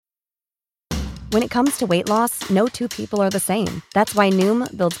When it comes to weight loss, no two people are the same. That's why Noom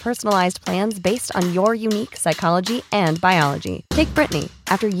builds personalized plans based on your unique psychology and biology. Take Brittany.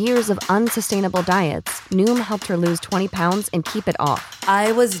 After years of unsustainable diets, Noom helped her lose 20 pounds and keep it off.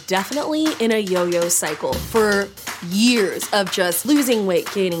 I was definitely in a yo-yo cycle for years of just losing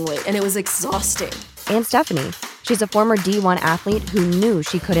weight, gaining weight, and it was exhausting. And Stephanie. She's a former D1 athlete who knew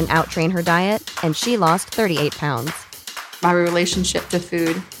she couldn't out-train her diet, and she lost 38 pounds. My relationship to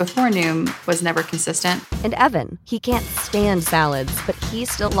food before Noom was never consistent. And Evan, he can't stand salads, but he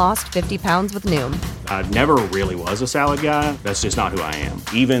still lost 50 pounds with Noom. I never really was a salad guy. That's just not who I am.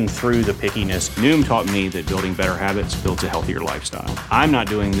 Even through the pickiness, Noom taught me that building better habits builds a healthier lifestyle. I'm not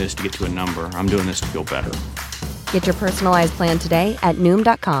doing this to get to a number. I'm doing this to feel better. Get your personalized plan today at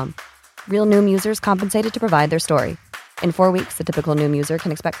Noom.com. Real Noom users compensated to provide their story. In 4 weeks, the typical Noom user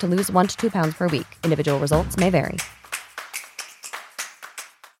can expect to lose 1 to 2 pounds per week. Individual results may vary.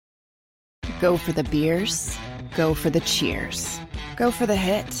 Go for the beers, go for the cheers, go for the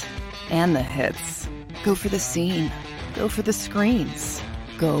hit and the hits. Go for the scene, go for the screens,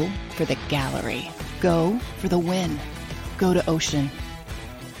 go for the gallery, go for the win. Go to Ocean.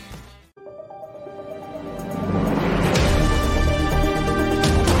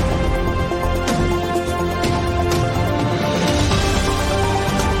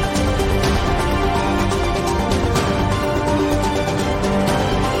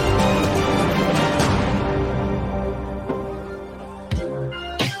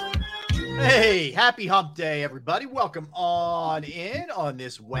 Happy Hump Day, everybody. Welcome on in on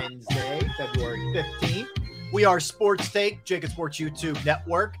this Wednesday, February 15th. We are Sports Take, Jacob Sports YouTube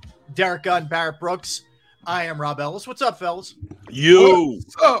Network. Derrick, Gunn, Barrett, Brooks. I am Rob Ellis. What's up, fellas?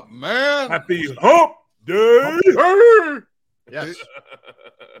 What's up, man? Happy Hump Day. Yes.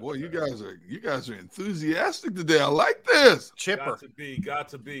 Boy, you guys are enthusiastic today. I like this. Chipper. Got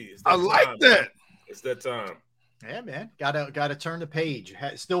to be. I like that. It's that time. Yeah, man. Gotta turn the page.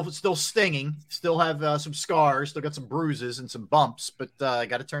 Still stinging. Still have some scars. Still got some bruises and some bumps, but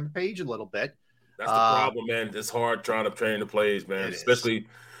got to turn the page a little bit. That's the problem, man. It's hard trying to train the plays, man. Especially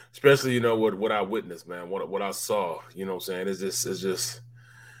you know what I witnessed, man. What I saw. You know what I'm saying?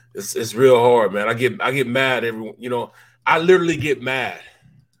 It's real hard, man. I get mad I literally get mad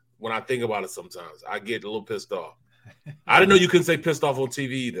when I think about it. Sometimes I get a little pissed off. I didn't know you couldn't say pissed off on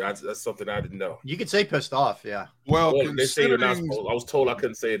TV either. That's something I didn't know. You can say pissed off, yeah. Well, they say you're not supposed. I was told I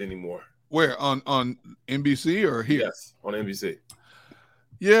couldn't say it anymore. Where on NBC or here? Yes, on NBC.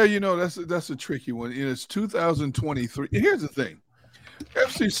 Yeah, that's a tricky one. It's 2023. Here's the thing: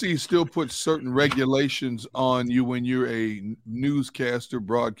 FCC still puts certain regulations on you when you're a newscaster,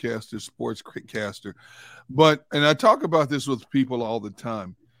 broadcaster, sportscaster. And I talk about this with people all the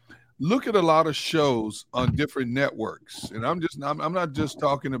time. Look at a lot of shows on different networks, and I'm not just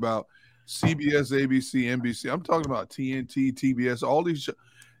talking about CBS, ABC, NBC. I'm talking about TNT, TBS, all these shows.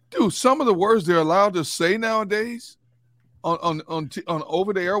 Dude, some of the words they're allowed to say nowadays on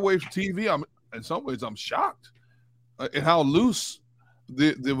over the airwaves TV. In some ways I'm shocked at how loose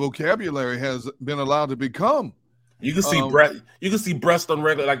the vocabulary has been allowed to become. You can see breast on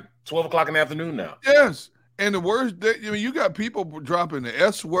regular, like 12 o'clock in the afternoon now. Yes. And the words that you got people dropping the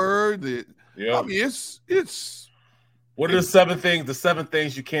S word. Yeah. I mean, it's. What are the seven things? The 7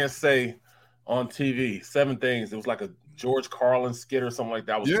 things you can't say on TV. 7 things. It was like a George Carlin skit or something like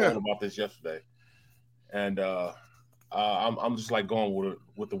that. I was talking about this yesterday, and I'm just like going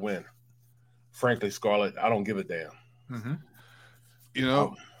with the win. Frankly, Scarlett, I don't give a damn. Mm-hmm.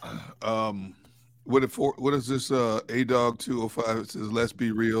 What is this? A-Dog 205. It says, "Let's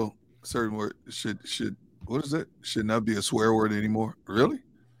be real." Certain word should. What is it? Should not be a swear word anymore. Really?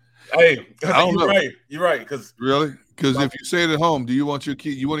 Hey, I don't know. You're right. Because if you say it at home, do you want your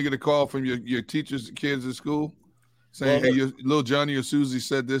kid? You want to get a call from your teachers, kids at school, saying, "Hey, your little Johnny or Susie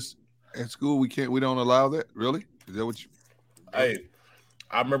said this at school. We don't allow that." Really? Is that what you? Hey,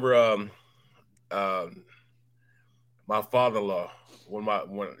 I remember my father-in-law when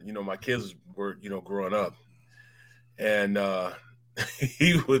my kids were growing up, and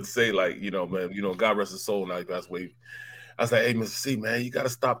he would say, like, man, God rest his soul, now he passed away. I was like, "Hey, Mr. C, man, you got to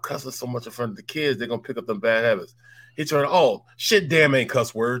stop cussing so much in front of the kids. They're going to pick up them bad habits." He turned, "Oh, shit, damn ain't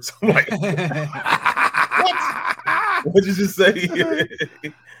cuss words." I'm like, what? What'd you just say?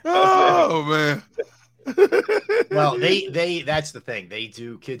 Oh, man. Well, they that's the thing.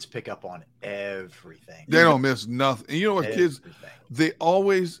 Kids pick up on everything. They don't miss nothing. And you know what, kids, they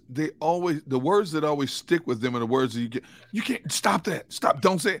always the words that always stick with them are the words that you can't stop that. Stop,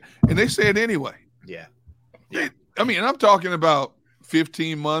 don't say it. And they say it anyway. Yeah. I'm talking about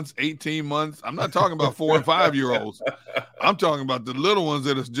 15 months, 18 months. I'm not talking about 4 and 5 year olds. I'm talking about the little ones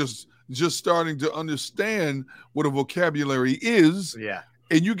that are just starting to understand what a vocabulary is. Yeah.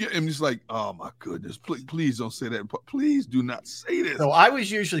 And you get him just like, oh my goodness, please don't say that. Please do not say this. So I was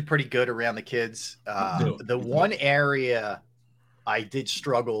usually pretty good around the kids. The one area I did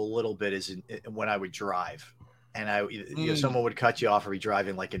struggle a little bit is when I would drive, and someone would cut you off or be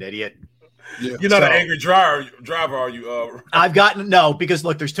driving like an idiot. Yeah. You're not an angry driver, are you? I've gotten because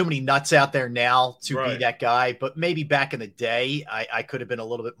look, there's too many nuts out there now to be that guy. But maybe back in the day, I could have been a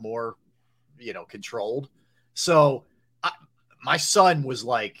little bit more, controlled. So my son was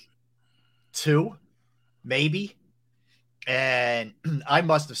like 2, maybe, and I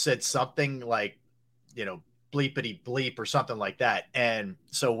must have said something like, bleepity bleep or something like that. And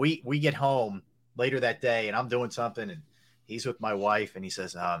so we get home later that day, and I'm doing something, and he's with my wife, and he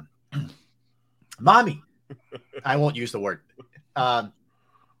says, Mommy, I won't use the word,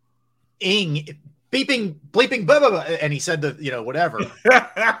 beeping, bleeping, blah, blah, blah. And he said whatever.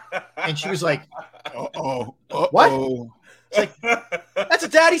 And she was like, what? It's like, that's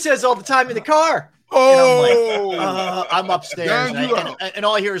what Daddy says all the time in the car. And I'm like, I'm upstairs, and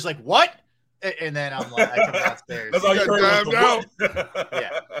all I hear is like, what? And then I'm like, I come downstairs. That's all you heard was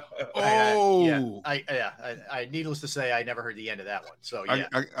I needless to say, I never heard the end of that one. So yeah,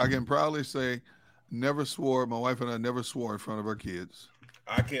 I can proudly say, never swore. My wife and I never swore in front of our kids.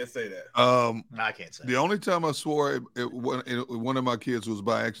 I can't say that. I can't say. The only time I swore one of my kids was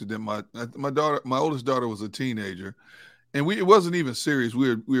by accident. My oldest daughter was a teenager, and it wasn't even serious.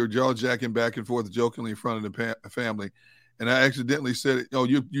 We were jaw jacking back and forth jokingly in front of the family, and I accidentally said,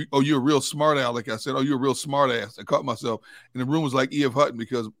 you're a real smart aleck. I said, you're a real smart ass. I caught myself, and the room was like E.F. Hutton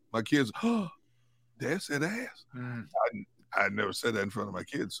because my kids, Dad said ass. I never said that in front of my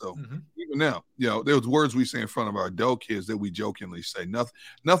kids. So even now, there was words we say in front of our adult kids that we jokingly say.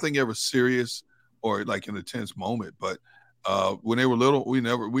 Nothing ever serious or like an intense moment. But when they were little, we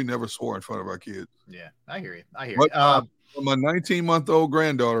never swore in front of our kids. Yeah, I hear you. My 19-month-old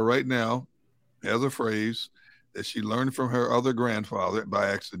granddaughter right now has a phrase that she learned from her other grandfather by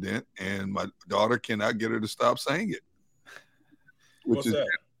accident, and my daughter cannot get her to stop saying it. What's that?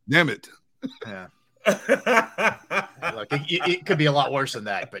 Damn it. Yeah. Look, it could be a lot worse than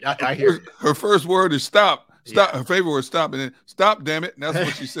that, but I hear her first word is stop. Yeah. Her favorite word is stop, and then stop, damn it. And that's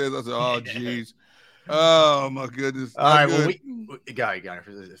what she says. I said, oh, geez. Oh, my goodness. All right. Well, Gunner,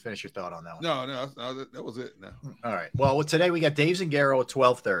 finish your thought on that one. No, that was it. No. All right. Well, today we got Dave Zingaro at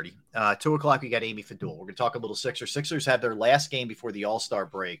 12:30. 2 o'clock, we got Amy Fadul. We're going to talk a little Sixers. Sixers have their last game before the All-Star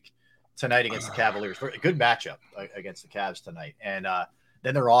break tonight against the Cavaliers. A good matchup against the Cavs tonight. And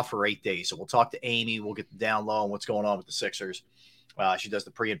then they're off for 8 days. So we'll talk to Amy. We'll get down low on what's going on with the Sixers. She does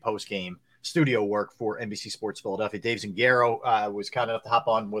the pre and post game studio work for NBC Sports Philadelphia. Dave Zingaro was kind enough to hop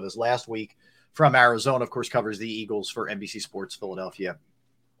on with us last week from Arizona. Of course, covers the Eagles for NBC Sports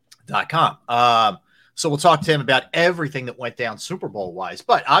Philadelphia.com. So we'll talk to him about everything that went down Super Bowl wise.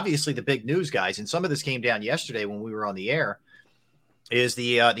 But obviously the big news, guys, and some of this came down yesterday when we were on the air, is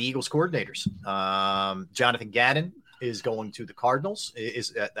the Eagles coordinators. Jonathan Gannon is going to the Cardinals.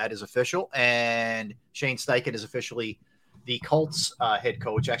 That is official. And Shane Steichen is officially the Colts head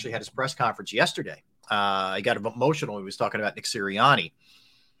coach. Actually had his press conference yesterday. He got emotional. He was talking about Nick Sirianni.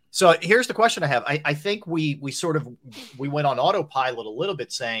 So here's the question I have. I think we went on autopilot a little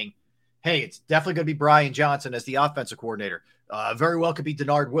bit saying, hey, it's definitely going to be Brian Johnson as the offensive coordinator. Very well could be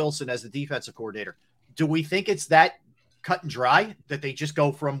Denard Wilson as the defensive coordinator. Do we think it's that cut and dry that they just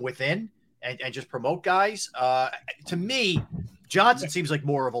go from within and just promote guys? To me, Johnson seems like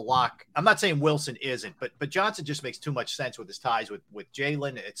more of a lock. I'm not saying Wilson isn't, but Johnson just makes too much sense with his ties with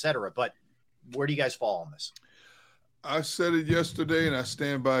Jalen, et cetera. But where do you guys fall on this? I said it yesterday, and I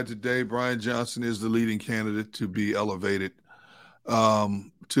stand by it today. Brian Johnson is the leading candidate to be elevated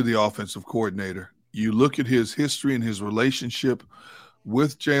to the offensive coordinator. You look at his history and his relationship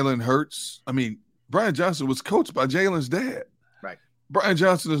with Jalen Hurts. I mean, Brian Johnson was coached by Jalen's dad. Right. Brian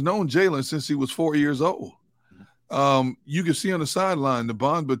Johnson has known Jalen since he was 4 years old. You can see on the sideline the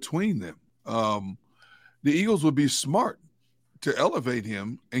bond between them. The Eagles would be smart to elevate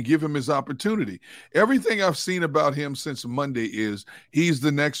him and give him his opportunity. Everything I've seen about him since Monday is he's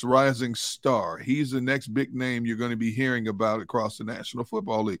the next rising star. He's the next big name you're going to be hearing about across the National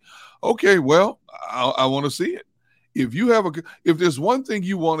Football League. Okay, well, I want to see it. If there's one thing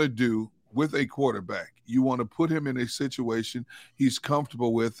you want to do with a quarterback, you want to put him in a situation he's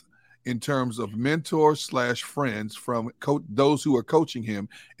comfortable with in terms of mentor/friends from those who are coaching him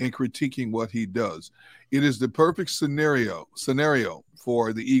and critiquing what he does. It is the perfect scenario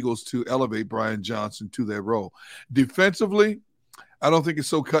for the Eagles to elevate Brian Johnson to that role. Defensively, I don't think it's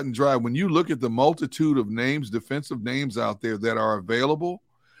so cut and dry. When you look at the multitude of names, defensive names out there that are available,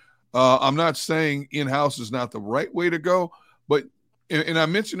 I'm not saying in-house is not the right way to go, but and I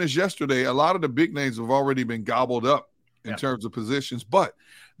mentioned this yesterday, a lot of the big names have already been gobbled up in terms of positions, but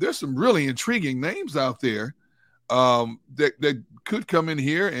there's some really intriguing names out there that could come in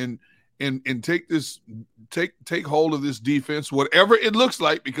here and take hold of this defense, whatever it looks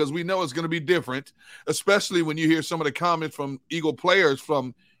like, because we know it's going to be different, especially when you hear some of the comments from Eagle players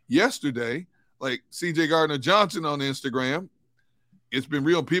from yesterday, like C.J. Gardner-Johnson on Instagram. It's been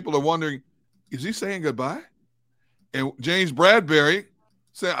real. People are wondering, is he saying goodbye? And James Bradbury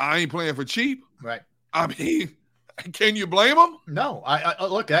said, I ain't playing for cheap. Right. I mean, can you blame him? No. I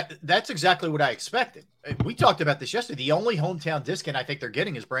look, that's exactly what I expected. We talked about this yesterday. The only hometown discount I think they're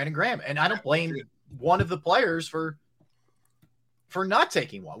getting is Brandon Graham. And I don't blame one of the players for not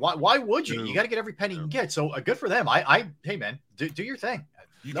taking one. Why would you? You got to get every penny you can get. So good for them. Hey, man, do your thing.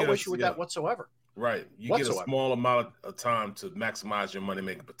 No issue with that whatsoever. Right. You get a small amount of time to maximize your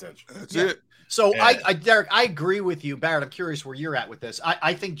money-making potential. That's it. So, Derrick, I agree with you. Barrett, I'm curious where you're at with this.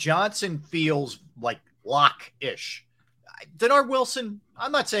 I think Johnson feels like lock-ish. Denard Wilson,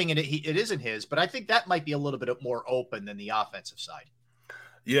 I'm not saying it isn't his, but I think that might be a little bit more open than the offensive side.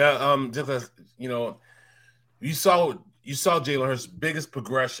 Yeah, you saw Jalen Hurts' biggest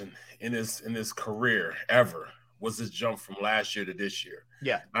progression in his career ever was his jump from last year to this year.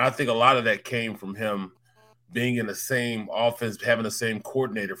 Yeah. And I think a lot of that came from him being in the same offense, having the same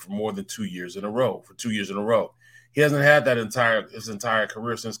coordinator for more than 2 years in a row, He hasn't had that his entire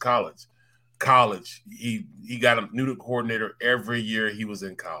career since college. He got a new coordinator every year he was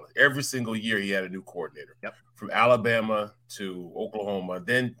in college. Every single year he had a new coordinator. Yep. From Alabama to Oklahoma,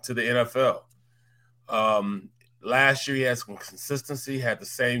 then to the NFL. Last year he had some consistency, had the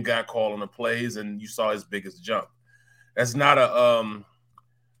same guy calling the plays, and you saw his biggest jump. That's not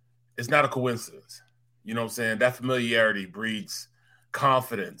it's not a coincidence. You know what I'm saying? That familiarity breeds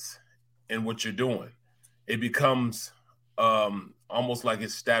confidence in what you're doing. It becomes almost like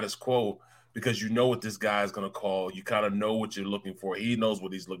it's status quo because you know what this guy is going to call. You kind of know what you're looking for. He knows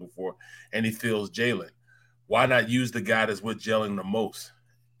what he's looking for, and he feels Jalen. Why not use the guy that's with Jalen the most?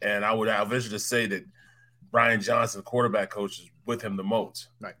 And I would venture to say that Brian Johnson, quarterback coach, is with him the most.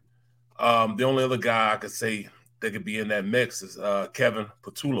 Right. The only other guy I could say that could be in that mix is Kevin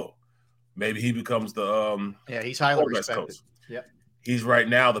Patullo. Maybe he becomes the he's highly respected. Coach. Yep. He's right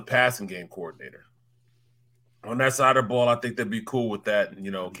now the passing game coordinator. On that side of the ball, I think they'd be cool with that,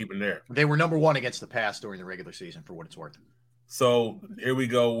 keeping there. They were number one against the pass during the regular season, for what it's worth. So here we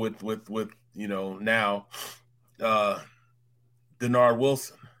go with now Denard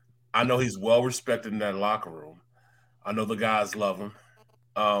Wilson. I know he's well respected in that locker room. I know the guys love him.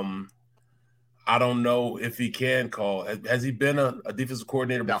 I don't know if he can call. Has he been a defensive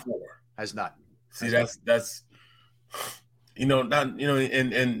coordinator before? Has not. See, that's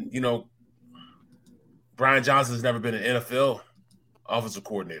Brian Johnson's never been an NFL offensive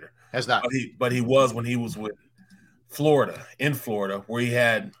coordinator. Has not. But he was when he was with Florida, where he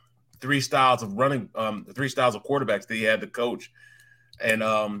had three styles of quarterbacks that he had to coach. And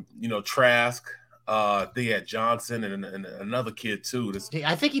Trask, they had Johnson and another kid too.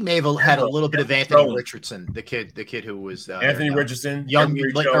 I think he may have had a little bit of Anthony Richardson, the kid who was Anthony Richardson, young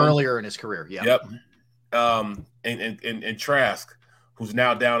earlier in his career. Yeah. Yep. And Trask, who's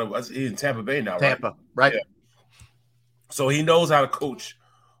now he's in Tampa Bay now, Tampa, right? Yeah. So he knows how to coach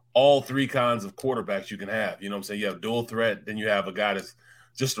all three kinds of quarterbacks you can have. You know what I'm saying? You have dual threat, then you have a guy that's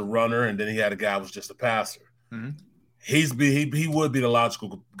just a runner, and then he had a guy who's just a passer. Mm-hmm. He would be the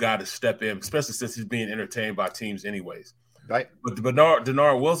logical guy to step in, especially since he's being entertained by teams anyways. Right. But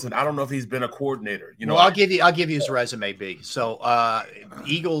Denard Wilson, I don't know if he's been a coordinator. I'll give you his resume, B. So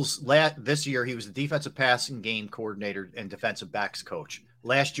Eagles this year he was the defensive passing game coordinator and defensive backs coach.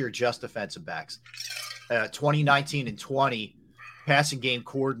 Last year just defensive backs. 2019 and 20 passing game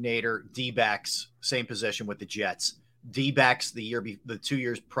coordinator, D-backs, same position with the Jets. D-backs the 2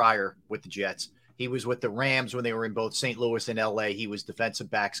 years prior with the Jets. He was with the Rams when they were in both St. Louis and LA. He was defensive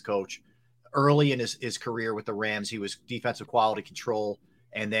backs coach. Early in his career with the Rams, he was defensive quality control.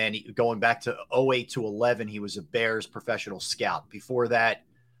 And then going back to 08 to 11, he was a Bears professional scout. Before that,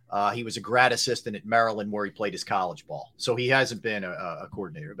 he was a grad assistant at Maryland where he played his college ball. So he hasn't been a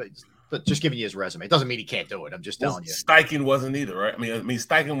coordinator, but just giving you his resume. It doesn't mean he can't do it. I'm just telling you. Steichen wasn't either, right? I mean,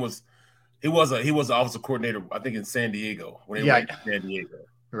 Steichen was – he was an offensive coordinator, I think, in San Diego when he went to San Diego.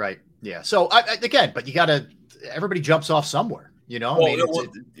 Right. Yeah. So again, but you got to – everybody jumps off somewhere,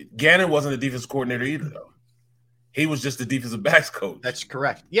 Gannon wasn't a defensive coordinator either, though. He was just the defensive backs coach. That's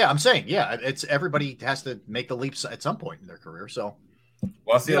correct. Yeah, I'm saying, it's everybody has to make the leaps at some point in their career. So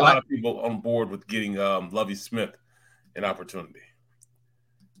Well, I see a lot of people on board with getting Lovie Smith an opportunity.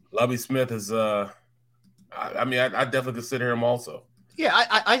 Lovie Smith is, I definitely consider him also. Yeah,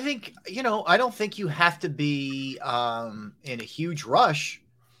 I think, I don't think you have to be in a huge rush.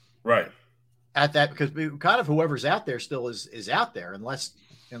 Right. At that, because kind of whoever's out there still is out there, unless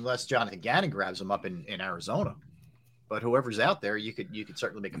Jonathan Gannon grabs him up in Arizona. But whoever's out there, you could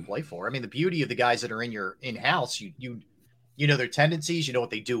certainly make a play for. I mean, the beauty of the guys that are in your in-house, you know their tendencies, you know what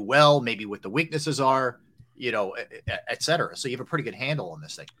they do well, maybe what the weaknesses are, et cetera. So you have a pretty good handle on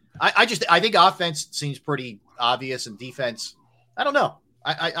this thing. I think offense seems pretty obvious, and defense, I don't know.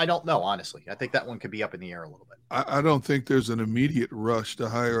 I don't know, honestly. I think that one could be up in the air a little bit. I don't think there's an immediate rush to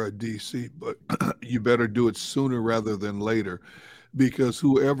hire a DC, but you better do it sooner rather than later, because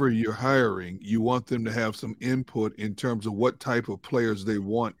whoever you're hiring, you want them to have some input in terms of what type of players they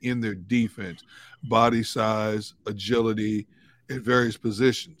want in their defense, body size, agility at various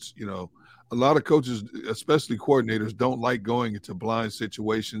positions. A lot of coaches, especially coordinators, don't like going into blind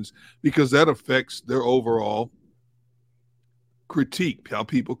situations because that affects their overall critique, how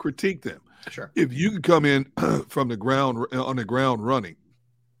people critique them. Sure. If you can come in from the ground on the ground running,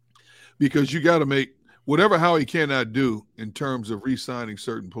 because you got to make whatever Howie cannot do in terms of re-signing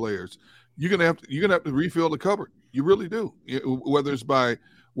certain players, you're gonna have to refill the cupboard. You really do, whether it's by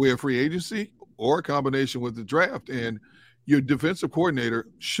way of free agency or a combination with the draft. And your defensive coordinator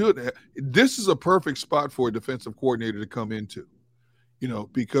this is a perfect spot for a defensive coordinator to come into,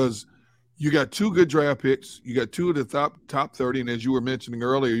 because you got 2 good draft picks. You got 2 of the top 30. And as you were mentioning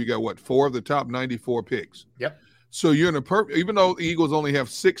earlier, you got 4 of the top 94 picks. Yep. So you're in even though the Eagles only have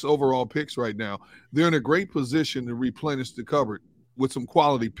 6 overall picks right now, they're in a great position to replenish the cupboard with some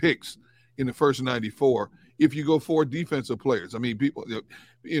quality picks in the first 94. If you go 4 defensive players, I mean, people,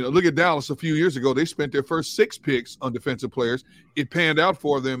 look at Dallas a few years ago. They spent their first 6 picks on defensive players. It panned out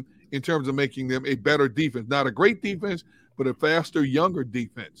for them in terms of making them a better defense, not a great defense, but a faster, younger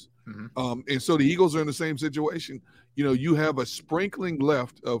defense. Mm-hmm. And so the Eagles are in the same situation. You have a sprinkling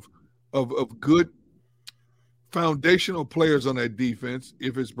left of good foundational players on that defense.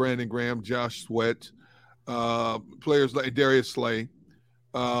 If it's Brandon Graham, Josh Sweat, players like Darius Slay,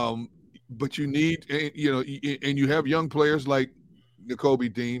 but you need, and you have young players like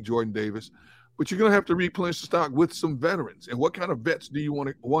Nakobe Dean, Jordan Davis, but you're going to have to replenish the stock with some veterans. And what kind of vets do you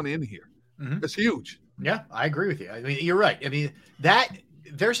want in here? Mm-hmm. That's huge. Yeah, I agree with you. I mean, you're right. I mean,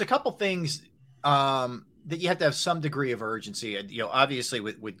 there's a couple things that you have to have some degree of urgency. And, obviously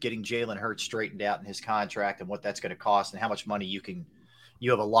with getting Jalen Hurts straightened out in his contract and what that's going to cost and how much money you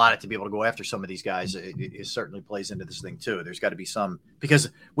have allotted to be able to go after some of these guys, it certainly plays into this thing too. There's got to be some,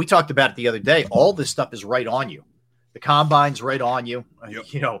 because we talked about it the other day. All this stuff is right on you. The combine's right on you.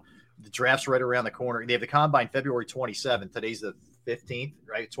 Yep. The draft's right around the corner. They have the combine February 27th. Today's the 15th,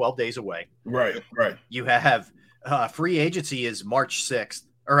 right? 12 days away. Right. You have free agency is March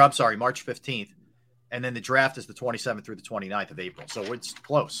 15th. And then the draft is the 27th through the 29th of April. So it's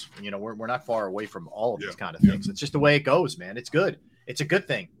close. We're not far away from all of these kind of things. It's just the way it goes, man. It's good. It's a good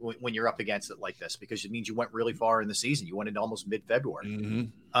thing when you're up against it like this, because it means you went really far in the season. You went into almost mid-February.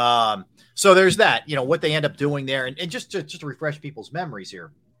 Mm-hmm. So there's that, what they end up doing there. And just to refresh people's memories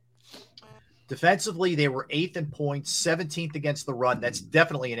here, defensively, they were 8th in points, 17th against the run. That's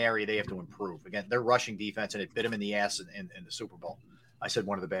definitely an area they have to improve. Again, their rushing defense, and it bit them in the ass in the Super Bowl. I said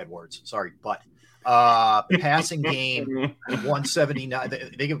one of the bad words. Sorry, but passing game 179.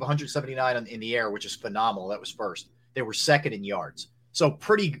 They give 179 in the air, which is phenomenal. That was first. They were second in yards. So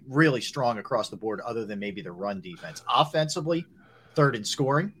really strong across the board, other than maybe the run defense. Offensively, 3rd in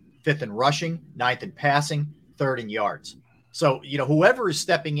scoring, 5th in rushing, 9th in passing, 3rd in yards. So, whoever is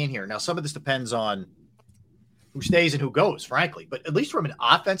stepping in here, now some of this depends on who stays and who goes, frankly, but at least from an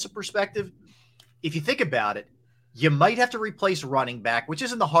offensive perspective, if you think about it, you might have to replace running back, which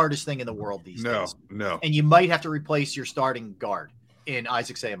isn't the hardest thing in the world these days. No. And you might have to replace your starting guard in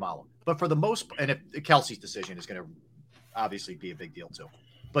Isaac Seumalo. But for the most – and if Kelsey's decision is going to obviously be a big deal too.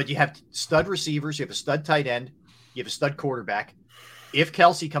 But you have stud receivers. You have a stud tight end. You have a stud quarterback. If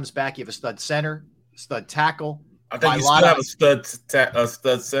Kelsey comes back, you have a stud center, stud tackle. I think you still have a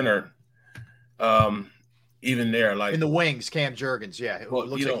stud center even there. Like in the wings, Cam Jurgens. Yeah, it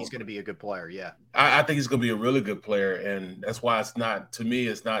looks like he's going to be a good player. Yeah. I think he's going to be a really good player. And that's why it's not – to me,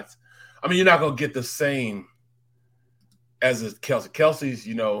 it's not – I mean, you're not going to get the same – as a Kelsey. Kelsey's,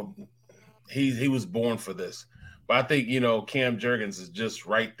 he was born for this. But I think, Cam Jurgens is just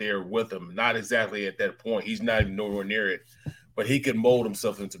right there with him. Not exactly at that point. He's not even nowhere near it. But he can mold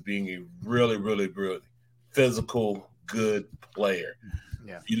himself into being a really, really, really physical, good player.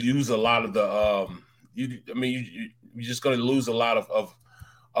 Yeah. You use a lot of the you're just going to lose a lot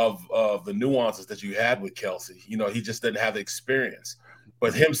of the nuances that you had with Kelsey. You know, he just didn't have the experience.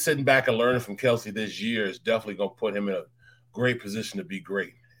 But him sitting back and learning from Kelsey this year is definitely going to put him in a great position to be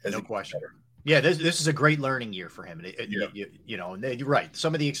great. No question. Yeah, this is a great learning year for him. And you know, and you're right.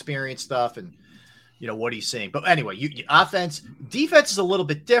 Some of the experience stuff and, you know, what he's saying. But anyway, defense is a little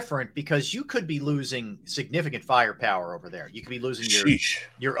bit different because you could be losing significant firepower over there. You could be losing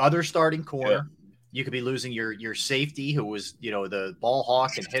your other starting corner. Yeah. You could be losing your safety, who was, you know, the ball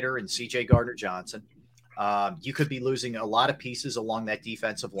hawk and hitter, and C.J. Gardner-Johnson. You could be losing a lot of pieces along that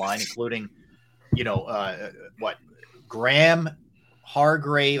defensive line, including, you know, Graham,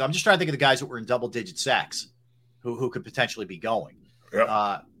 Hargrave. I'm just trying to think of the guys that were in double-digit sacks who could potentially be going.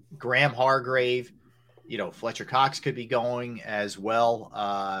 Yep. Graham, Hargrave, you know, Fletcher Cox could be going as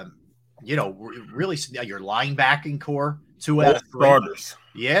well. You know, really, your linebacking core, 2 out of 3 starters.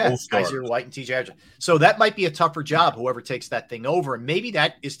 Yeah, Kaiser White and TJ Edgerton. So that might be a tougher job, whoever takes that thing over, and maybe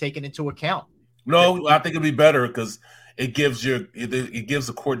that is taken into account. No, I think it'd be better because it gives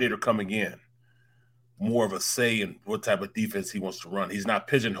the coordinator coming in more of a say in what type of defense he wants to run. He's not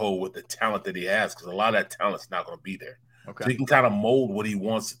pigeonholed with the talent that he has because a lot of that talent's not going to be there. Okay, so he can kind of mold what he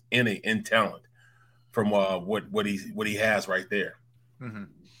wants in talent from what he has right there. Mm-hmm.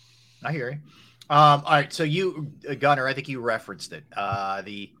 I hear you. All right, so you, Gunner, I think you referenced it.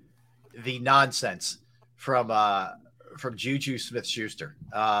 The nonsense from Juju Smith-Schuster.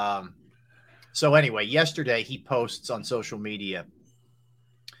 So anyway, yesterday he posts on social media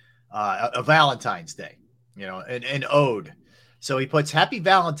a Valentine's Day, you know, an ode. So he puts "Happy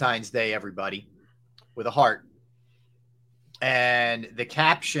Valentine's Day, everybody," with a heart, and the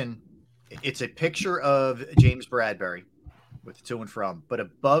caption, it's a picture of James Bradbury with the to and from, but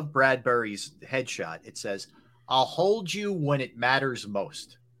above Bradbury's headshot, it says, "I'll hold you when it matters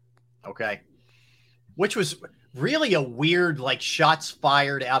most." Okay. Which was really a weird, like, shots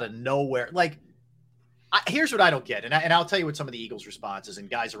fired out of nowhere. Like, here's what I don't get. And I'll tell you what some of the Eagles' responses and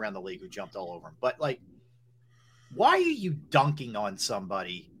guys around the league who jumped all over him. But, like, why are you dunking on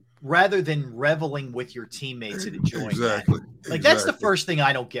somebody rather than reveling with your teammates and enjoying that? Like, that's the first thing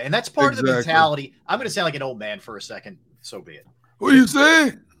I don't get. And that's part of the mentality. I'm going to sound like an old man for a second. So be it. What are you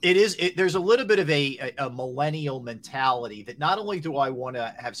saying? There's a little bit of a millennial mentality that not only do I want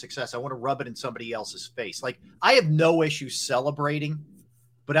to have success, I want to rub it in somebody else's face. Like, I have no issue celebrating,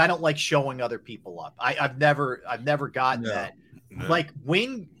 but I don't like showing other people up. I've never gotten that. No. Like,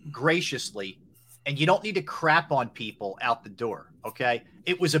 win graciously, and you don't need to crap on people out the door. Okay.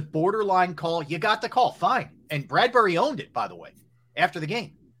 It was a borderline call. You got the call. Fine. And Bradbury owned it, by the way, after the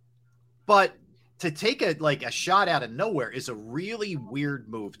game. But to take a shot out of nowhere is a really weird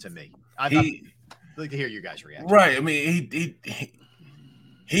move to me. I'd like to hear you guys react. Right. I mean,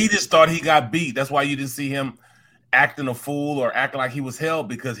 he just thought he got beat. That's why you didn't see him acting a fool or acting like he was held,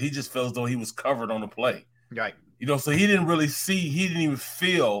 because he just felt as though he was covered on the play. Right. You know, so he didn't even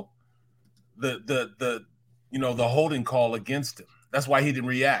feel the holding call against him. That's why he didn't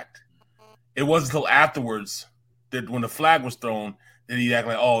react. It wasn't until afterwards that when the flag was thrown that he acted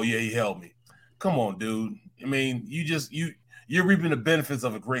like, "Oh yeah, he held me." Come on, dude. I mean, you're reaping the benefits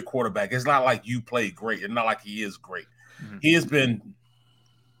of a great quarterback. It's not like you played great. It's not like he is great. Mm-hmm. He has been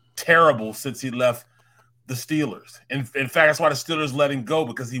terrible since he left the Steelers. In fact, that's why the Steelers let him go,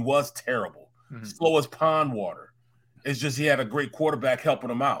 because he was terrible. Mm-hmm. Slow as pond water. It's just he had a great quarterback helping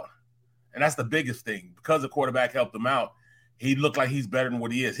him out. And that's the biggest thing. Because the quarterback helped him out, he looked like he's better than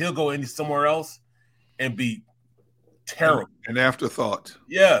what he is. He'll go somewhere else and be terrible. An afterthought.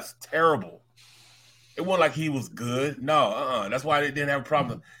 Yes, terrible. It wasn't like he was good. No, That's why they didn't have a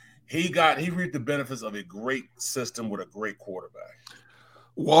problem. He reaped the benefits of a great system with a great quarterback.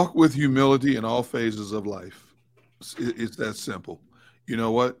 Walk with humility in all phases of life. It's that simple. You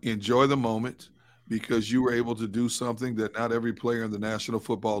know what? Enjoy the moment, because you were able to do something that not every player in the National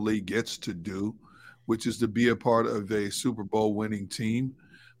Football League gets to do, which is to be a part of a Super Bowl winning team.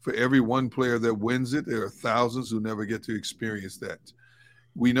 For every one player that wins it, there are thousands who never get to experience that.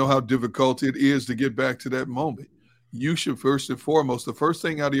 We know how difficult it is to get back to that moment. You should, first and foremost, the first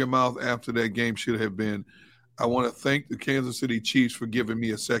thing out of your mouth after that game should have been, "I want to thank the Kansas City Chiefs for giving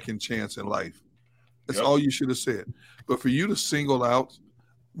me a second chance in life." That's all you should have said. But for you to single out,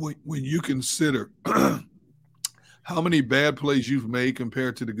 when you consider how many bad plays you've made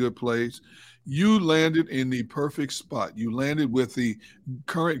compared to the good plays, you landed in the perfect spot. You landed with the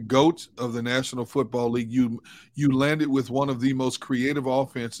current GOAT of the National Football League. You landed with one of the most creative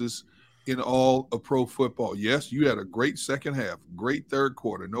offenses in all of pro football. Yes, you had a great second half, great third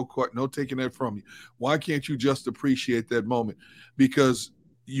quarter. No taking that from you. Why can't you just appreciate that moment? Because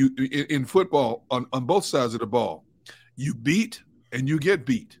you in football, on both sides of the ball, You beat and you get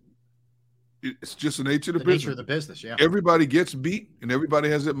beat. It's just the nature of the business. Nature of the business, yeah. Everybody gets beat, and everybody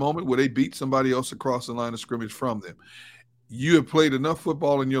has that moment where they beat somebody else across the line of scrimmage from them. You have played enough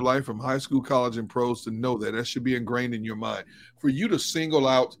football in your life from high school, college, and pros to know that. That should be ingrained in your mind. For you to single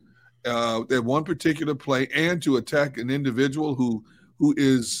out that one particular play and to attack an individual who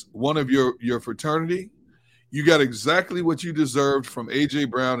is one of your fraternity, you got exactly what you deserved from A.J.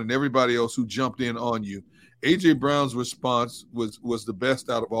 Brown and everybody else who jumped in on you. A.J. Brown's response was the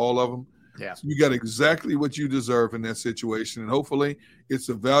best out of all of them. Yeah. So you got exactly what you deserve in that situation. And hopefully it's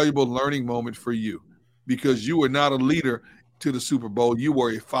a valuable learning moment for you because you were not a leader to the Super Bowl. You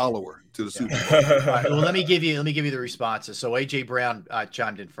were a follower to the Super Bowl. All right, well, let me give you the responses. So A.J. Brown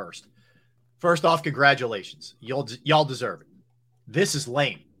chimed in first. First off, congratulations. Y'all deserve it. This is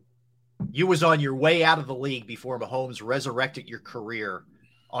lame. You was on your way out of the league before Mahomes resurrected your career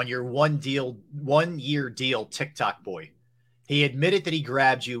on your 1 year deal, TikTok boy. He admitted that he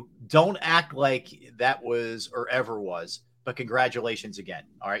grabbed you. Don't act like that was or ever was, but congratulations again.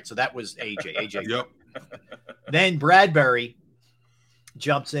 All right. So that was AJ. Yep. Then Bradbury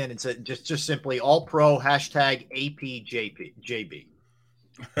jumps in and said, just simply all pro #APJB.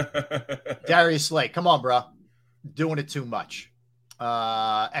 Darius Slay. Come on, bro. Doing it too much.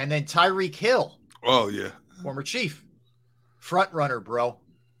 And then Tyreek Hill. Oh, yeah. Former Chief. Front runner, bro.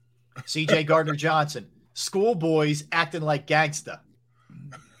 CJ Gardner-Johnson. Schoolboys acting like gangsta.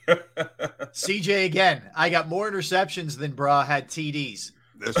 CJ again. I got more interceptions than Bra had TDs.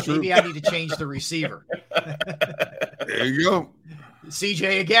 That's true. Maybe I need to change the receiver. There you go.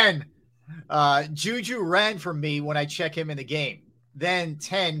 CJ again. Juju ran from me when I check him in the game. Then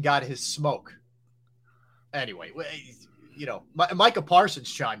 10 got his smoke. Anyway, Micah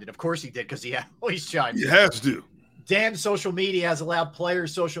Parsons chimed in. Of course he did because he always chimed in. He has to. Damn, social media has allowed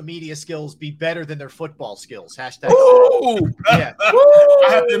players' social media skills be better than their football skills. #. Ooh. Yeah. I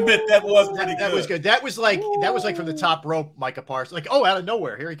have to admit that was pretty that good. was good. That was like from the top rope, Micah Parsons. Like, out of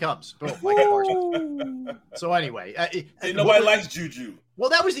nowhere, here he comes. Boom, Micah Parsons. So anyway, nobody likes Juju. Well,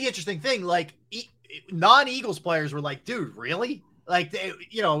 that was the interesting thing. Like, non-Eagles players were like, "Dude, really? Like,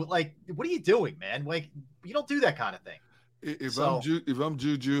 what are you doing, man? Like, you don't do that kind of thing." If I'm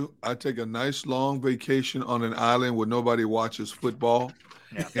Juju, I take a nice long vacation on an island where nobody watches football,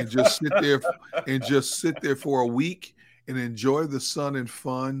 and just sit there for a week and enjoy the sun and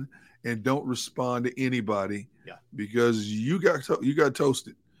fun, and don't respond to anybody. Yeah. Because you got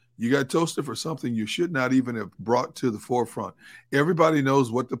toasted. You got toasted for something you should not even have brought to the forefront. Everybody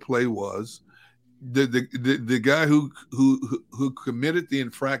knows what the play was. The guy who committed the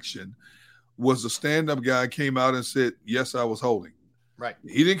infraction was a stand-up guy, came out and said, yes, I was holding. Right.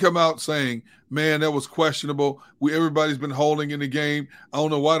 He didn't come out saying, man, that was questionable. Everybody's been holding in the game. I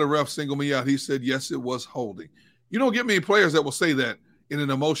don't know why the ref singled me out. He said, yes, it was holding. You don't get many players that will say that in an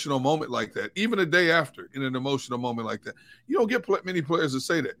emotional moment like that, even a day after in an emotional moment like that. You don't get many players that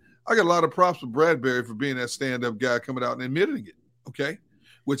say that. I got a lot of props for Bradbury for being that stand-up guy coming out and admitting it, okay?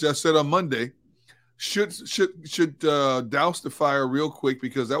 Which I said on Monday, should douse the fire real quick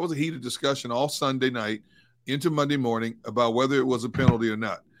because that was a heated discussion all Sunday night into Monday morning about whether it was a penalty or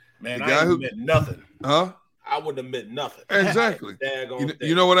not. Man, I wouldn't admit nothing. Huh? I wouldn't admit nothing. Exactly.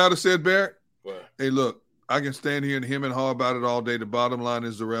 You know what I'd have said, Barrett? What? Hey, look, I can stand here and him and haw about it all day. The bottom line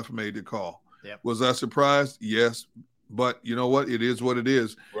is the ref made the call. Yep. Was I surprised? Yes. But you know what? It is what it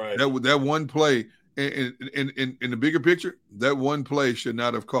is. Right. That one play, in the bigger picture, that one play should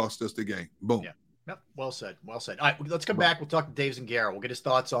not have cost us the game. Boom. Yeah. Yep. Well said. All right, let's come back. We'll talk to Dave Zangaro. We'll get his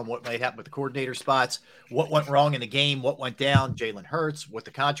thoughts on what might happen with the coordinator spots, what went wrong in the game, what went down, Jalen Hurts, what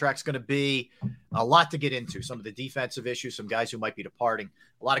the contract's going to be. A lot to get into. Some of the defensive issues, some guys who might be departing.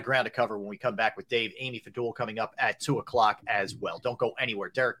 A lot of ground to cover when we come back with Dave. Amy Fadul coming up at 2:00 as well. Don't go anywhere.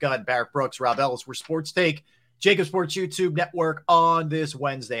 Derrick Gunn, Barrett Brooks, Rob Ellis. We're Sports Take, Jacob Sports YouTube Network on this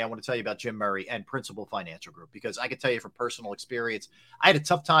Wednesday. I want to tell you about Jim Murray and Principal Financial Group because I can tell you from personal experience, I had a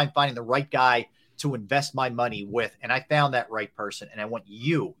tough time finding the right guy to invest my money with. And I found that right person. And I want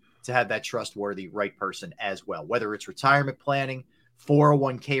you to have that trustworthy right person as well, whether it's retirement planning,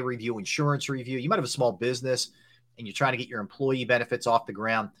 401k review, insurance review. You might have a small business and you're trying to get your employee benefits off the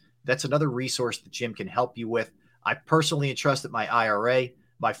ground. That's another resource that Jim can help you with. I personally entrusted my IRA,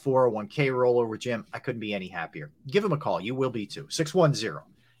 my 401k rollover with Jim. I couldn't be any happier. Give him a call. You will be too.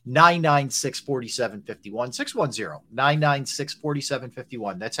 610-996-4751.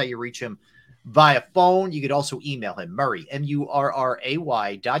 610-996-4751. That's how you reach him via phone. You could also email him, Murray,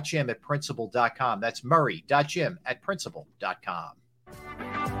 MURRAY.Jim@principal.com. That's Murray.Jim@principal.com.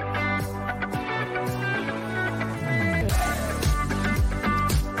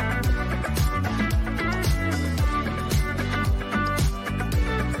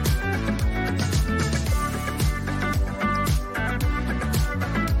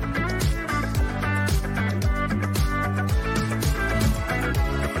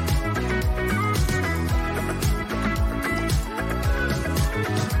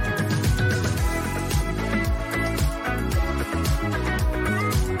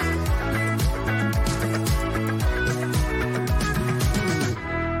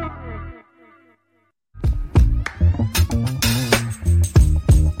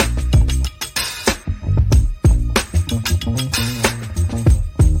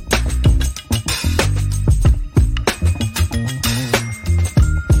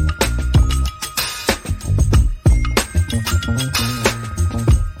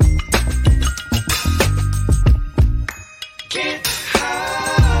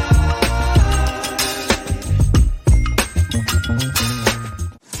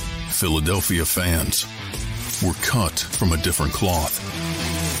 Philadelphia fans. We're cut from a different cloth.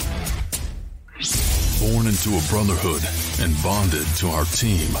 Born into a brotherhood and bonded to our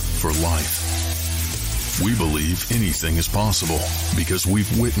team for life. We believe anything is possible because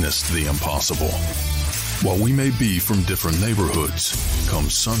we've witnessed the impossible. While we may be from different neighborhoods, come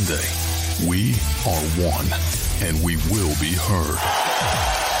Sunday, we are one, and we will be heard.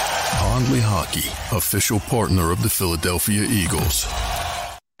 Pondley Hockey, official partner of the Philadelphia Eagles.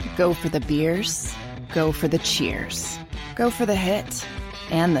 Go for the beers, go for the cheers, go for the hit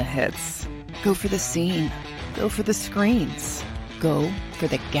and the hits. Go for the scene, go for the screens, go for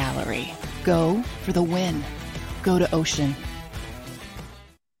the gallery, go for the win. Go to Ocean.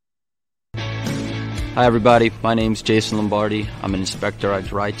 Hi everybody, my name's Jason Lombardi. I'm an inspector at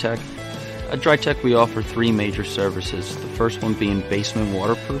DryTech. At DryTech we offer 3 major services, the first one being basement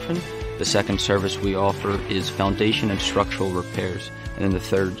waterproofing. The second service we offer is foundation and structural repairs. And then the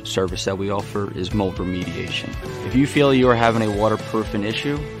third service that we offer is mold remediation. If you feel you are having a waterproofing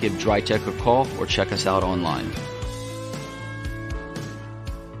issue, give DryTech a call or check us out online.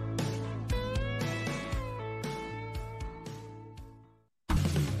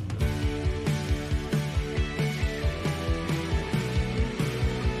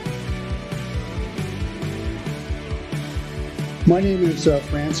 My name is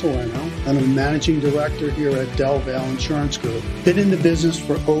Fran Salerno. I'm a managing director here at Del Valle Insurance Group. Been in the business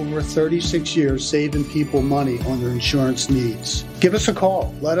for over 36 years, saving people money on their insurance needs. Give us a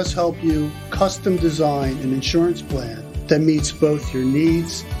call. Let us help you custom design an insurance plan that meets both your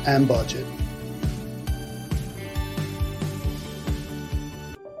needs and budget.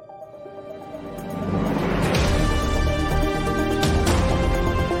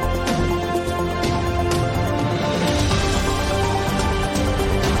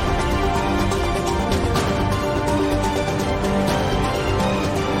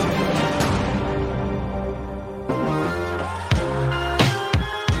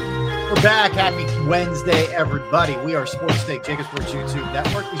 Back. Happy Wednesday, everybody. We are Sports Take, Jacob Sports YouTube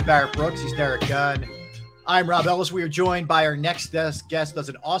Network. He's Barrett Brooks. He's Derrick Gunn. I'm Rob Ellis. We are joined by our next guest. Does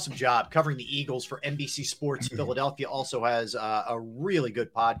an awesome job covering the Eagles for NBC Sports Philadelphia. Also has a really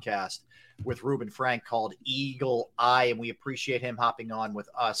good podcast with Reuben Frank called Eagle Eye, and we appreciate him hopping on with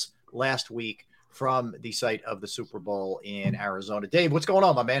us last week from the site of the Super Bowl in Arizona. Dave, what's going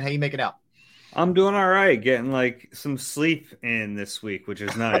on, my man? How you making out? I'm doing all right, getting like some sleep in this week, which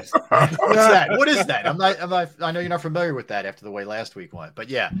is nice. What's that? What is that? I know you're not familiar with that after the way last week went, but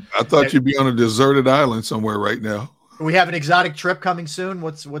yeah. I thought you'd be on a deserted island somewhere right now. We have an exotic trip coming soon.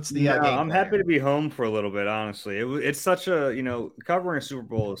 What's the game I'm happy to be home for a little bit, honestly. It's such a, covering a Super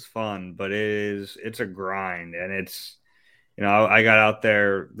Bowl is fun, but it's a grind, and it's, I got out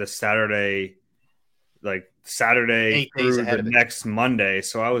there the Saturday through the next Monday.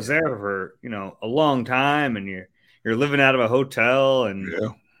 So I was there for, a long time, and you're living out of a hotel, and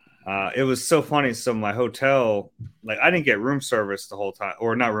it was so funny. So my hotel, I didn't get room service the whole time,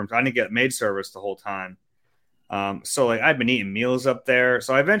 or not room. I didn't get maid service the whole time. So I've been eating meals up there.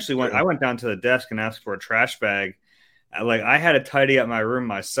 So I eventually I went down to the desk and asked for a trash bag. I had to tidy up my room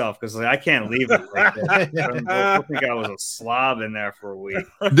myself because I can't leave it like that. I think I was a slob in there for a week.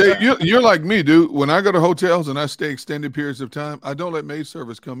 Dave, you're like me, dude. When I go to hotels and I stay extended periods of time, I don't let maid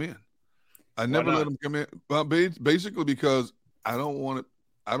service come in. I never let them come in. Well, basically because I don't want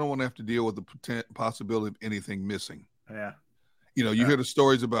to have to deal with the possibility of anything missing. Yeah. You hear the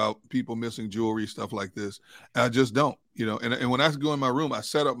stories about people missing jewelry, stuff like this. I just don't. And when I go in my room, I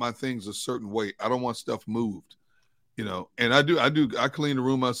set up my things a certain way. I don't want stuff moved. And I clean the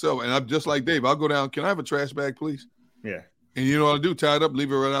room myself. And I'm just like Dave. I'll go down. Can I have a trash bag, please? Yeah. And you know what I do? Tie it up,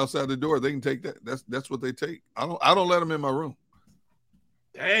 leave it right outside the door. They can take that. That's what they take. I don't let them in my room.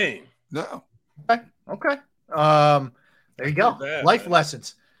 Dang. No. Okay. There you go. Bad, life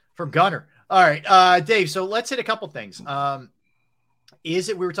lessons from Gunner. All right, Dave. So let's hit a couple things. We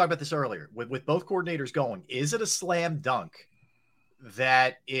were talking about this earlier with both coordinators going, is it a slam dunk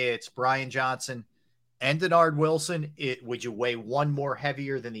that it's Brian Johnson and Denard Wilson? Would you weigh one more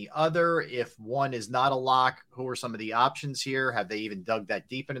heavier than the other? If one is not a lock, who are some of the options here? Have they even dug that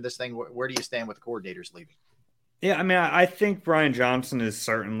deep into this thing? Where do you stand with the coordinators leaving? Yeah, I mean, I think Brian Johnson is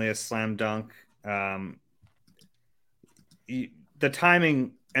certainly a slam dunk. The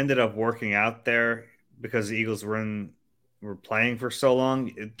timing ended up working out there because the Eagles were playing for so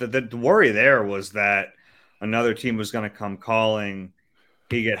long. The worry there was that another team was going to come calling,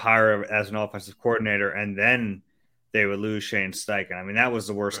 he get hired as an offensive coordinator, and then they would lose Shane Steichen. I mean, that was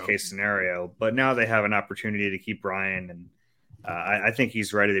the worst case scenario. But now they have an opportunity to keep Brian, and I think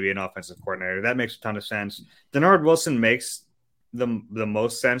he's ready to be an offensive coordinator. That makes a ton of sense. Denard Wilson makes the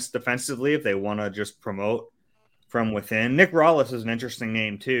most sense defensively if they want to just promote from within. Nick Rollis is an interesting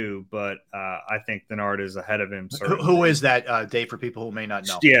name too, but I think Denard is ahead of him. Who is that, Dave, for people who may not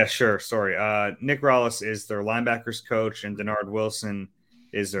know? Yeah, sure. Sorry. Nick Rollis is their linebackers coach, and Denard Wilson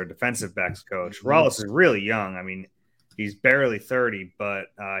is their defensive backs coach. Rollis is really young. I mean, he's barely 30, but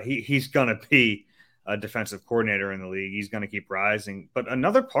he's going to be a defensive coordinator in the league. He's going to keep rising. But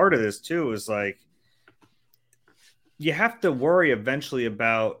another part of this too is like you have to worry eventually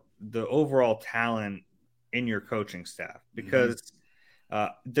about the overall talent in your coaching staff, because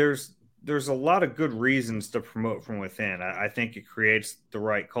there's a lot of good reasons to promote from within. I think it creates the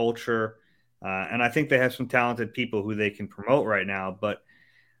right culture, and I think they have some talented people who they can promote right now. But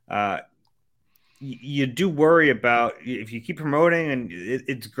you do worry about if you keep promoting, and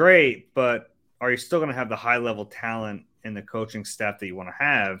it's great, but are you still going to have the high level talent in the coaching staff that you want to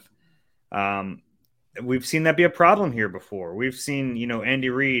have? We've seen that be a problem here before. We've seen, Andy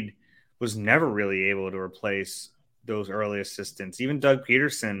Reid was never really able to replace those early assistants. Even Doug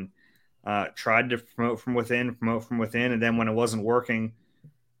Peterson tried to promote from within, and then when it wasn't working,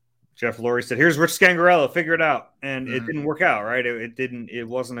 Jeff Lurie said, "Here's Rich Scangarello, figure it out," and it didn't work out. Right? It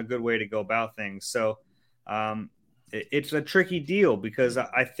wasn't a good way to go about things. So it's a tricky deal, because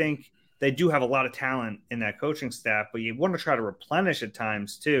I think they do have a lot of talent in that coaching staff, but you want to try to replenish at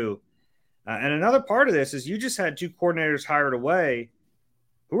times too. And another part of this is you just had 2 coordinators hired away.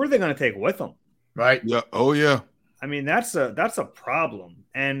 Who are they going to take with them? Right. Yeah. Oh, yeah. I mean, that's a problem.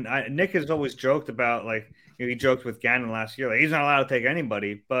 And Nick has always joked about, he joked with Gannon last year, he's not allowed to take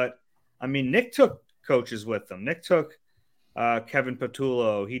anybody. But, I mean, Nick took coaches with him. Nick took Kevin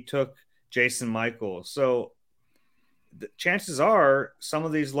Patullo. He took Jason Michael. So the chances are some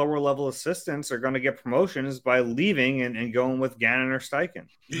of these lower level assistants are going to get promotions by leaving and going with Gannon or Steichen.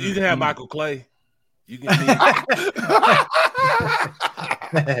 You can have Michael Clay. You can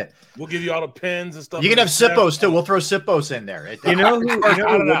we'll give you all the pens and stuff. You can have Sippos too. We'll throw Sippos in there.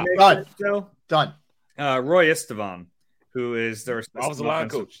 Done. Roy Estevan, who is their line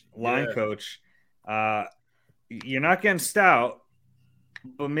coach. Coach. You're not getting Stout,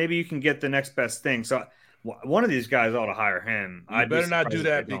 but maybe you can get the next best thing. So one of these guys ought to hire him. You better not do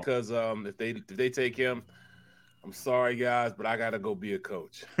that, because if they take him, I'm sorry guys, but I got to go be a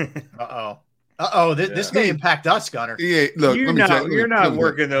coach. This may impact us, Gunner. Yeah, look, you're not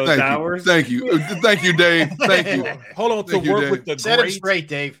working those hours. Thank you, Dave. Thank you. Hold on, Set it straight,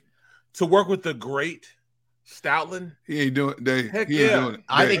 Dave. To work with the great Stoutland, he ain't doing it, Dave. Heck he ain't doing it.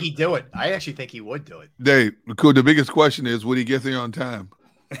 I think he'd do it. I actually think he would do it. Dave, cool. The biggest question is, would he get there on time?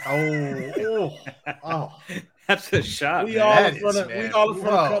 Oh. That's a shot. We all in front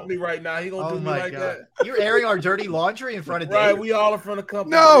of company right now. He gonna do me like that. You're airing our dirty laundry in front of Dave. Right, we all in front of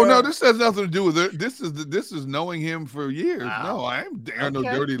company. No, this has nothing to do with it. This is knowing him for years. Wow. No, I am airing no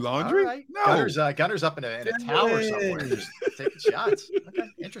dirty laundry. Right. No, Gunner's up in a tower somewhere, just taking shots. Okay,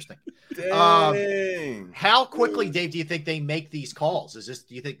 interesting. How quickly, Dave, do you think they make these calls?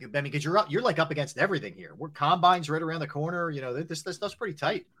 Do you think? I mean, because you're like up against everything here. We're combines right around the corner. This stuff's pretty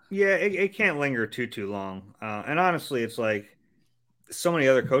tight. Yeah, it can't linger too long. And honestly, it's like so many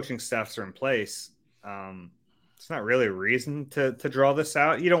other coaching staffs are in place. It's not really a reason to draw this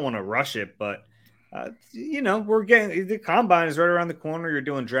out. You don't want to rush it, but we're getting the combine is right around the corner. You're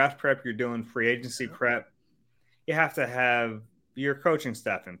doing draft prep. You're doing free agency prep. You have to have your coaching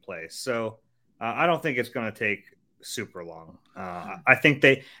staff in place. So I don't think it's going to take super long. I think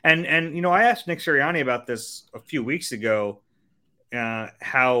they and I asked Nick Sirianni about this a few weeks ago.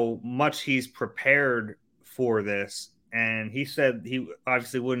 How much he's prepared for this, and he said he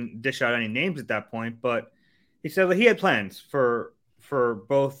obviously wouldn't dish out any names at that point, but he said that he had plans for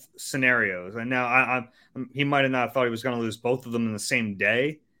both scenarios. And now he might have not thought he was going to lose both of them in the same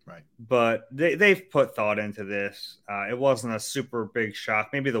day, right? But they've put thought into this. It wasn't a super big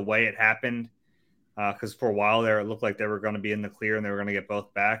shock, maybe the way it happened, because for a while there it looked like they were going to be in the clear and they were going to get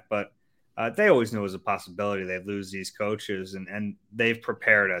both back, but they always knew it was a possibility they'd lose these coaches, and they've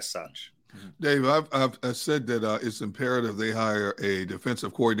prepared as such. Dave, I've said that it's imperative they hire a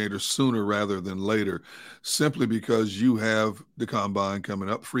defensive coordinator sooner rather than later, simply because you have the combine coming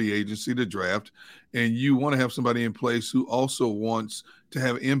up, free agency, the draft, and you want to have somebody in place who also wants to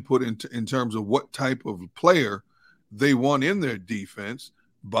have input in terms of what type of player they want in their defense,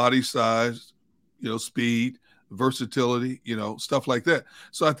 body size, speed, versatility, stuff like that.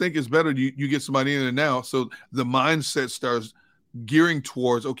 So I think it's better you get somebody in there now, so the mindset starts gearing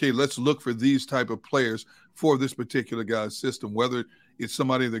towards, okay, let's look for these type of players for this particular guy's system, whether it's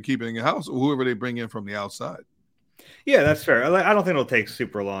somebody they're keeping in the house or whoever they bring in from the outside. Yeah, that's fair. I don't think it'll take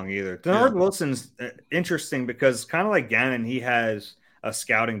super long either. Denard Yeah. Wilson's interesting because kind of like Gannon, he has a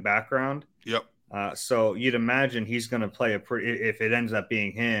scouting background. Yep. So you'd imagine he's going to play if it ends up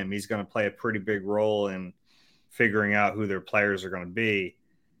being him, he's going to play a pretty big role in figuring out who their players are going to be.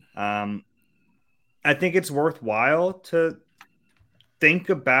 I think it's worthwhile to think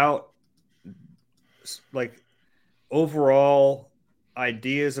about like overall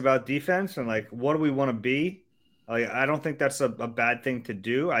ideas about defense and like what do we want to be. Like, I don't think that's a bad thing to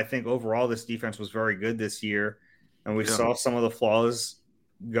do. I think overall this defense was very good this year, and we saw some of the flaws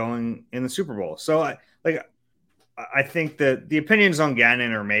going in the Super Bowl. So I think that the opinions on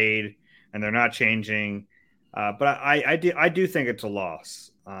Gannon are made and they're not changing. But I do think it's a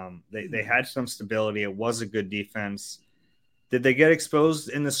loss. They had some stability. It was a good defense. Did they get exposed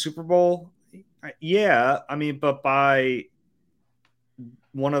in the Super Bowl? Yeah. I mean, but by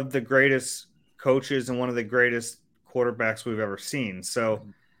one of the greatest coaches and one of the greatest quarterbacks we've ever seen. So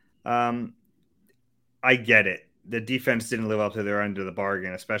I get it. The defense didn't live up to their end of the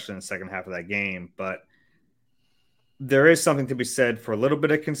bargain, especially in the second half of that game. But there is something to be said for a little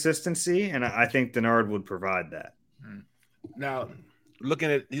bit of consistency, and I think Denard would provide that. Now,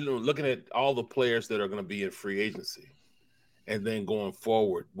 looking at all the players that are going to be in free agency, and then going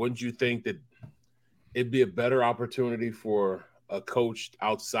forward, wouldn't you think that it'd be a better opportunity for a coach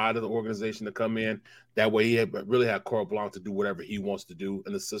outside of the organization to come in? That way, he really had carte blanche to do whatever he wants to do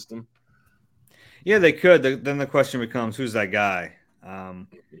in the system. Yeah, they could. Then the question becomes, who's that guy?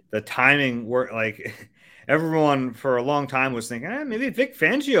 The timing work. Like everyone for a long time was thinking, maybe Vic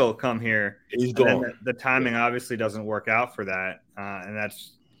Fangio will come here. He's gone. The timing obviously doesn't work out for that, and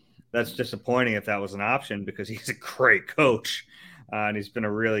that's disappointing if that was an option because he's a great coach, and he's been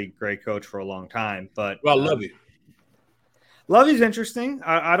a really great coach for a long time. But Lovey. Lovey's interesting.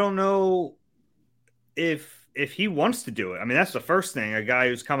 I don't know if he wants to do it. I mean, that's the first thing. A guy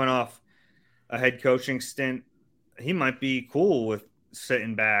who's coming off a head coaching stint, he might be cool with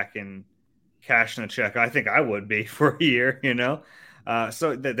sitting back and cashing a check. I think I would be for a year,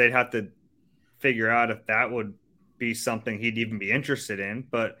 so they'd have to figure out if that would be something he'd even be interested in.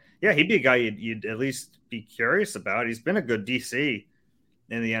 But yeah, he'd be a guy you'd at least be curious about. He's been a good DC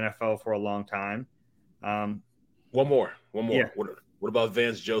in the NFL for a long time. One more. Yeah. What about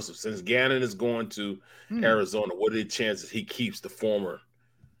Vance Joseph? Since Gannon is going to Arizona, what are the chances he keeps the former?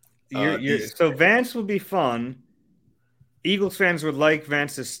 So Vance would be fun. Eagles fans would like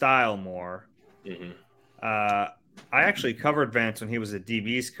Vance's style more. Mm-hmm. I actually covered Vance when he was a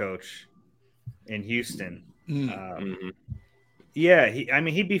DB's coach in Houston. Yeah,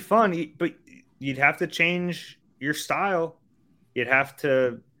 he'd be fun, but you'd have to change your style. You'd have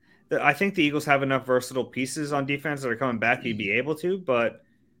to. I think the Eagles have enough versatile pieces on defense that are coming back. You'd be able to, but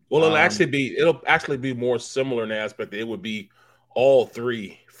it'll actually be more similar in the aspect that it would be all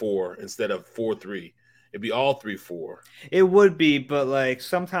 3-4 instead of 4-3. It'd be all 3-4. It would be, but like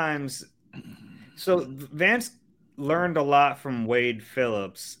sometimes. So Vance learned a lot from Wade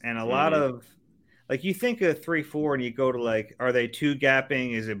Phillips, and a lot of like you think of 3-4 and you go to like, are they two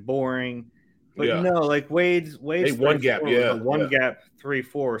gapping? Is it boring? But no, like Wade's one gap, one gap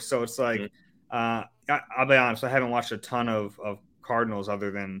 3-4. So it's like I'll be honest, I haven't watched a ton of Cardinals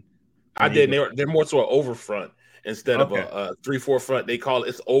other than I did. They're more so an over front instead of a 3-4 front. They call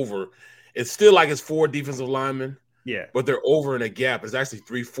it's over. It's still like it's 4 defensive linemen. Yeah, but they're over in a gap. It's actually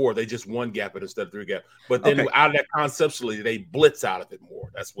 3-4. They just one gap it instead of 3 gap. But then out of that conceptually, they blitz out of it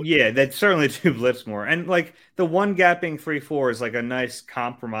more. That's what. Yeah, they certainly do blitz more. And like the one gapping 3-4 is like a nice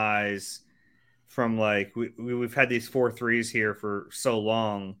compromise from like we've had these 4-3s here for so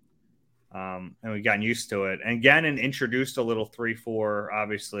long, and we've gotten used to it. And Gannon introduced a little 3-4,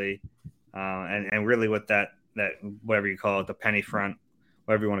 obviously, and really with that whatever you call it, the penny front,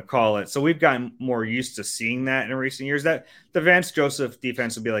 whatever you want to call it. So we've gotten more used to seeing that in recent years. That the Vance Joseph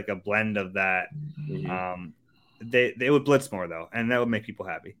defense would be like a blend of that. They would blitz more though, and that would make people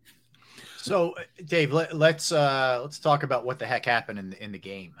happy. So, Dave, let's talk about what the heck happened in the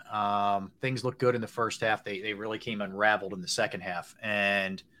game. Things looked good in the first half. They really came unraveled in the second half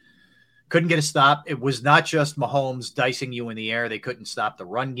and couldn't get a stop. It was not just Mahomes dicing you in the air. They couldn't stop the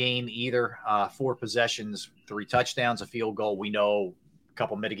run game either. 4 possessions, 3 touchdowns, a field goal. We know a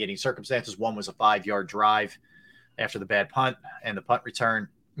couple mitigating circumstances. One was a 5-yard drive after the bad punt and the punt return,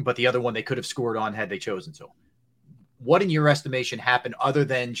 but the other one they could have scored on had they chosen to. What, in your estimation, happened other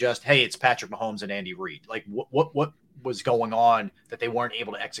than just, hey, it's Patrick Mahomes and Andy Reid? Like, what was going on that they weren't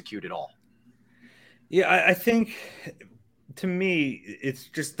able to execute at all? Yeah, I think, to me, it's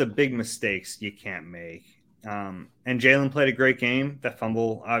just the big mistakes you can't make. And Jalen played a great game. That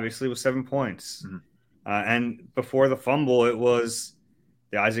fumble, obviously, was 7 points. And before the fumble, it was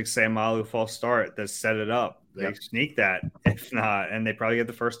the Isaac Seumalo false start that set it up. They sneak that, if not, and they probably get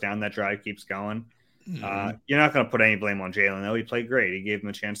the first down. That drive keeps going. You're not going to put any blame on Jalen, though. He played great. He gave him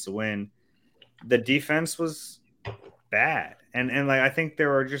a chance to win. The defense was bad. And like, I think there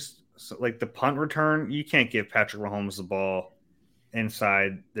were just like the punt return. You can't give Patrick Mahomes the ball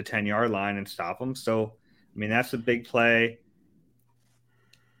inside the 10-yard line and stop him. So, I mean, that's a big play.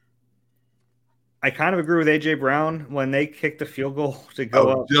 I kind of agree with A.J. Brown when they kicked the field goal to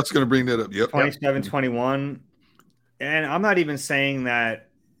go up. Just going to bring that up. 27-21. And I'm not even saying that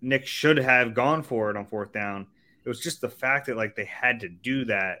Nick should have gone for it on fourth down. It was just the fact that, like, they had to do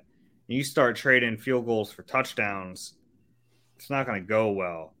that. And you start trading field goals for touchdowns, it's not going to go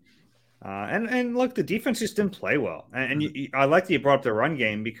well. And look, the defense just didn't play well. And I like that you brought up the run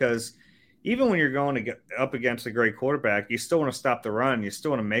game, because even when you're going to get up against a great quarterback, you still want to stop the run. You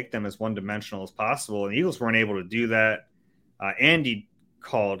still want to make them as one-dimensional as possible. And the Eagles weren't able to do that. Andy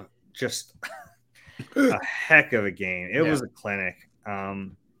called just a heck of a game. It was a clinic.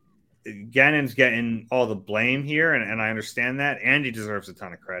 Gannon's getting all the blame here, and I understand that. Andy deserves a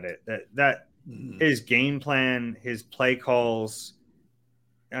ton of credit. That his game plan, his play calls.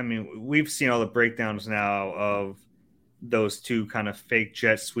 I mean, we've seen all the breakdowns now of those two kind of fake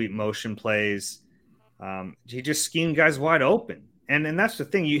jet sweep motion plays. He just schemed guys wide open. And that's the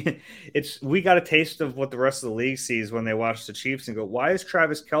thing. We got a taste of what the rest of the league sees when they watch the Chiefs and go, why is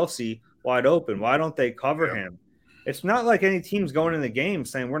Travis Kelce wide open? Why don't they cover him? It's not like any team's going in the game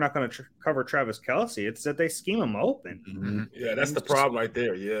saying we're not going to cover Travis Kelce. It's that they scheme him open. Yeah, that's the problem right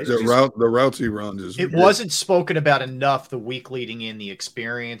there. Yeah, the routes he runs it wasn't spoken about enough the week leading in, the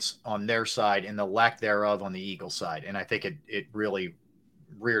experience on their side and the lack thereof on the Eagles side. And I think it really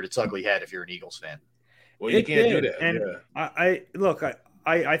reared its ugly head if you're an Eagles fan. Well, you can't do that. And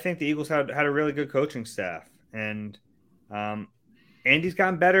I think the Eagles had a really good coaching staff, and Andy's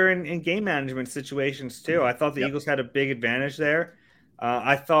gotten better in game management situations too. I thought the Eagles had a big advantage there.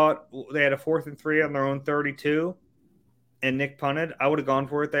 I thought they had a 4th and 3 on their own 32, and Nick punted. I would have gone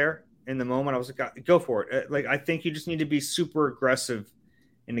for it there in the moment. I was like, go for it. Like, I think you just need to be super aggressive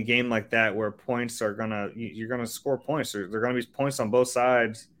in a game like that, where you're gonna score points. There are gonna be points on both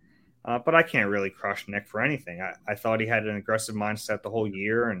sides. But I can't really crush Nick for anything. I thought he had an aggressive mindset the whole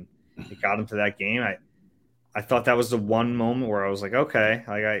year, and it got him to that game. I thought that was the one moment where I was like, okay,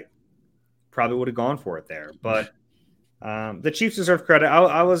 like I probably would have gone for it there. But the Chiefs deserve credit.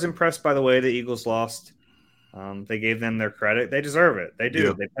 I was impressed by the way the Eagles lost. They gave them their credit. They deserve it. They do.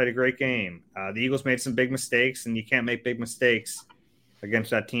 Yeah. They played a great game. The Eagles made some big mistakes, and you can't make big mistakes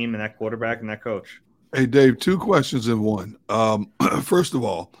against that team and that quarterback and that coach. Hey, Dave, 2 questions in one. First of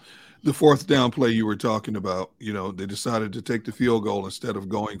all, the fourth down play you were talking about, they decided to take the field goal instead of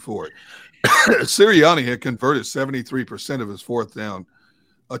going for it. Sirianni had converted 73% of his fourth down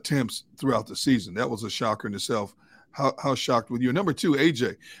attempts throughout the season. That was a shocker in itself. How shocked with you? Number 2,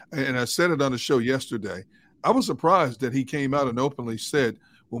 AJ, and I said it on the show yesterday, I was surprised that he came out and openly said,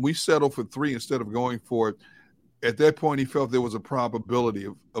 when we settled for 3 instead of going for it, at that point he felt there was a probability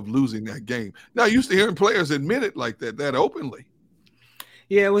of losing that game. Now, I used to hearing players admit it like that openly.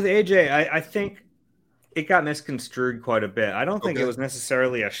 Yeah, with AJ, I think it got misconstrued quite a bit. I don't think it was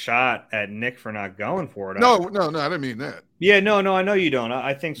necessarily a shot at Nick for not going for it. No, I didn't mean that. Yeah, no, I know you don't.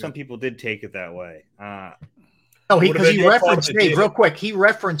 I think some people did take it that way. Because he referenced, Dave, real quick, he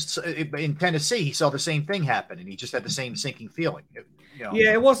referenced in Tennessee, he saw the same thing happen, and he just had the same sinking feeling.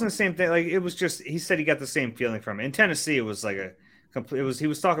 Yeah, it wasn't the same thing. Like, it was just, he said he got the same feeling from it. In Tennessee, it was like he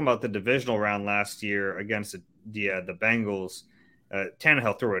was talking about the divisional round last year against the Bengals.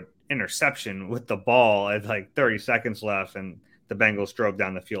 Tannehill threw an interception with the ball at like 30 seconds left, and the Bengals drove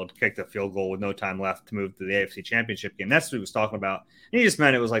down the field, kicked a field goal with no time left to move to the AFC Championship game. That's what he was talking about. And he just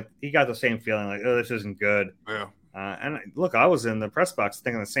meant it was like he got the same feeling, like, oh, this isn't good. Yeah. And look, I was in the press box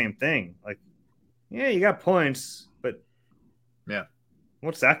thinking the same thing. Like, yeah, you got points, but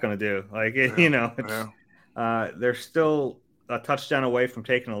what's that going to do? Like, they're still a touchdown away from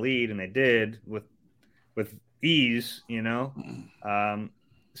taking a lead, and they did with ease,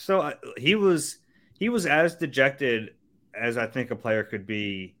 So he was as dejected as I think a player could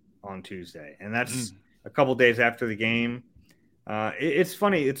be on Tuesday, and that's a couple days after the game. It's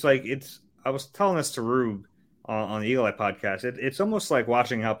funny. It's like I was telling this to Rube on the Eagle Eye podcast. It's almost like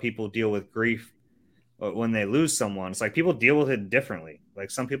watching how people deal with grief when they lose someone. It's like people deal with it differently.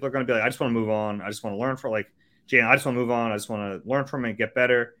 Like, some people are going to be like, I just want to move on. I just want to learn from, like, Jalen, I just want to move on. I just want to learn from it and get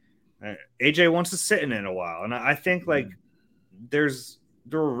better. AJ wants to sit in it a while. And I think, like, there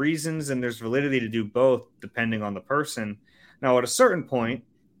are reasons and there's validity to do both depending on the person. Now, at a certain point,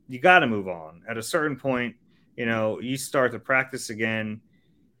 you got to move on. At a certain point, you start to practice again.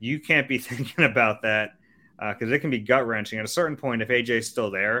 You can't be thinking about that because it can be gut wrenching. At a certain point, if AJ's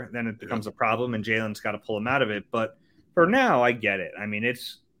still there, then it becomes a problem, and Jalen's got to pull him out of it. But for now, I get it. I mean,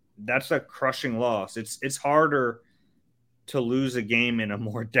 that's a crushing loss. It's harder to lose a game in a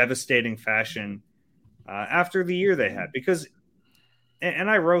more devastating fashion after the year they had, because, and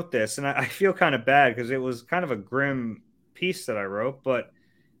I wrote this, and I feel kind of bad because it was kind of a grim piece that I wrote, but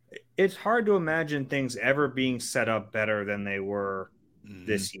it's hard to imagine things ever being set up better than they were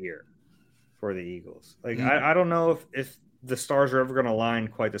this year for the Eagles. Like, I don't know if the stars are ever going to align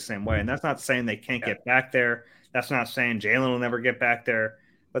quite the same way. And that's not saying they can't get back there. That's not saying Jalen will never get back there.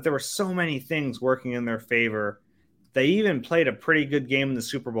 But there were so many things working in their favor. They even played a pretty good game in the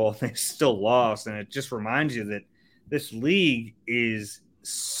Super Bowl, and they still lost. And it just reminds you that this league is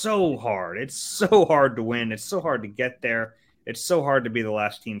so hard. It's so hard to win. It's so hard to get there. It's so hard to be the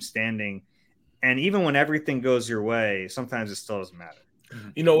last team standing. And even when everything goes your way, sometimes it still doesn't matter.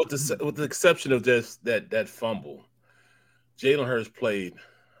 With the exception of that fumble, Jalen Hurts played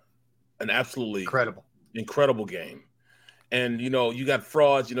an absolutely incredible game. And, you got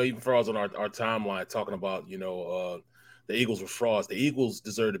frauds, even frauds on our timeline talking about, the Eagles were frauds. The Eagles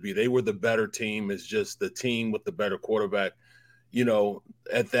deserve to be. They were the better team. It's just the team with the better quarterback,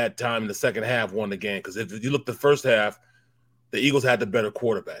 at that time in the second half won the game. Because if you look the first half, the Eagles had the better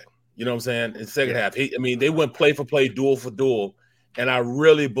quarterback. You know what I'm saying? In the second half, they went play for play, duel for duel. And I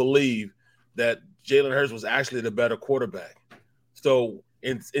really believe that Jalen Hurts was actually the better quarterback. So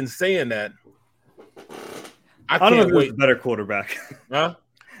in saying that, I don't know if he wait. was a better quarterback. Huh?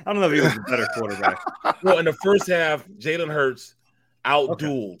 I don't know if he was a better quarterback. Well, in the first half, Jalen Hurts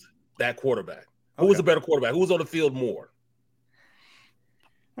out-dueled that quarterback. Who was a better quarterback? Who was on the field more?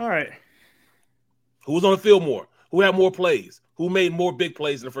 All right. Who was on the field more? Who had more plays? Who made more big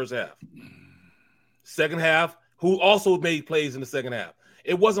plays in the first half? Second half, who also made plays in the second half?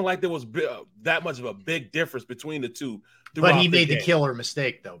 It wasn't like there was that much of a big difference between the two. But he made the killer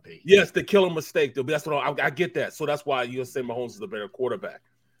mistake, though, Pete. Yes, the killer mistake, though. That's what I get that. So that's why you'll say Mahomes is the better quarterback.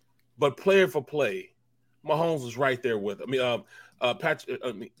 But player for play, Mahomes was right there with him.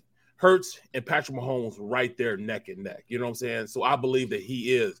 Hurts and Patrick Mahomes right there neck and neck. You know what I'm saying? So I believe that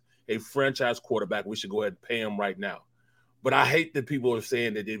he is a franchise quarterback. We should go ahead and pay him right now. But I hate that people are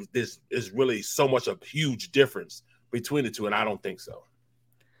saying that this is really so much a huge difference between the two, and I don't think so.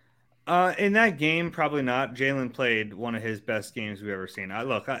 In that game, probably not. Jalen played one of his best games we've ever seen.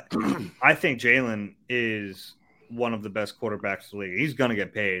 I think Jalen is one of the best quarterbacks in the league. He's going to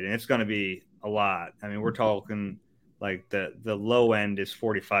get paid, and it's going to be a lot. I mean, we're talking like the low end is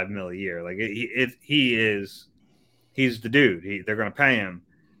 $45 million a year. Like he's the dude. They're going to pay him.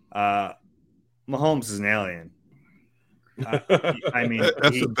 Mahomes is an alien. I mean,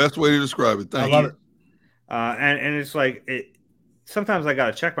 that's the best way to describe it. I love it. And it's like sometimes I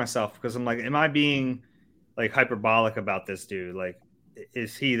gotta check myself because I'm like, am I being like hyperbolic about this dude? Like,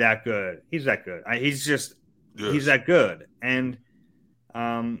 is he that good? He's that good. He's that good. And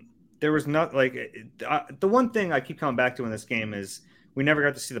there was not like the one thing I keep coming back to in this game is we never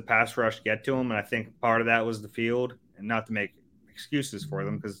got to see the pass rush get to him, and I think part of that was the field, and not to make excuses for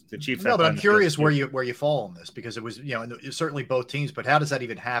them because the Chiefs. No, but I'm curious where you fall on this because it was certainly both teams, but how does that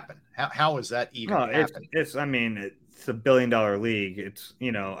even happen? How is that even happen? It's a $1 billion league. It's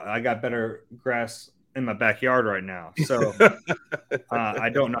I got better grass in my backyard right now, so I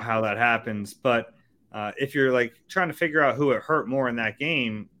don't know how that happens. But if you're like trying to figure out who it hurt more in that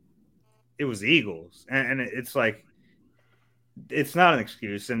game, it was the Eagles, and it's like it's not an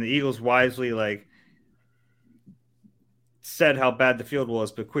excuse. And the Eagles wisely said how bad the field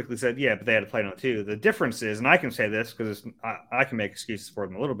was, but quickly said, yeah, but they had to play on it too. The difference is, and I can say this because I can make excuses for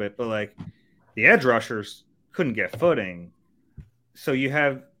them a little bit, but like the edge rushers couldn't get footing. So you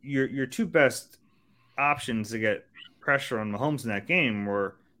have your two best options to get pressure on Mahomes in that game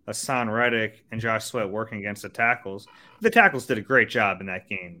were Hassan Reddick and Josh Sweat working against the tackles. The tackles did a great job in that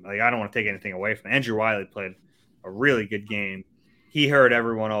game. Like, I don't want to take anything away from it. Andrew Wiley played a really good game. He heard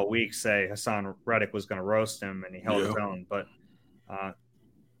everyone all week say Hassan Reddick was going to roast him, and he held his own. But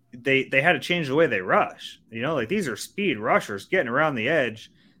they had to change the way they rush. These are speed rushers getting around the edge.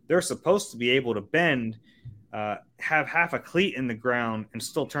 They're supposed to be able to bend, have half a cleat in the ground, and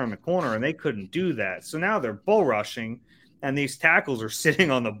still turn the corner, and they couldn't do that. So now they're bull rushing, and these tackles are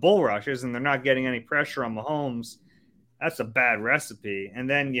sitting on the bull rushes, and they're not getting any pressure on Mahomes. That's a bad recipe. And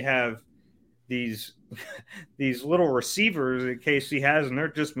then you have these little receivers that KC has, and they're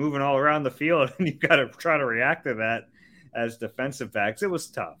just moving all around the field, and you've got to try to react to that as defensive backs. It was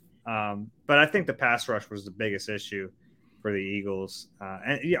tough. But I think the pass rush was the biggest issue. for the Eagles.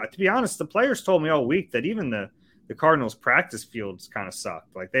 And yeah, to be honest, the players told me all week that even the Cardinals practice fields kind of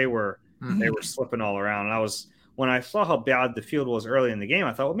sucked. Like they were slipping all around. And when I saw how bad the field was early in the game,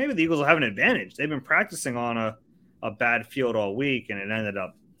 I thought, well, maybe the Eagles will have an advantage. They've been practicing on a bad field all week, and it ended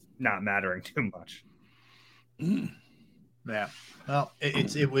up not mattering too much. Yeah. Well,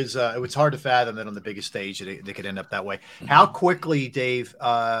 it was hard to fathom that on the biggest stage they could end up that way. How quickly, Dave,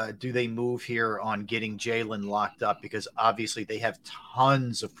 do they move here on getting Jalen locked up? Because obviously they have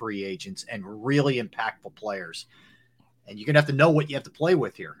tons of free agents and really impactful players, and you're gonna have to know what you have to play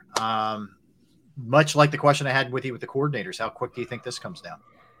with here. Much like the question I had with you with the coordinators, how quick do you think this comes down?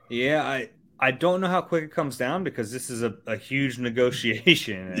 Yeah, I don't know how quick it comes down because this is a huge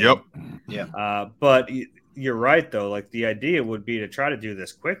negotiation. Yep. Yeah. But you're right, though. Like the idea would be to try to do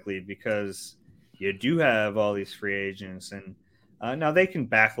this quickly because you do have all these free agents, and now they can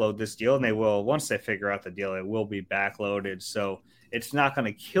backload this deal, and they will once they figure out the deal. It will be backloaded, so it's not going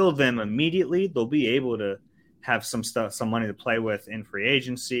to kill them immediately. They'll be able to have some money to play with in free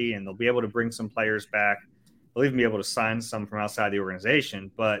agency, and they'll be able to bring some players back. They'll even be able to sign some from outside the organization,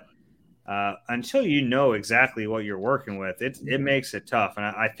 but until you know exactly what you're working with, it makes it tough. And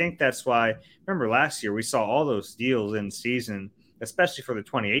I think that's why, remember last year, we saw all those deals in season, especially for the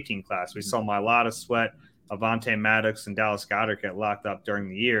 2018 class. We saw Mailata, Sweat, Avonte Maddox, and Dallas Goedert get locked up during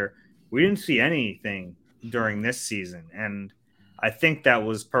the year. We didn't see anything during this season. And I think that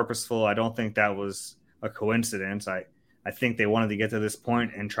was purposeful. I don't think that was a coincidence. I think they wanted to get to this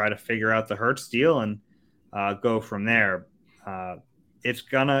point and try to figure out the Hurts deal and go from there. It's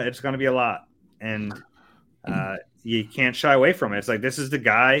gonna be a lot, and you can't shy away from it. It's like, this is the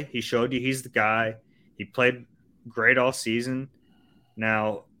guy. He showed you he's the guy. He played great all season.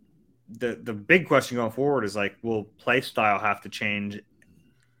 Now, the big question going forward is like, will play style have to change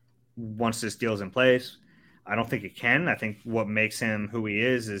once this deal's in place? I don't think it can. I think what makes him who he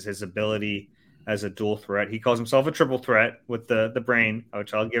is his ability as a dual threat. He calls himself a triple threat with the brain,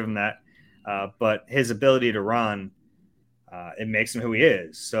 which I'll give him that. But his ability to run, it makes him who he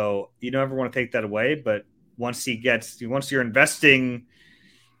is. So you don't ever want to take that away. But once you're investing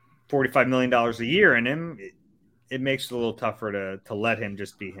 $45 million a year in him, it makes it a little tougher to let him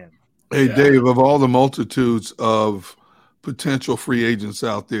just be him. Hey, yeah. Dave, of all the multitudes of potential free agents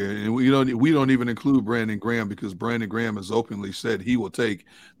out there, and we don't even include Brandon Graham, because Brandon Graham has openly said he will take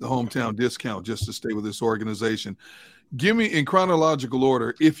the hometown discount just to stay with this organization. Give me, in chronological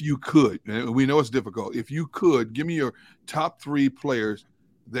order, if you could, and we know it's difficult, if you could, give me your top 3 players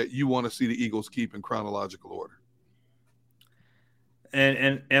that you want to see the Eagles keep in chronological order.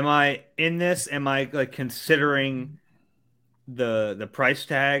 And am I in this? Am I like considering the price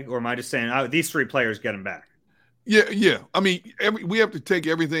tag, or am I just saying these 3 players get them back? Yeah. I mean, we have to take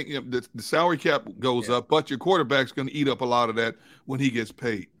everything. The salary cap goes up, but your quarterback's going to eat up a lot of that when he gets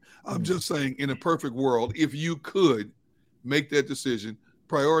paid. I'm just saying, in a perfect world, if you could make that decision,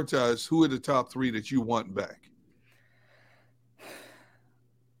 prioritize who are the top 3 that you want back.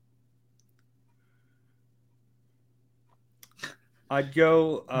 I'd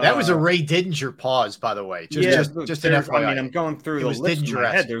go. That was a Ray Didinger pause, by the way. Just an FYI. I mean, I'm going through the list in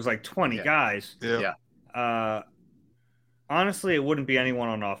my head. There's like 20 guys. Yeah. Honestly, it wouldn't be anyone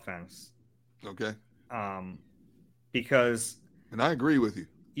on offense. Okay. Because. And I agree with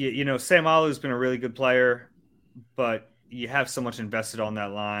you. Sam Alu's been a really good player, but you have so much invested on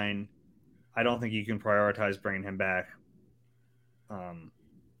that line. I don't think you can prioritize bringing him back.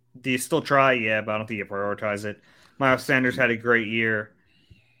 Do you still try? Yeah, but I don't think you prioritize it. Miles Sanders had a great year.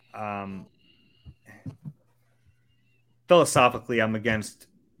 Philosophically, I'm against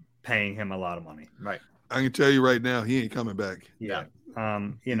paying him a lot of money. Right. I can tell you right now, he ain't coming back. Yeah. I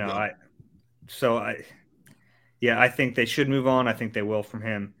think they should move on. I think they will from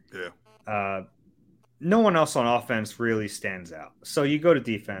him. Yeah. No one else on offense really stands out. So you go to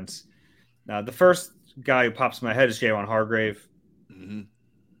defense. The first guy who pops in my head is Javon Hargrave. Mm-hmm.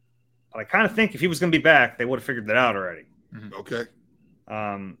 I kind of think if he was going to be back, they would have figured that out already. Mm-hmm. Okay.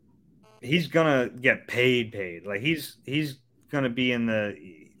 He's gonna get paid. Like he's gonna be in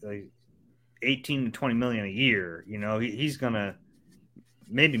the 18 to 20 million a year. He's gonna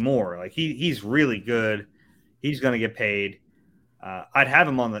maybe more. Like he's really good. He's gonna get paid. I'd have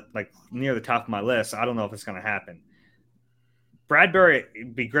him on near the top of my list. I don't know if it's gonna happen. Bradbury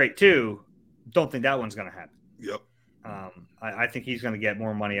would be great too. Don't think that one's gonna happen. Yep. I think he's going to get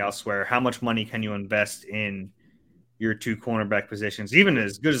more money elsewhere. How much money can you invest in your 2 cornerback positions, even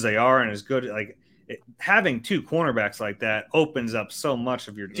as good as they are, and as good having 2 cornerbacks like that opens up so much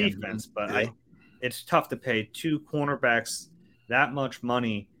of your defense. But it's tough to pay 2 cornerbacks that much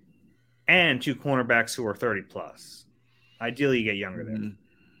money, and 2 cornerbacks who are 30 plus. Ideally, you get younger there.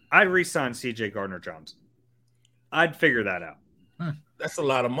 I'd re-sign C.J. Gardner-Johnson. I'd figure that out. That's a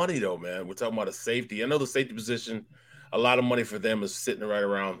lot of money, though, man. We're talking about a safety. I know the safety position, a lot of money for them is sitting right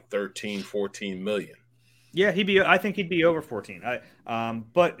around 13, 14 million. Yeah, I think he'd be over 14.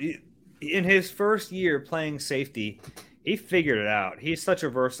 But in his first year playing safety, he figured it out. He's such a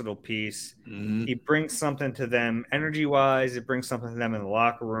versatile piece. He brings something to them energy-wise. It brings something to them in the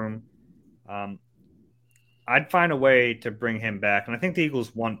locker room. I'd find a way to bring him back, and I think the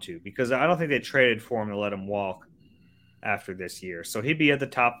Eagles want to, because I don't think they traded for him to let him walk after this year. So he'd be at the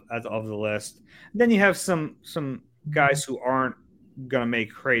top of the list. Then you have some guys who aren't going to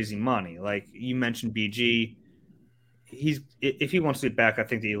make crazy money. Like you mentioned BG. If he wants to be back, I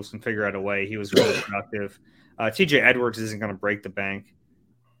think the Eagles can figure out a way. He was really productive. TJ Edwards isn't going to break the bank.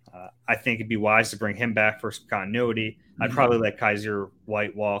 I think it'd be wise to bring him back for some continuity. I'd probably let Kaiser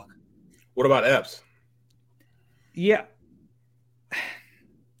White walk. What about Epps? Yeah.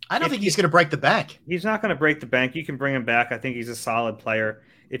 I don't think he's going to break the bank. He's not going to break the bank. You can bring him back. I think he's a solid player.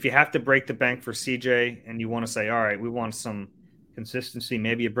 If you have to break the bank for CJ and you want to say, all right, we want some consistency,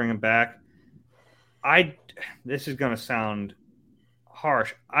 maybe you bring him back. This is going to sound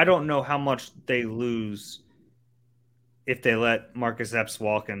harsh. I don't know how much they lose if they let Marcus Epps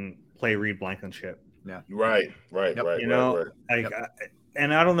walk and play Reed Blankenship. Yeah. Right. You know,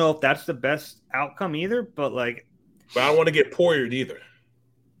 and I don't know if that's the best outcome either, but I don't want to get Poyered either.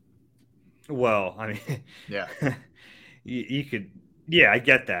 Well, I mean, yeah, you could, I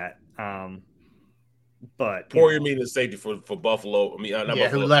get that. But Poyer meaning safety for Buffalo. I mean, not Buffalo,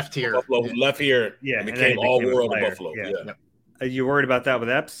 who left here. Buffalo who left here and became all world of Buffalo. Yeah. Are you worried about that with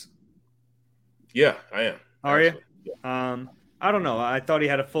Epps? Yeah, I am. Are you? Yeah. I don't know. I thought he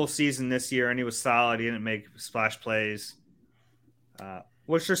had a full season this year and he was solid. He didn't make splash plays.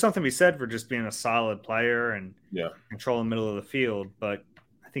 Which there's something to be said for just being a solid player and controlling the middle of the field. But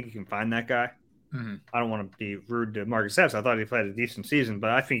I think you can find that guy. I don't want to be rude to Marcus Epps. I thought he played a decent season,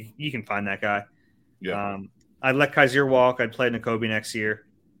 but I think you can find that guy. Yeah. I'd let Kaiser walk. I'd play Nakobe next year.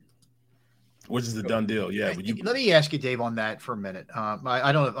 Which is a done deal. Yeah. Let me ask you, Dave, on that for a minute.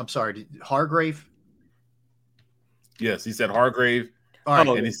 I don't. I'm sorry. Hargrave. Yes, he said Hargrave. All right,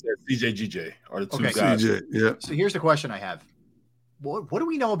 and he said CJGJ are the two guys. CJ, yeah. So here's the question I have: What do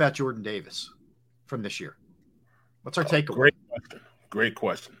we know about Jordan Davis from this year? What's our takeaway? Great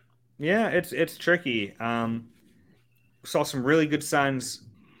question. Yeah, it's tricky. Saw some really good signs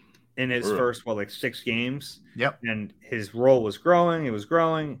in his first 6 games. Yep. And his role was growing. It was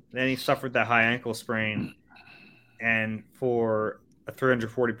growing. Then he suffered that high ankle sprain. And for a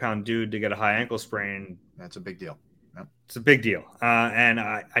 340-pound dude to get a high ankle sprain, that's a big deal. Yep. It's a big deal. And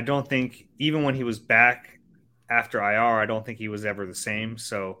I don't think even when he was back after IR, I don't think he was ever the same.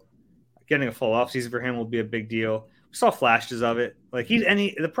 So getting a full offseason for him will be a big deal. We saw flashes of it.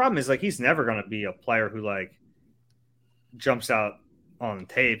 The problem is he's never going to be a player who jumps out on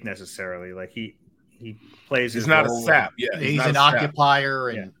tape necessarily. He plays. He's not a sap. Yeah, he's an occupier.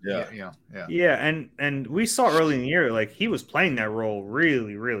 And and we saw early in the year he was playing that role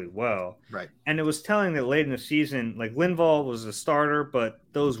really, really well. Right. And it was telling that late in the season, Linval was a starter, but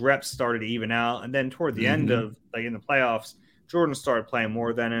those reps started to even out. And then toward the end of in the playoffs, Jordan started playing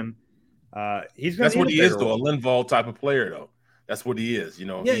more than him. That's what he is, though, a Linval type of player, though. That's what he is,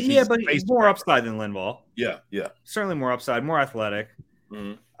 but he's more upside than Linval. Yeah. Certainly more upside, more athletic.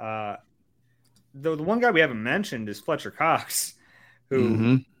 The one guy we haven't mentioned is Fletcher Cox,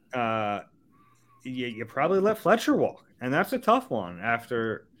 who you probably let Fletcher walk, and that's a tough one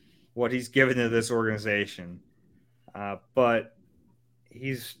after what he's given to this organization. But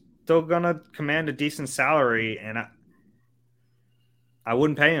he's still gonna command a decent salary, and I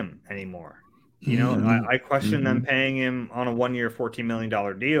wououldn't pay him anymore. I question them paying him on a 1-year, $14 million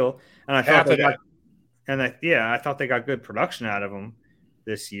deal, and I thought I thought they got good production out of him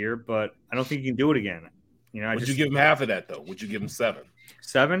this year, but I don't think you can do it again. Would you give him half of that though? Would you give him 7?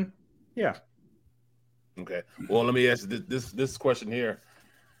 7? Yeah. Okay. Well, let me ask you this question here.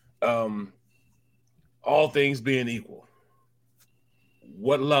 All things being equal,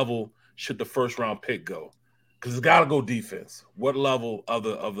 what level should the first round pick go? Because it's got to go defense. What level of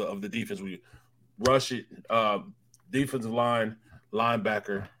the defense will you rush it? Defensive line,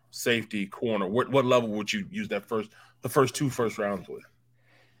 linebacker, safety, corner. What level would you use the first 2 first rounds with?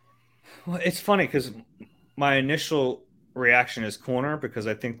 Well, it's funny because my initial reaction is corner because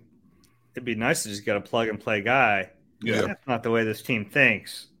I think it'd be nice to just get a plug and play guy. Yeah, that's not the way this team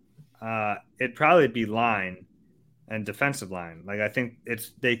thinks. It'd probably be line and defensive line. I think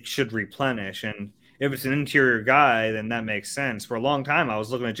they should replenish, and if it's an interior guy, then that makes sense. For a long time, I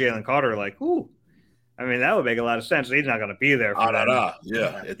was looking at Jalen Carter I mean, that would make a lot of sense. He's not going to be there for that.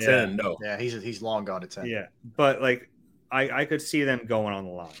 Yeah, at 10, no. Yeah, he's long gone at 10. Yeah, but like I could see them going on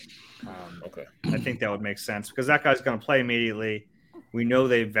the line. Okay. I think that would make sense because that guy's going to play immediately. We know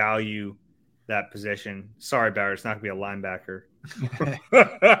they value that position. Sorry, Barrett, it's not going to be a linebacker.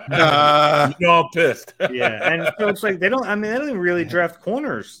 You're all pissed. Yeah, and so it's like they don't even really draft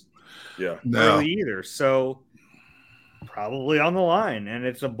corners. Yeah, really either. So probably on the line, and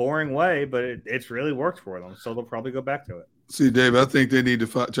it's a boring way, but it's really worked for them. So they'll probably go back to it. See, Dave, I think they need to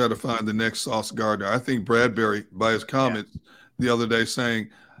try to find the next Sauce Gardner. I think Bradbury, by his comments the other day, saying,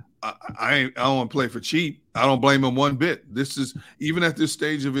 I don't want to play for cheap. I don't blame him one bit. This is, even at this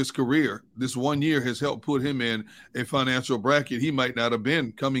stage of his career, this 1 year has helped put him in a financial bracket he might not have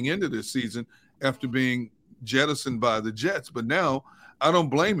been coming into this season after being jettisoned by the Jets. But now I don't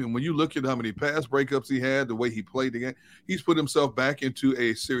blame him. When you look at how many pass breakups he had, the way he played the game, he's put himself back into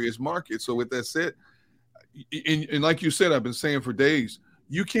a serious market. So with that said, and like you said, I've been saying for days,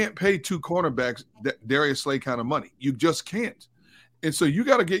 you can't pay two cornerbacks Darius Slay kind of money. You just can't. And so you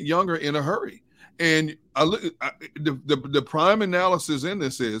got to get younger in a hurry. And the prime analysis in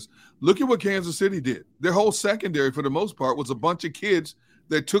this is, look at what Kansas City did. Their whole secondary, for the most part, was a bunch of kids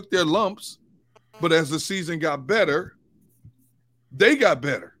that took their lumps, but as the season got better, they got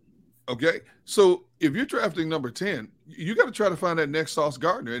better. Okay? So if you're drafting number 10, you got to try to find that next Sauce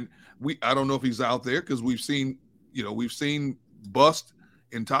Gardner. And I don't know if he's out there because we've seen bust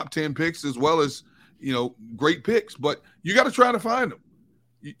in top 10 picks as well as, great picks, but you got to try to find them.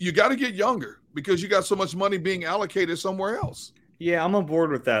 You got to get younger because you got so much money being allocated somewhere else. Yeah, I'm on board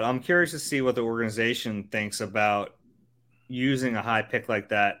with that. I'm curious to see what the organization thinks about using a high pick like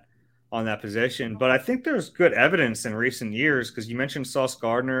that on that position. But I think there's good evidence in recent years because you mentioned Sauce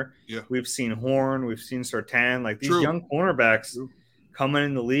Gardner. Yeah. We've seen Horn. We've seen Surtain. Like these young cornerbacks coming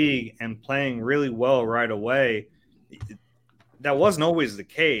in the league and playing really well right away. That wasn't always the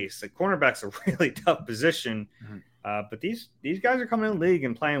case. Like cornerback's a really tough position, but these guys are coming in the league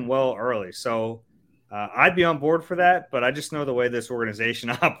and playing well early. So I'd be on board for that, but I just know the way this organization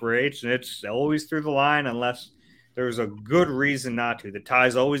operates, and it's always through the line unless there's a good reason not to. The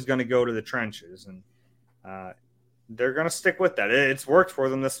tie's always going to go to the trenches, and they're going to stick with that. It's worked for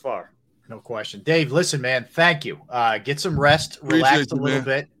them this far. No question. Dave, listen, man, thank you. Get some rest, relax a little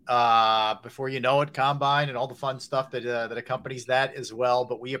bit before you know it, combine and all the fun stuff that accompanies that as well.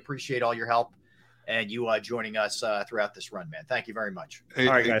 But we appreciate all your help and you joining us throughout this run, man. Thank you very much. All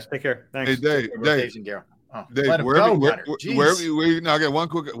right, guys. Take care. Thanks. Hey, Dave. And Garrett. Dave, wherever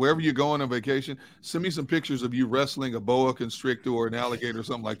you're going on vacation, send me some pictures of you wrestling a boa constrictor or an alligator or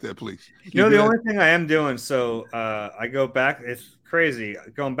something like that, please. The only thing I am doing, so I go back, it's crazy,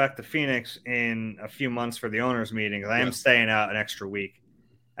 going back to Phoenix in a few months for the owners meeting. I am staying out an extra week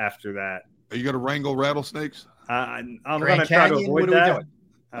after that. Are you going to wrangle rattlesnakes? I'm going to try to avoid that.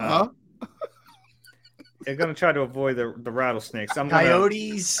 I'm going to try to avoid the rattlesnakes.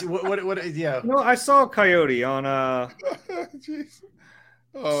 Coyotes? What? Yeah. No, I saw a coyote on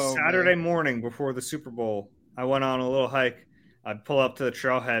Saturday morning before the Super Bowl. I went on a little hike. I'd pull up to the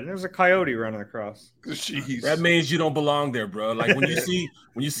trailhead, and there's a coyote running across. Jeez. That means you don't belong there, bro. Like when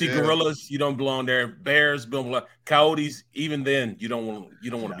you see gorillas, you don't belong there. Bears don't belong. Coyotes, even then, you don't want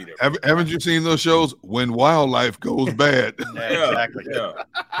to be there. Haven't you seen those shows when wildlife goes bad? Yeah, exactly. Yeah.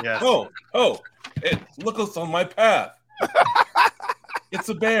 Yes. Look us on my path. It's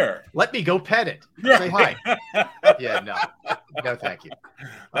a bear. Let me go pet it. Say hi. Yeah, no, thank you.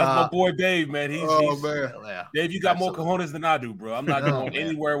 That's my boy Dave, man. He's man. Yeah, Dave, you got more cojones than I do, bro. I'm not going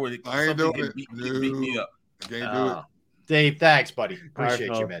anywhere where I ain't doing it. beat me up. I can't do it. Dave, thanks, buddy.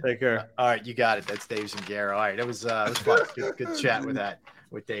 Appreciate you, man. Take care. All right, you got it. That's Dave Zingaro. All right, it was fun. Good chat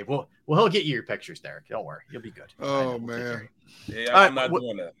with Dave. Well, he'll get you your pictures, Derrick. Don't worry, you'll be good. Oh man. Yeah, I'm not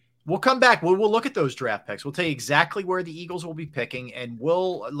doing that. We'll come back. We'll look at those draft picks. We'll tell you exactly where the Eagles will be picking, and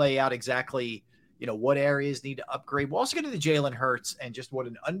we'll lay out exactly, what areas need to upgrade. We'll also get into Jalen Hurts and just what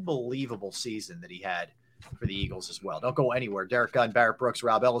an unbelievable season that he had for the Eagles as well. Don't go anywhere. Derrick Gunn, Barrett Brooks,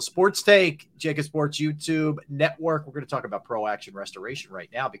 Rob Ellis, Sports Take, Jacob Sports YouTube Network. We're going to talk about Pro Action Restoration right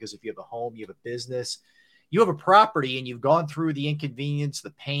now because if you have a home, you have a business, you have a property, and you've gone through the inconvenience, the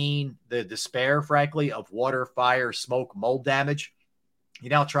pain, the despair, frankly, of water, fire, smoke, mold damage, you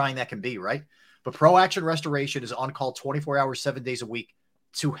know how trying that can be, right? But Pro Action Restoration is on call 24 hours, 7 days a week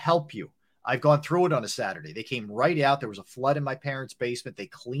to help you. I've gone through it on a Saturday. They came right out. There was a flood in my parents' basement. They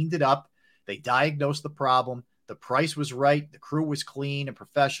cleaned it up. They diagnosed the problem. The price was right. The crew was clean and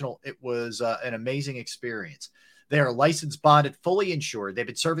professional. It was an amazing experience. They are licensed, bonded, fully insured. They've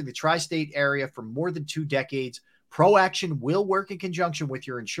been serving the tri-state area for more than 2 decades. Pro Action will work in conjunction with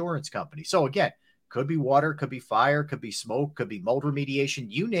your insurance company. So again, Could be water, could be fire, could be smoke, could be mold remediation.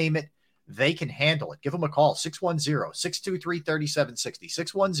 You name it, they can handle it. Give them a call,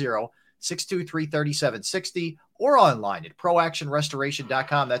 610-623-3760, 610-623-3760, or online at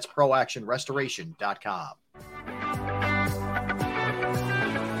proactionrestoration.com. That's proactionrestoration.com.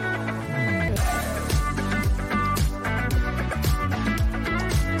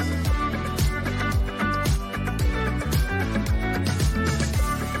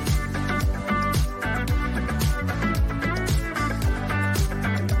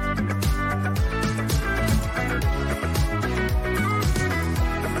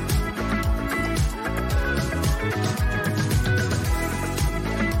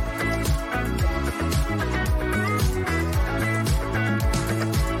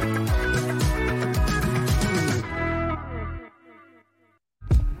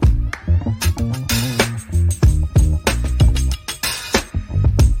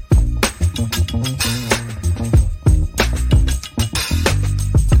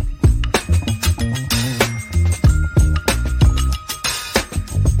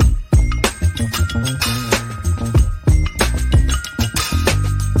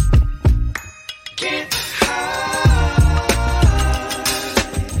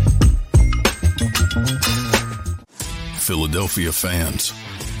 Philadelphia fans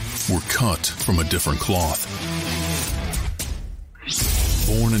were cut from a different cloth.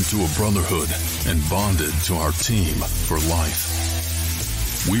 Born into a brotherhood and bonded to our team for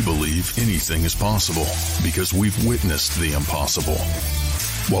life. We believe anything is possible because we've witnessed the impossible.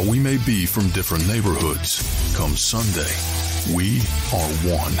 While we may be from different neighborhoods, come Sunday, we are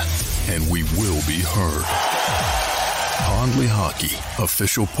one, and we will be heard. Pondley Hockey,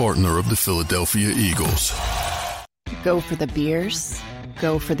 official partner of the Philadelphia Eagles. Go for the beers,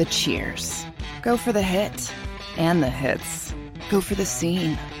 go for the cheers, go for the hit and the hits, go for the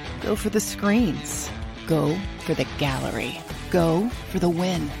scene, go for the screens, go for the gallery, go for the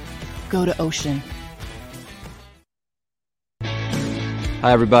win, go to Ocean.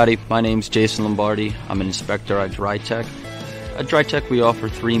 Hi everybody, my name's Jason Lombardi. I'm an inspector at DryTech. At DryTech we offer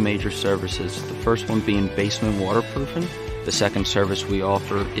three major services, the first one being basement waterproofing. The second service we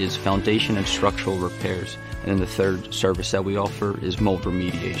offer is foundation and structural repairs. And then the third service that we offer is mold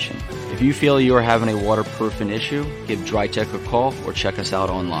remediation. If you feel you are having a waterproofing issue, give DryTech a call or check us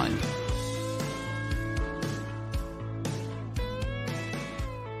out online.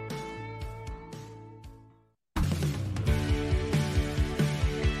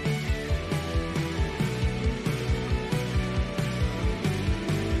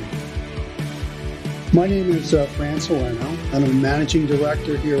 My name is Fran Salerno, and I'm a managing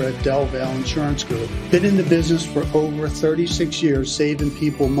director here at Del Valle Insurance Group. Been in the business for over 36 years, saving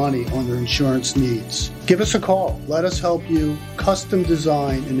people money on their insurance needs. Give us a call. Let us help you custom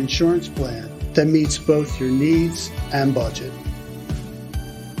design an insurance plan that meets both your needs and budget.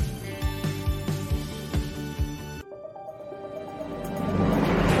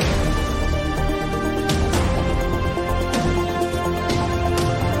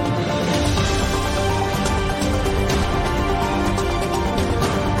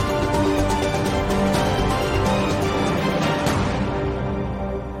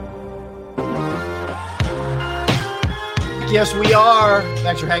 Yes, we are.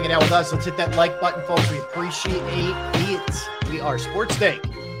 Thanks for hanging out with us. Let's hit that like button, folks. We appreciate it. We are Sports Take.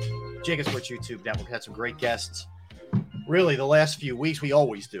 Jacob Sports YouTube Network had some great guests. Really, the last few weeks, we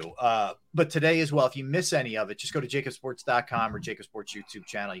always do. But today as well, if you miss any of it, just go to jacobsports.com or Jacob Sports YouTube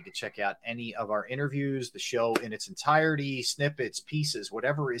channel. You can check out any of our interviews, the show in its entirety, snippets, pieces,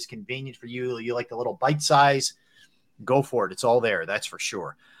 whatever is convenient for you. You like the little bite size, go for it. It's all there. That's for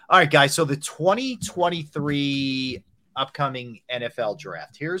sure. All right, guys. So the 2023 upcoming NFL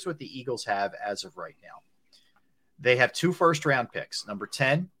draft. Here's what the Eagles have as of right now. They have 2 first-round picks, number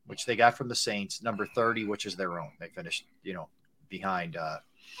 10, which they got from the Saints, number 30, which is their own. They finished, behind,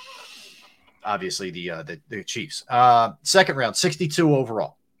 obviously, the Chiefs. Second round, 62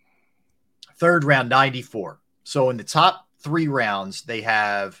 overall. Third round, 94. So in the top 3 rounds, they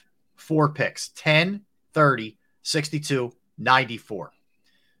have 4 picks, 10, 30, 62, 94.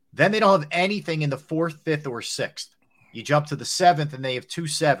 Then they don't have anything in the 4th, 5th, or 6th. You jump to the 7th, and they have 2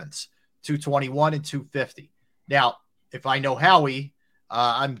 7s, 221 and 250. Now, if I know Howie,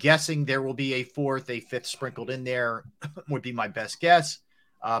 I'm guessing there will be a 4th, a 5th sprinkled in there, would be my best guess.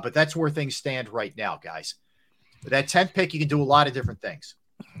 But that's where things stand right now, guys. With that 10th pick, you can do a lot of different things.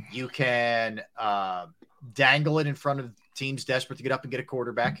 You can dangle it in front of teams desperate to get up and get a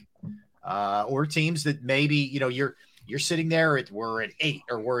quarterback, or teams that maybe, you're sitting there we're at 8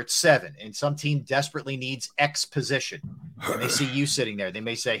 or we're at 7, and some team desperately needs X position. And they see you sitting there. They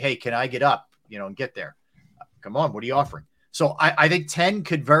may say, hey, can I get up, and get there. Come on, what are you offering? So I think 10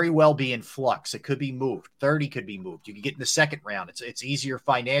 could very well be in flux. It could be moved. 30 could be moved. You could get in the second round. It's easier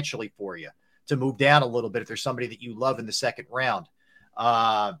financially for you to move down a little bit if there's somebody that you love in the second round.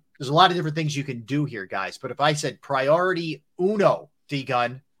 There's a lot of different things you can do here, guys. But if I said priority uno,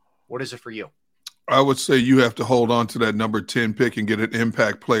 D-Gun, what is it for you? I would say you have to hold on to that number 10 pick and get an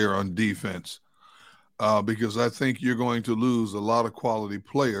impact player on defense, because I think you're going to lose a lot of quality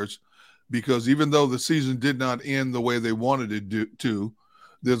players, because even though the season did not end the way they wanted it to,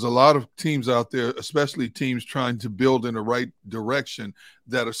 there's a lot of teams out there, especially teams trying to build in the right direction,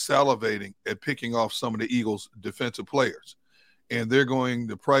 that are salivating at picking off some of the Eagles' defensive players, and they're going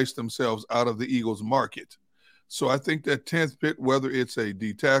to price themselves out of the Eagles' market. So I think that 10th pick, whether it's a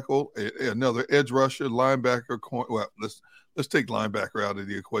D tackle, another edge rusher, linebacker, let's take linebacker out of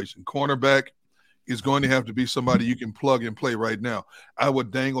the equation. Cornerback is going to have to be somebody you can plug and play right now. I would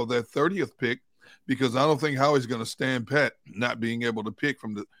dangle that 30th pick, because I don't think Howie's going to stand pat not being able to pick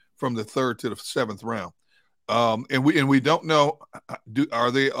from the 3rd to the 7th round. And we don't know,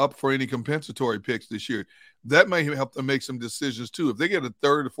 are they up for any compensatory picks this year? That may help them make some decisions too. If they get a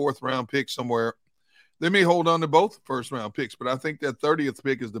 3rd or 4th round pick somewhere, they may hold on to both first-round picks, but I think that 30th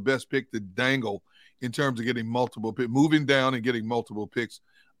pick is the best pick to dangle in terms of getting multiple picks, moving down and getting multiple picks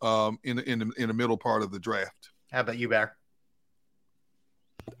in the middle part of the draft. How about you, Barrett?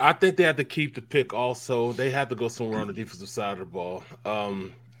 I think they have to keep the pick also. They have to go somewhere on the defensive side of the ball.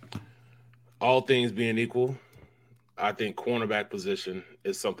 All things being equal, I think cornerback position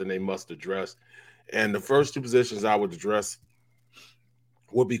is something they must address. And the first two positions I would address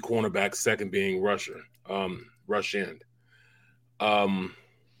would be cornerback, second being rusher, rush end. I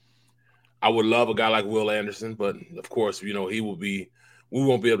would love a guy like Will Anderson, but of course, we won't be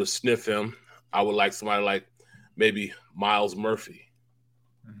able to sniff him. I would like somebody like maybe Miles Murphy.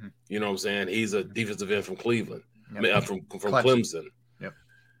 Mm-hmm. You know what I'm saying? He's a defensive end from Cleveland, from Clemson. Yep.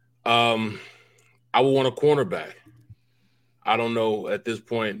 I would want a cornerback. I don't know at this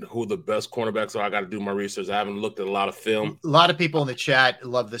point who the best cornerbacks are. I got to do my research. I haven't looked at a lot of film. A lot of people in the chat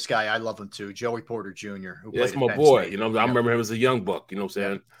love this guy. I love him too. Joey Porter Jr. That's my boy. I remember him as a young buck. You know what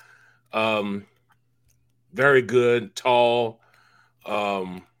I'm saying? Very good, tall.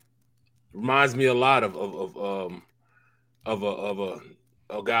 Reminds me a lot of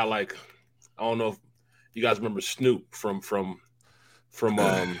a guy like, I don't know if you guys remember Snoop from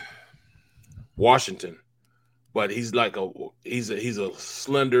Washington. But he's like he's a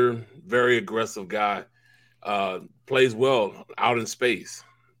slender, very aggressive guy. Plays well out in space.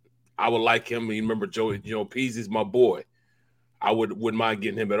 I would like him. You remember Joey, Peasy's my boy. I wouldn't mind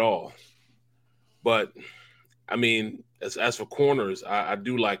getting him at all. But I mean, as for corners, I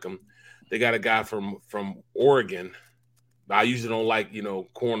do like them. They got a guy from Oregon. I usually don't like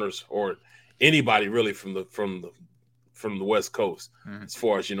corners or anybody really from the West Coast, as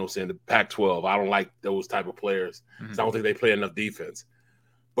far as the Pac-12. I don't like those type of players. Mm-hmm. So I don't think they play enough defense.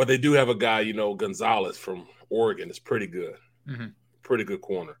 But they do have a guy, Gonzalez from Oregon. It's pretty good, pretty good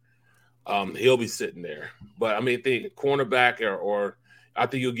corner. He'll be sitting there. But I mean, think cornerback or I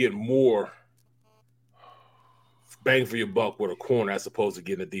think you'll get more bang for your buck with a corner as opposed to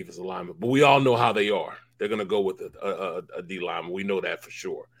getting a defensive lineman. But we all know how they are. They're going to go with a D lineman. We know that for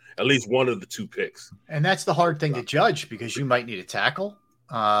sure. At least one of the two picks. And that's the hard thing to judge, because you might need a tackle.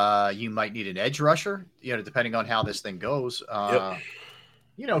 You might need an edge rusher, depending on how this thing goes. Can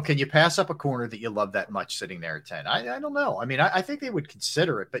you pass up a corner that you love that much sitting there at 10? I don't know. I mean, I think they would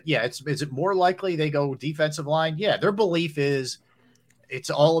consider it. But, yeah, is it more likely they go defensive line? Yeah, their belief is it's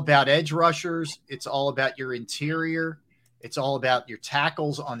all about edge rushers. It's all about your interior. It's all about your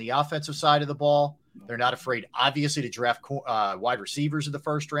tackles on the offensive side of the ball. They're not afraid, obviously, to draft wide receivers in the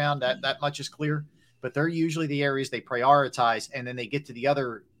first round. That much is clear. But they're usually the areas they prioritize, and then they get to the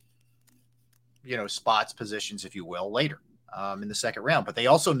other, spots, positions, if you will, later in the second round. But they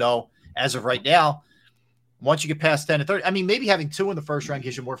also know, as of right now, once you get past 10 and 30, I mean, maybe having 2 in the first round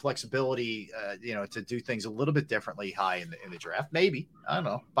gives you more flexibility, to do things a little bit differently high in the draft. Maybe. I don't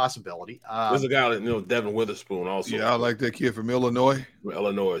know. Possibility. There's a guy like, Devin Witherspoon also. Yeah, I like that kid from Illinois.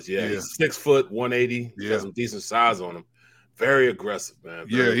 Yeah. He's 6 foot, 180. Yeah. Has some decent size on him. Very aggressive, man.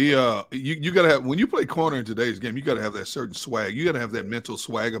 You got to have, when you play corner in today's game, you got to have that certain swag. You got to have that mental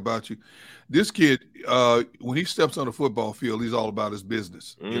swag about you. This kid, when he steps on the football field, he's all about his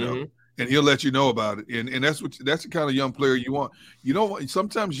business, and he'll let you know about it. And that's the kind of young player you want.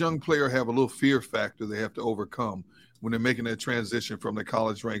 Sometimes young players have a little fear factor they have to overcome when they're making that transition from the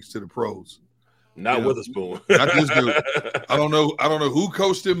college ranks to the pros. Not Witherspoon. Not this dude. I don't know who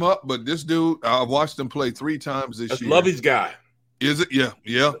coached him up, but this dude, I've watched him play 3 times this year. Lovey's guy. Is it? Yeah.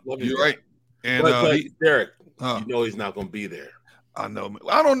 You're right. And but Derrick, you know he's not going to be there. I know, man.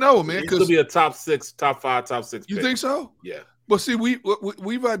 I don't know, man. He's going to be a top 5, top 6. You pick. think so? Yeah. Well, see,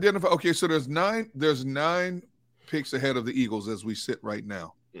 we've identified. Okay, so there's nine picks ahead of the Eagles as we sit right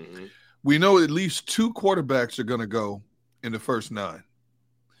now. Mm-hmm. We know at least 2 quarterbacks are going to go in the first 9.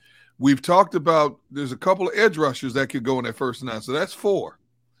 We've talked about there's a couple of edge rushers that could go in that first 9, so that's 4.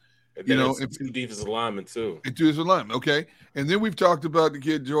 And then and 2 defensive linemen too. And 2 defensive linemen, okay. And then we've talked about the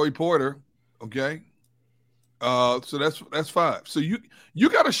kid Joey Porter, okay. So that's 5. So you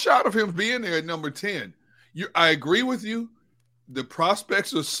got a shot of him being there at number 10. I agree with you. The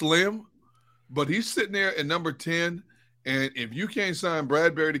prospects are slim, but he's sitting there at number 10. And if you can't sign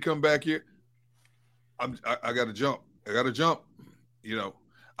Bradbury to come back here, I got to jump. I got to jump. You know,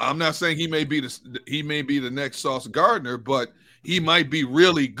 I'm not saying he may be the next Sauce Gardner, but he might be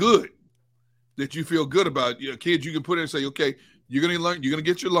really good. That you feel good about. Kids you can put in and say, okay, you're going to learn. You're going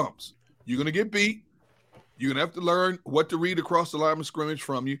to get your lumps. You're going to get beat. You're going to have to learn what to read across the line of scrimmage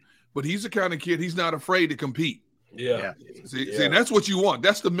from you. But he's the kind of kid, he's not afraid to compete. Yeah. See, that's what you want.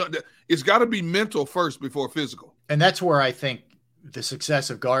 It's got to be mental first before physical. And that's where I think the success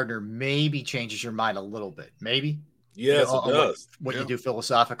of Gardner maybe changes your mind a little bit. Maybe. Yes, it does. What you do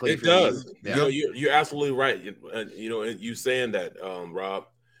philosophically. It does. You're absolutely right. And you saying that, Rob,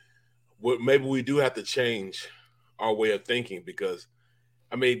 maybe we do have to change our way of thinking because,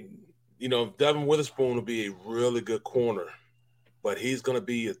 I mean, Devin Witherspoon will be a really good corner, but he's going to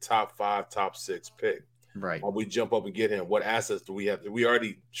be a top 5, top 6 pick. Right. While we jump up and get him, what assets do we have? We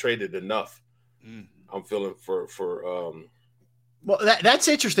already traded enough. I'm feeling for. Well, that's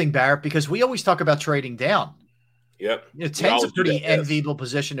interesting, Barrett, because we always talk about trading down. Yep. 10's a pretty enviable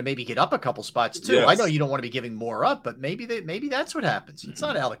position to maybe get up a couple spots too. Yes. I know you don't want to be giving more up, but maybe that's what happens. It's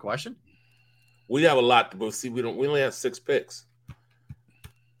not out of the question. We have a lot, but see, we only have 6 picks.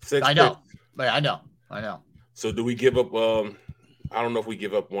 6 I know. Picks. I know. So do we give up? I don't know if we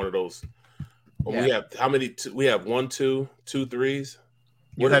give up one of those. Yeah. We have how many? We have 1, 2, 2 3s.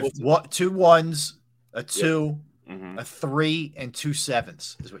 You have 2 1s, a 2, a 3, and 2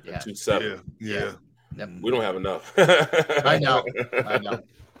 7s is what you have. 2 7. Yeah. Yep. We don't have enough. I know.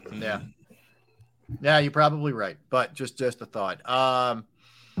 Yeah. Yeah, you're probably right. But just a thought. All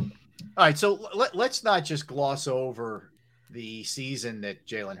right, so let's not just gloss over the season that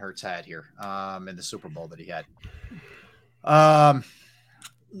Jalen Hurts had here, in the Super Bowl that he had.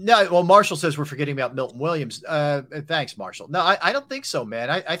 No, well, Marshall says we're forgetting about Milton Williams. Thanks, Marshall. No, I don't think so, man.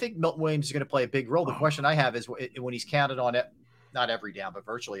 I think Milton Williams is going to play a big role. The question I have is when he's counted on it, not every down, but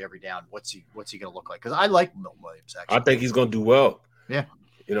virtually every down, what's he going to look like? Because I like Milton Williams, actually. I think he's going to do well. Yeah.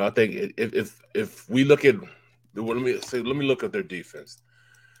 I think if we look at let me look at their defense,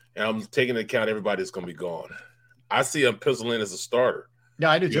 and I'm taking into account everybody that's going to be gone. I see him penciling in as a starter.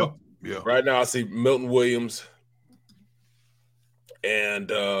 Yeah, I do too. Yeah. Right now, I see Milton Williams.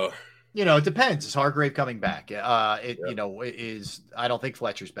 And it depends. Is Hargrave coming back? I don't think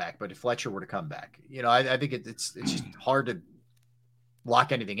Fletcher's back, but if Fletcher were to come back, I think it's just hard to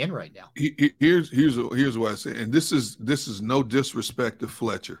lock anything in right now. Here's what I say, and this is no disrespect to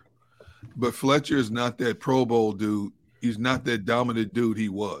Fletcher, but Fletcher is not that Pro Bowl dude. He's not that dominant dude he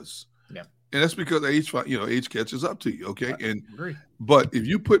was. Yeah. And that's because age catches up to you, okay? But if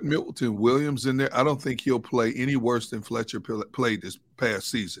you put Milton Williams in there, I don't think he'll play any worse than Fletcher played this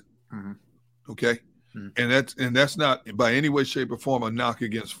past season. Mm-hmm. Okay? Mm-hmm. And that's not by any way, shape, or form a knock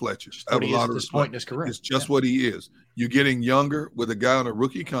against Fletcher. I have a lot of respect. In his career. It's just what he is. You're getting younger with a guy on a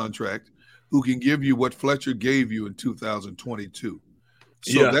rookie contract who can give you what Fletcher gave you in 2022.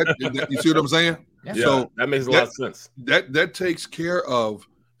 So that you see what I'm saying? Yeah. So that makes a lot of sense. That takes care of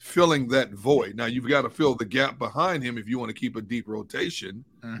filling that void. Now you've got to fill the gap behind him if you want to keep a deep rotation.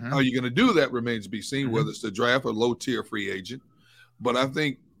 Mm-hmm. How you're going to do that remains to be seen, whether it's the draft or low tier free agent. But I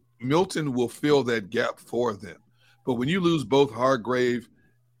think Milton will fill that gap for them. But when you lose both Hargrave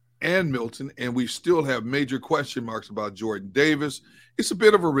and Milton, and we still have major question marks about Jordan Davis, it's a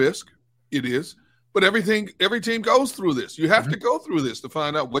bit of a risk. It is. But every team goes through this. You have to go through this to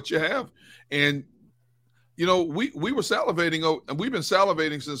find out what you have. And we were salivating, and we've been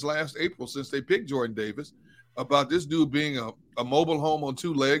salivating since last April, since they picked Jordan Davis, about this dude being a mobile home on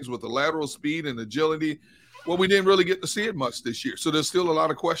 2 legs with a lateral speed and agility. Well, we didn't really get to see it much this year. So there's still a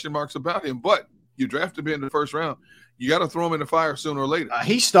lot of question marks about him. But you drafted him in the first round. You got to throw him in the fire sooner or later.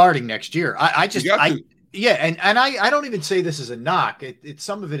 He's starting next year. And I don't even say this as a knock.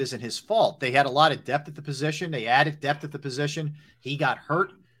 Some of it isn't his fault. They had a lot of depth at the position. They added depth at the position. He got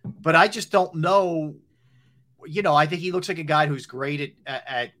hurt. But I just don't know. I think he looks like a guy who's great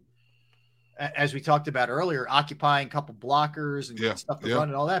at as we talked about earlier, occupying a couple blockers and stuff to run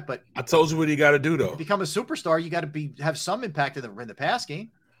and all that. But I told you what he got to do, though. To become a superstar, you got to have some impact in the pass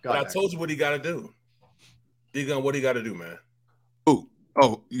game. But I told you what he got to do. D-Gun, what he got to do, man? Ooh.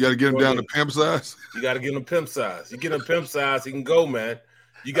 Oh, you got to get him down to pimp size? You got to get him pimp size. You get him pimp size, he can go, man.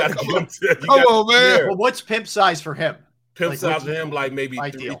 You got to get him to – Come on, man. Well, what's pimp size for him? Pimp size for him, like maybe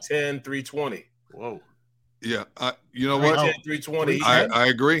 310, 320. Whoa. Yeah. You know what? 320. I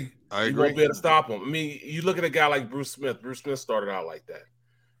agree. You won't be able to stop him. I mean, you look at a guy like Bruce Smith. Bruce Smith started out like that.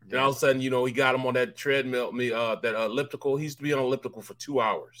 Then all of a sudden, he got him on that treadmill, that elliptical. He used to be on elliptical for 2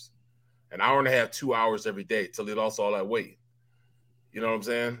 hours. An hour and a half, 2 hours every day till he lost all that weight. You know what I'm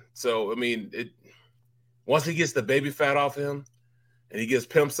saying? So, I mean, once he gets the baby fat off him and he gets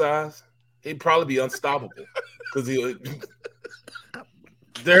pimp size, he'd probably be unstoppable. Because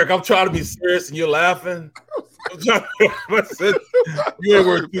Derrick, I'm trying to be serious and you're laughing. You ain't worth 2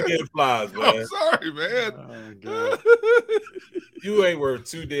 dead flies, man. I'm sorry, man. Oh, God. You ain't worth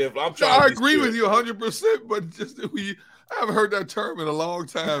 2 dead flies. I agree with you 100%, but I haven't heard that term in a long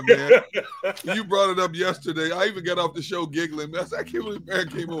time, man. You brought it up yesterday. I even got off the show giggling. I can't believe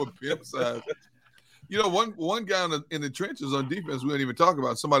Barrett came in with pimp size. One guy in the trenches on defense we didn't even talk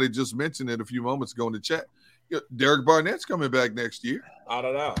about. Somebody just mentioned it a few moments ago in the chat. Derrick Barnett's coming back next year. I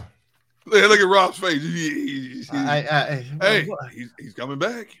don't know. Look at Rob's face. He's coming back. He's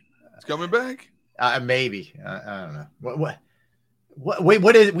coming back. Maybe. I don't know.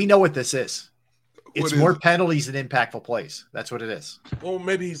 What is? We know what this is. It's more penalties than impactful plays. That's what it is. Well,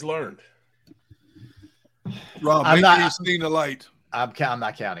 maybe he's learned. Rob, he's seen the light. I'm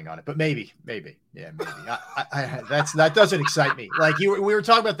not counting on it, but maybe. Yeah, maybe. That doesn't excite me. Like we were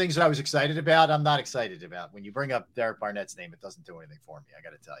talking about things that I was excited about. I'm not excited about. When you bring up Derrick Barnett's name, it doesn't do anything for me. I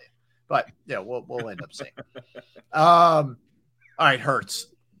got to tell you. But yeah, we'll end up seeing. All right, Hurts.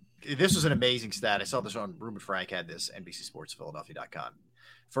 This was an amazing stat. I saw this on Ruben Frank had this, NBCSportsPhiladelphia.com.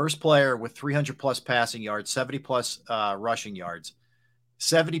 First player with 300-plus passing yards, 70-plus rushing yards,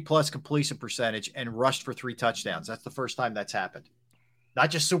 70-plus completion percentage, and rushed for 3 touchdowns. That's the first time that's happened. Not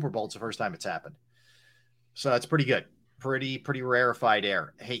just Super Bowl, it's the first time it's happened. So that's pretty good. Pretty rarefied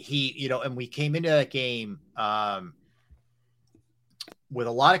air. He and we came into that game with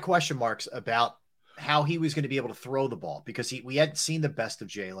a lot of question marks about how he was going to be able to throw the ball because we hadn't seen the best of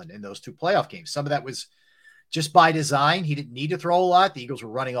Jalen in those 2 playoff games. Some of that was just by design. He didn't need to throw a lot. The Eagles were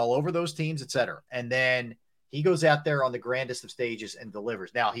running all over those teams, et cetera. And then he goes out there on the grandest of stages and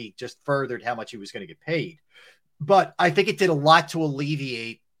delivers. Now, he just furthered how much he was going to get paid. But I think it did a lot to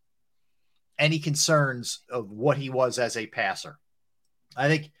alleviate any concerns of what he was as a passer. I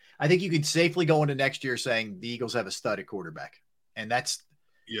think you can safely go into next year saying the Eagles have a stud at quarterback. And that's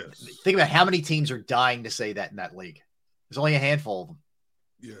yes. Think about how many teams are dying to say that in that league. There's only a handful of them.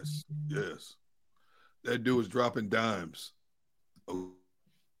 Yes. That dude is dropping dimes.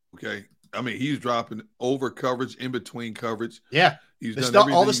 Okay. I mean, he's dropping over coverage, in between coverage. Yeah. He's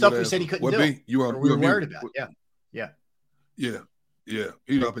done all the stuff we said he couldn't do. You were worried about. Yeah.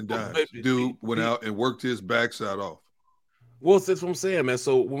 He's dropping dimes. Dude went out and worked his backside off. Well, that's what I'm saying, man.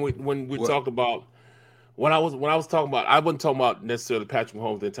 So when we talked about when I was talking about, I wasn't talking about necessarily Patrick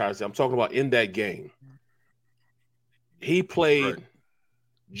Mahomes the entire season. I'm talking about in that game. He played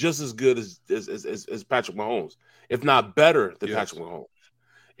just as good as Patrick Mahomes, if not better than Patrick Mahomes.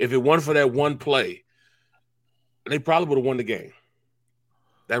 If it weren't for that one play, they probably would have won the game.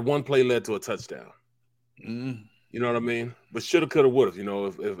 That one play led to a touchdown. Mm. You know what I mean? But shoulda, coulda, woulda. You know,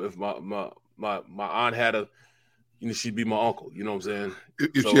 if my aunt had a, she'd be my uncle. You know what I'm saying?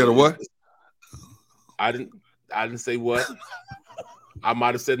 If she had a what? I didn't say what. I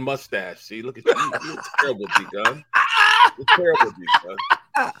might have said mustache. See, look at you. You're terrible, D-Gun. You're terrible, D-Gun.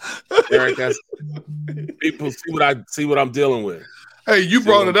 Derrick, that's people see what I'm dealing with. Hey, you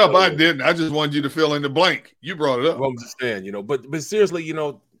brought it up. I didn't. I just wanted you to fill in the blank. You brought it up. Well, I'm just saying, but seriously,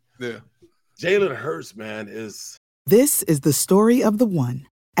 Jalen Hurts, man, is. This is the story of the one.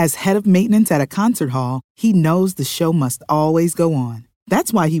 As head of maintenance at a concert hall, he knows the show must always go on.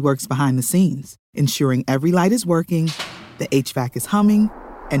 That's why he works behind the scenes, ensuring every light is working, the HVAC is humming,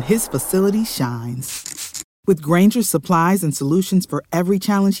 and his facility shines. With Grainger's supplies and solutions for every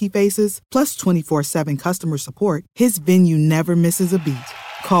challenge he faces, plus 24/7 customer support, his venue never misses a beat.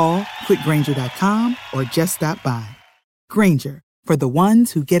 Call quickgrainger.com or just stop by. Grainger, for the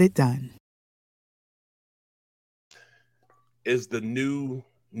ones who get it done. Is the new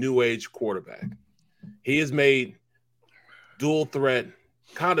age quarterback. He has made dual threat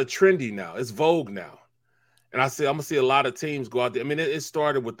kind of trendy now. It's vogue now. And I'm going to see a lot of teams go out there. I mean, it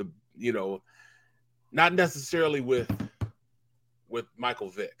started with not necessarily with Michael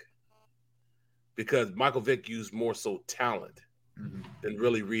Vick. because Michael Vick used more so talent than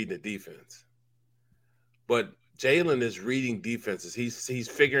really reading the defense. But Jalen is reading defenses. He's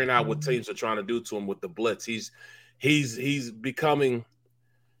figuring out what teams are trying to do to him with the blitz. He's becoming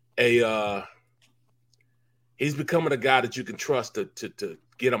a guy that you can trust to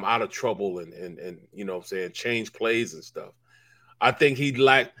get him out of trouble and you know what I'm saying, change plays and stuff. I think he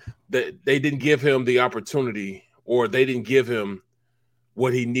lacked that. They didn't give him the opportunity, or they didn't give him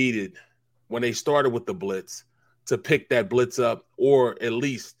what he needed when they started with the blitz to pick that blitz up, or at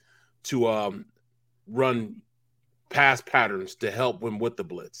least to run pass patterns to help him with the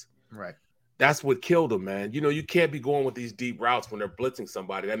blitz. Right. That's what killed him, man. You know, you can't be going with these deep routes when they're blitzing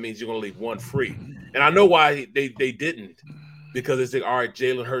somebody. That means you're going to leave one free. And I know why they didn't, because they say, all right,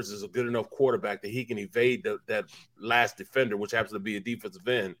 Jalen Hurts is a good enough quarterback that he can evade that last defender, which happens to be a defensive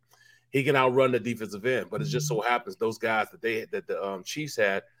end. He can outrun the defensive end. But it just so happens those guys that the Chiefs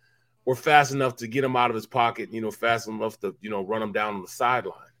had were fast enough to get him out of his pocket, you know, fast enough to, you know, run him down on the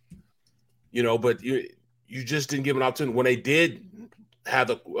sideline. You know, but you just didn't give an opportunity. When they did have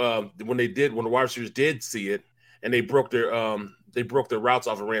when the wide receivers did see it, and they broke their routes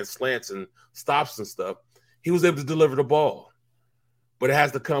off and ran slants and stops and stuff, he was able to deliver the ball. But it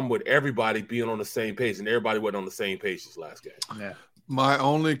has to come with everybody being on the same page, and everybody wasn't on the same page this last game. Yeah. My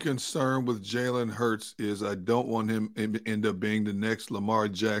only concern with Jalen Hurts is I don't want him to end up being the next Lamar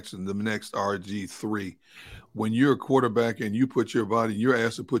Jackson, the next RG3. When you're a quarterback and you're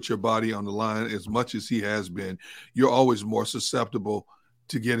asked to put your body on the line as much as he has been, you're always more susceptible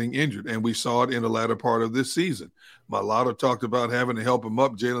to getting injured. And we saw it in the latter part of this season. Mulatto talked about having to help him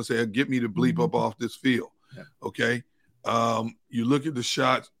up. Jalen said, get me to bleep up off this field. Yeah. Okay. You look at the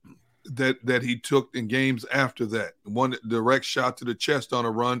shots that he took in games after that. One direct shot to the chest on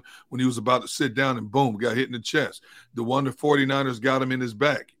a run when he was about to sit down and boom, got hit in the chest. The one the 49ers got him in his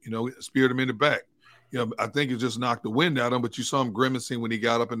back, you know, speared him in the back. You know, I think it just knocked the wind out of him, but you saw him grimacing when he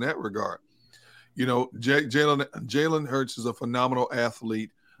got up in that regard. You know, Jalen Hurts is a phenomenal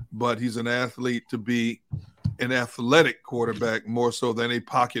athlete, but he's an athlete to be an athletic quarterback more so than a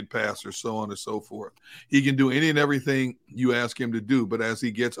pocket passer, so on and so forth. He can do any and everything you ask him to do, but as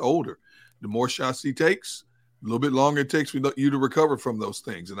he gets older, the more shots he takes, a little bit longer it takes for you to recover from those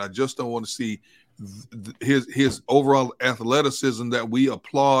things. And I just don't want to see his overall athleticism that we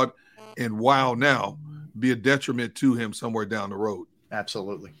applaud and wow now be a detriment to him somewhere down the road.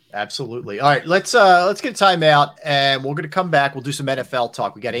 Absolutely. All right, let's get a timeout, and we're going to come back. We'll do some NFL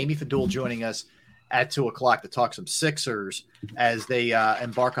talk. We got Amy Fadul joining us at 2:00 to talk some Sixers as they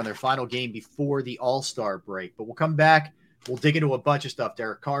embark on their final game before the All-Star break. But we'll come back. We'll dig into a bunch of stuff.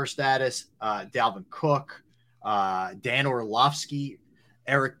 Derek Carr status, Dalvin Cook, Dan Orlovsky,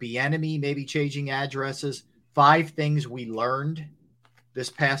 Eric Bieniemy maybe changing addresses. 5 things we learned this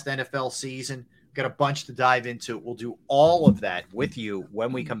past NFL season. Got a bunch to dive into. We'll do all of that with you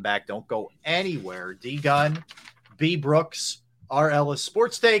when we come back. Don't go anywhere. D Gunn, B Brooks, R Ellis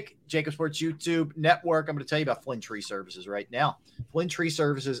Sports Take, Jacob Sports YouTube Network. I'm going to tell you about Flynn Tree Services right now. Flynn Tree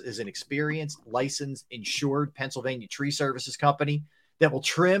Services is an experienced, licensed, insured Pennsylvania tree services company that will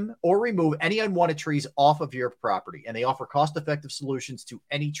trim or remove any unwanted trees off of your property. And they offer cost-effective solutions to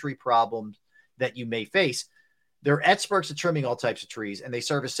any tree problems that you may face. They're experts at trimming all types of trees, and they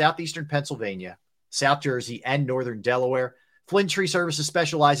service southeastern Pennsylvania, South Jersey, and northern Delaware. Flynn Tree Services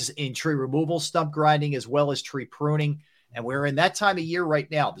specializes in tree removal, stump grinding, as well as tree pruning. And we're in that time of year right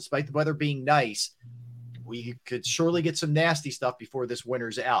now. Despite the weather being nice, we could surely get some nasty stuff before this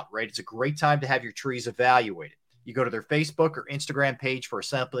winter's out, right? It's a great time to have your trees evaluated. You go to their Facebook or Instagram page for a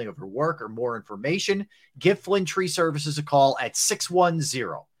sampling of their work or more information. Give Flynn Tree Services a call at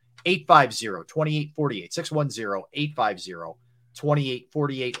 610-850-2848,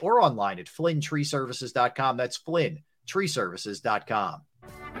 610-850-2848, or online at flynntreeservices.com. That's flynntreeservices.com.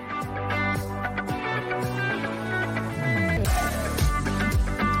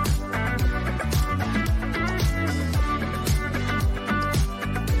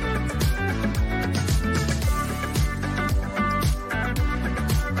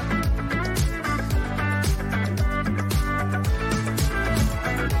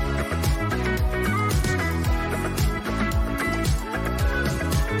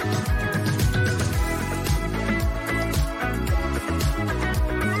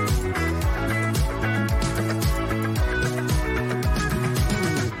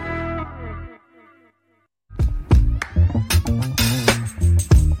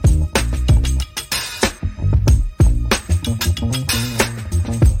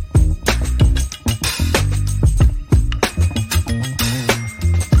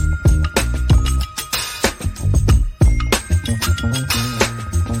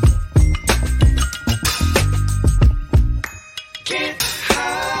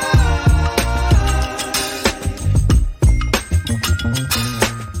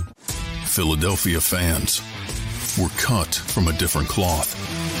 Philadelphia fans. We're cut from a different cloth.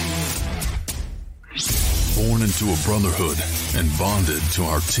 Born into a brotherhood and bonded to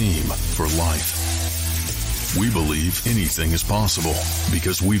our team for life. We believe anything is possible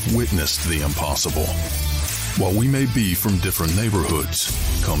because we've witnessed the impossible. While we may be from different neighborhoods,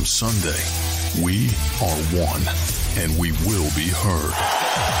 come Sunday, we are one, and we will be heard.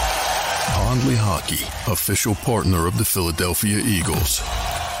 Pondley Hockey, official partner of the Philadelphia Eagles.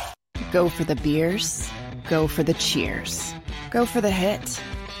 Go for the beers, go for the cheers, go for the hit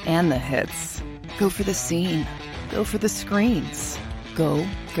and the hits. Go for the scene, go for the screens, go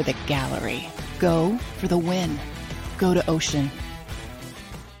for the gallery, go for the win. Go to Ocean.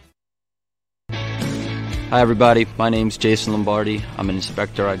 Hi everybody, my name's Jason Lombardi. I'm an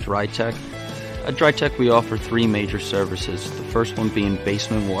inspector at DryTech. At DryTech we offer three major services, the first one being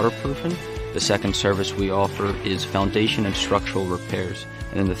basement waterproofing. The second service we offer is foundation and structural repairs.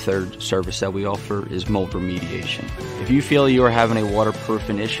 And then the third service that we offer is mold remediation. If you feel you are having a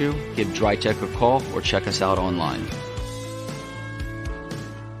waterproofing issue, give DryTech a call or check us out online.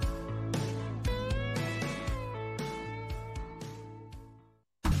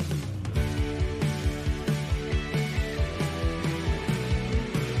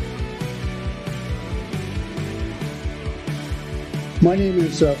 My name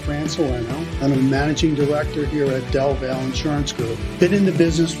is Fran Salerno, and I'm a managing director here at Del Valle Insurance Group. Been in the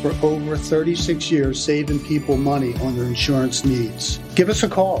business for over 36 years, saving people money on their insurance needs. Give us a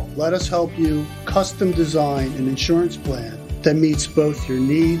call. Let us help you custom design an insurance plan that meets both your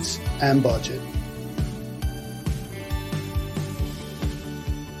needs and budget.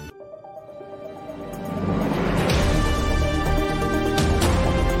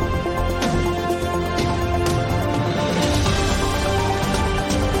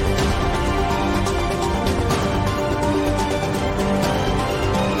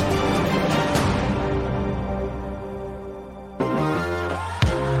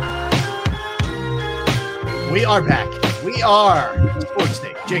 We are back. We are Sports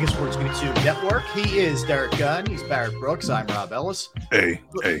Day, Jacob Sports YouTube Network. He is Derrick Gunn. He's Barrett Brooks. I'm Rob Ellis. Hey.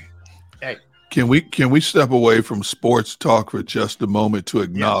 Hey. Can we step away from sports talk for just a moment to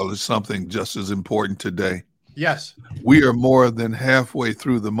acknowledge something just as important today? Yes. We are more than halfway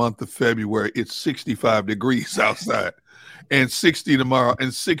through the month of February. It's 65 degrees outside and 60 tomorrow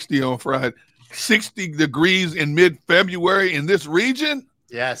and 60 on Friday. 60 degrees in mid-February in this region?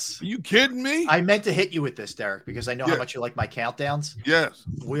 Yes. Are you kidding me? I meant to hit you with this, Derrick, because I know how much you like my countdowns. Yes.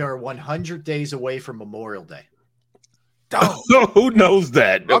 We are 100 days away from Memorial Day. Oh, who knows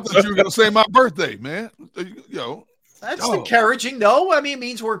that? I thought you were going to say my birthday, man. That's encouraging, though. I mean, it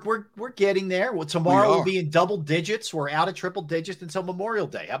means we're getting there. Well, tomorrow we'll be in double digits. We're out of triple digits until Memorial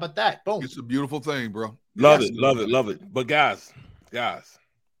Day. How about that? Boom. It's a beautiful thing, bro. Love it. But guys. Yes.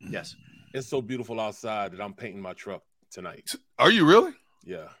 It's so beautiful outside that I'm painting my truck tonight. Are you really?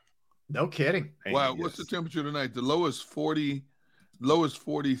 Yeah. No kidding. Wow. What's the temperature tonight? The low is 40, low is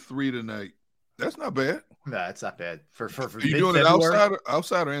 43 tonight. That's not bad. No, it's not bad. For Are you doing it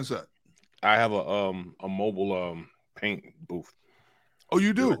outside or inside? I have a mobile paint booth. Oh,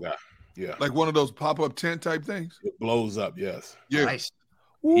 you do? Yeah. Like one of those pop-up tent type things? It blows up, yes. Yeah. Nice.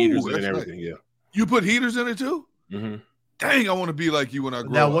 Heaters and everything, nice. Yeah. You put heaters in it too? Mm-hmm. Dang, I want to be like you when I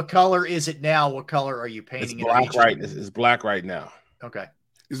grow now, up. what color is it now? What color are you painting it? Black, right? It's black right now. Okay.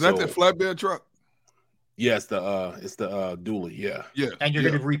 Is that flatbed truck? Yeah, it's the dually, yeah. Yeah. And you're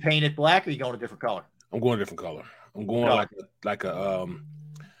going to repaint it black, or are you going a different color? I'm going a different color. I'm going like a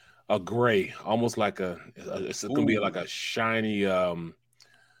gray, almost like it's going to be like a shiny like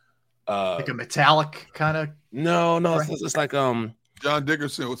a metallic kind of. No, it's like John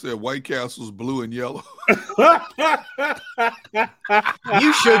Dickerson would say White Castle's blue and yellow. You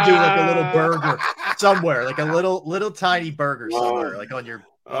should do like a little burger somewhere, like a little tiny burger somewhere, like on your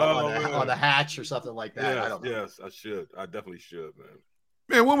on the hatch or something like that. Yes, I don't know. Yes, I should. I definitely should, man.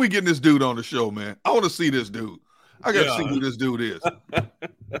 Man, when we getting this dude on the show, man? I want to see this dude. I got to see who this dude is.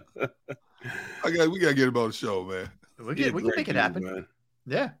 We got to get him on the show, man. We can make it happen. Man.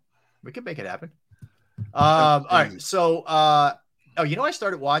 Yeah, we can make it happen. All right, so you know, I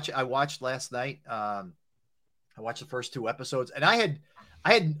watched last night. I watched the first 2 episodes, and I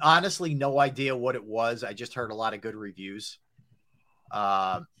had honestly no idea what it was. I just heard a lot of good reviews.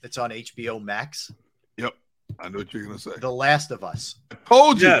 It's on HBO Max. Yep. I know what you're going to say. The Last of Us. I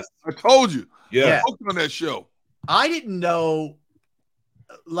told you. Yes. I told you. Yeah. I on that show. I didn't know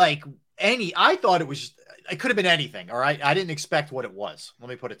I thought it could have been anything. All right. I didn't expect what it was. Let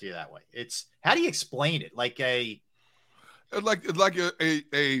me put it to you that way. How do you explain it? Like a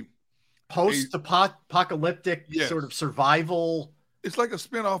post-apocalyptic sort of survival It's like a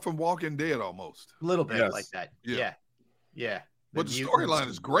spinoff from Walking Dead almost. A little bit like that. Yeah. Yeah. But the storyline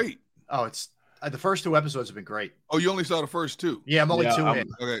is great. Oh, it's the first 2 episodes have been great. Oh, you only saw the first 2? Yeah, I'm only 2 in.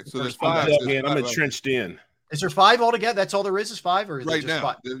 Okay, so there's I'm 5. I'm entrenched in. Is there 5 altogether? That's all there is 5, or is right just now?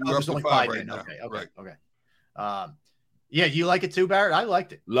 5? There's only 5 right in. now. Okay. Yeah, you like it too, Barrett? I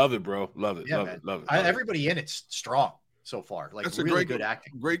liked it. Love it, bro. Love it. Yeah, love man. it. Love it. Everybody in it's strong so far. Like, That's really a good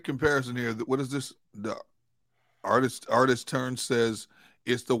acting. Great comparison here. What is this? The artist turn says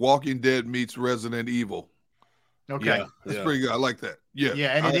it's The Walking Dead meets Resident Evil. Okay, that's pretty good. I like that. Yeah,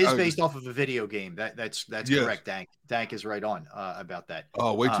 yeah, and it is based off of a video game. That's Yes. correct. Dank is right on about that.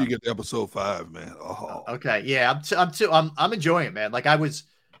 Oh, wait till you get to episode 5, man. Oh, okay, yeah, I'm enjoying it, man. Like I'm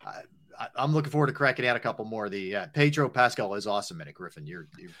looking forward to cracking out a couple more. The Pedro Pascal is awesome in it. Griffin, you're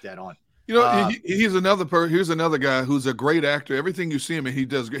dead on. You know, he's another here's another guy who's a great actor. Everything you see him in, he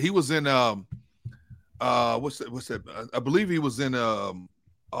does. He was in what's that? I believe he was in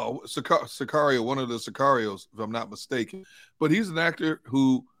Sicario, one of the Sicarios, if I'm not mistaken. But he's an actor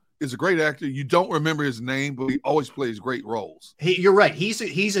who is a great actor. You don't remember his name, but he always plays great roles. You're right. He's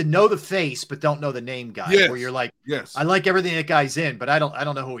a know the face but don't know the name guy. Yes. Where you're like, yes, I like everything that guy's in, but I don't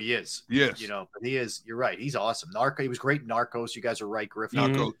know who he is. Yes, you know, but he is. You're right. He's awesome. He was great in Narcos. You guys are right, Griffin.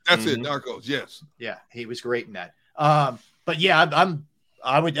 Narcos. That's it. Narcos. Yes. Yeah, he was great in that. But yeah,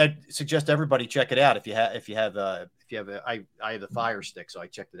 I'd suggest everybody check it out if you have I have the Fire Stick, so I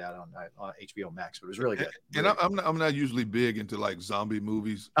checked it out on HBO Max. But it was really good. And I'm not usually big into like zombie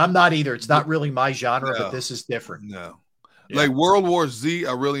movies. I'm not either. It's not really my genre, but this is different. No, like World War Z,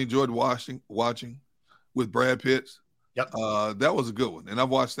 I really enjoyed watching with Brad Pitt. Yep, that was a good one, and I've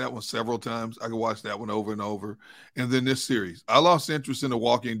watched that one several times. I could watch that one over and over. And then this series, I lost interest in The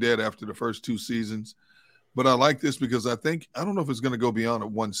Walking Dead after the first 2 seasons, but I like this because I don't know if it's going to go beyond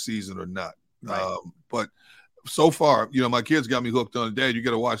 1 season or not. Right. But so far, you know, my kids got me hooked on it. Dad, you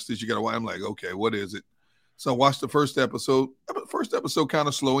got to watch this. You got to watch. I'm like, okay, what is it? So I watched the first episode. First episode kind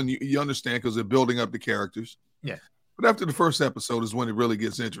of slow, and you understand because they're building up the characters. Yeah. But after the first episode is when it really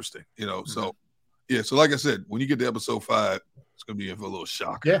gets interesting, you know. So, yeah. So like I said, when you get to episode 5, it's going to be in for a little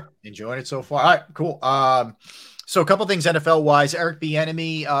shock. Yeah, enjoying it so far. All right, cool. So a couple things NFL wise. Eric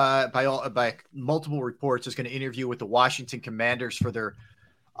Bieniemy, by multiple reports, is going to interview with the Washington Commanders for their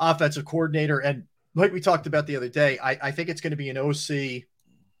offensive coordinator. And like we talked about the other day, I think it's going to be an OC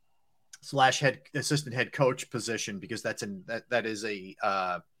 / assistant head coach position because that is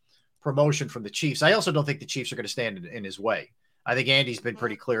a promotion from the Chiefs. I also don't think the Chiefs are going to stand in his way. I think Andy's been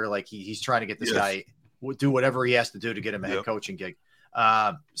pretty clear, like he's trying to get this guy do whatever he has to do to get him a head coaching gig.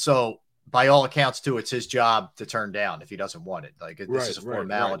 So by all accounts, too, it's his job to turn down if he doesn't want it. Like this is a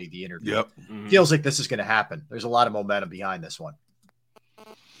formality. The interview feels like this is going to happen. There's a lot of momentum behind this one.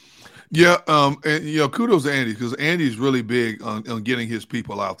 Yeah, and you know, kudos to Andy because Andy's really big on getting his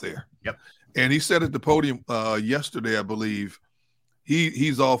people out there. Yep. And he said at the podium yesterday, I believe,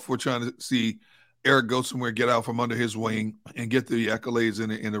 he's all for trying to see Eric go somewhere, get out from under his wing, and get the accolades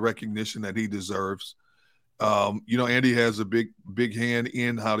and the recognition that he deserves. You know, Andy has a big hand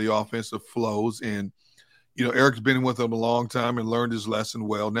in how the offensive flows, and you know, Eric's been with him a long time and learned his lesson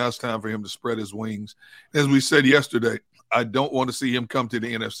well. Now it's time for him to spread his wings. As we said yesterday, I don't want to see him come to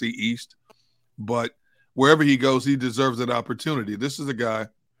the NFC East, but wherever he goes, he deserves that opportunity. This is a guy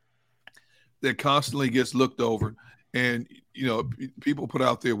that constantly gets looked over. And, you know, people put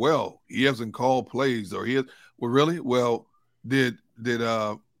out there, well, he hasn't called plays or really? Well, did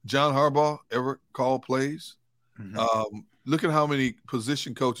John Harbaugh ever call plays? Mm-hmm. Look at how many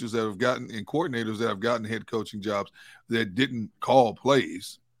position coaches that have gotten and coordinators that have gotten head coaching jobs that didn't call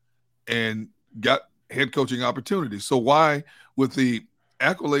plays and got head coaching opportunities. So why, with the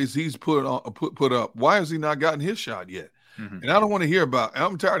accolades he's put up, why has he not gotten his shot yet? Mm-hmm. And I don't want to hear about.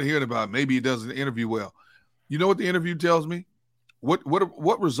 I'm tired of hearing about maybe he doesn't interview well. You know what the interview tells me? What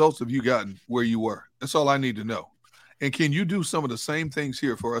results have you gotten where you were? That's all I need to know. And can you do some of the same things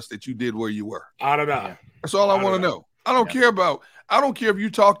here for us that you did where you were? I don't know. That's all I want to know. I don't care if you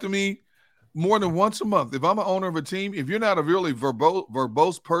talk to me more than once a month. If I'm an owner of a team, if you're not a really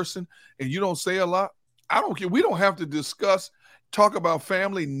verbose person and you don't say a lot, I don't care. We don't have to talk about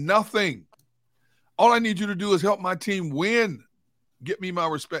family, nothing. All I need you to do is help my team win. Get me my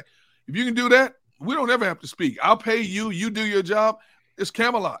respect. If you can do that, we don't ever have to speak. I'll pay you. You do your job. It's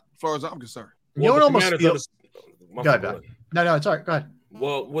Camelot, as far as I'm concerned. You know what almost feels. Go ahead. No, it's all right. Go ahead.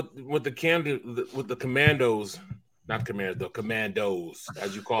 Well, with the Commandos, not Commanders, the Commandos,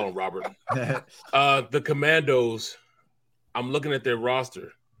 as you call them, Robert. The Commandos. I'm looking at their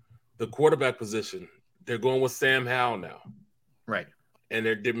roster, the quarterback position. They're going with Sam Howell now, right? And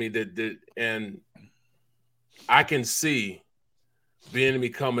and I can see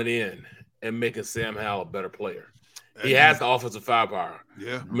Bieniemy coming in and making Sam Howell a better player. He has the offensive firepower.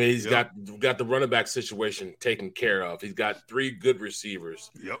 Yeah. I mean, he's got the running back situation taken care of. He's got 3 good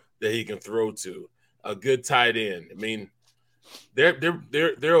receivers that he can throw to, a good tight end. I mean, they're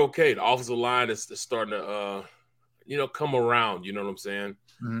okay. The offensive line is starting to come around. You know what I'm saying?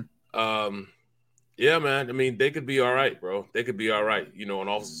 Mm-hmm. Yeah, man. I mean, they could be all right, bro. They could be all right. On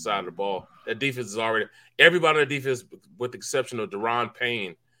the offensive side of the ball, that defense is already everybody on the defense, with the exception of Deron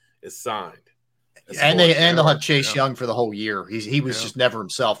Payne, is signed. And they'll have Chase Young for the whole year. He was just never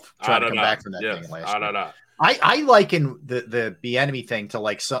himself trying to come back from that thing last year. I liken the Bieniemy thing to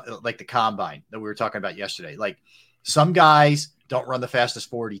like the combine that we were talking about yesterday. Like some guys don't run the fastest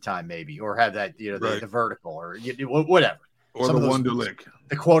 40 time maybe, or have that the vertical or whatever, or some the Wonderlick,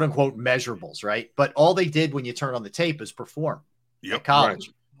 the quote unquote measurables, right? But all they did when you turn on the tape is perform at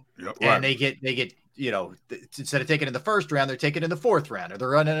college, and they get instead of taking it in the first round, they're taking it in the 4th round, or they're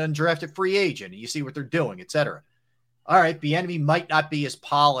running an undrafted free agent, and you see what they're doing, etc. All right, Bieniemy might not be as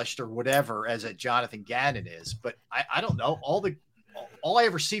polished or whatever as a Jonathan Gannon is, but I don't know. All I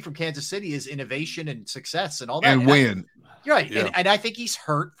ever see from Kansas City is innovation and success and all that. And win. Right. Yeah. And I think he's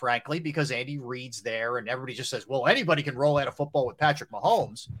hurt, frankly, because Andy Reid's there and everybody just says, well, anybody can roll out a football with Patrick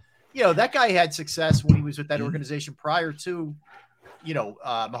Mahomes. That guy had success when he was with that organization prior to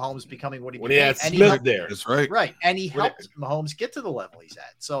Mahomes becoming what he became. When he had Smith there. That's right. Right. And he helped Mahomes get to the level he's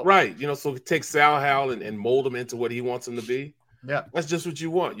at. So so take Sal Howell and mold him into what he wants him to be. Yeah. That's just what you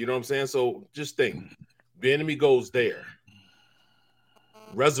want. You know what I'm saying? So just think. Bieniemy goes there,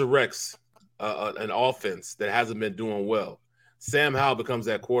 resurrects an offense that hasn't been doing well. Sam Howell becomes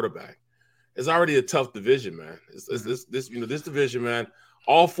that quarterback. It's already a tough division, man. This division, man,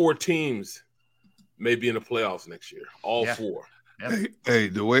 all 4 teams may be in the playoffs next year. All 4. Hey,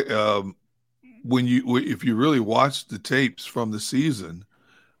 the way if you really watch the tapes from the season,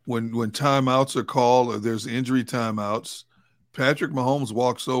 when timeouts are called or there's injury timeouts, Patrick Mahomes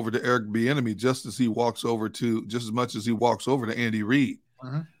walks over to Eric Bieniemy just as much as he walks over to Andy Reid.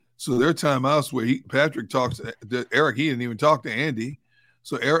 Uh-huh. So there are timeouts where Patrick talks to Eric. He didn't even talk to Andy.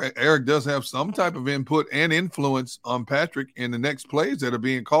 So Eric does have some type of input and influence on Patrick in the next plays that are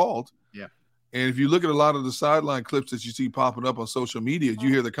being called. Yeah. And if you look at a lot of the sideline clips that you see popping up on social media, you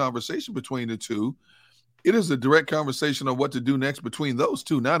hear the conversation between the two. It is a direct conversation on what to do next between those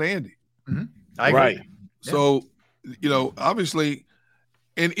two, not Andy. Mm-hmm. I agree. Right. So, obviously,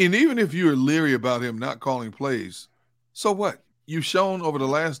 and even if you're leery about him not calling plays, so what? You've shown over the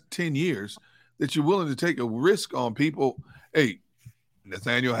last 10 years that you're willing to take a risk on people. Hey,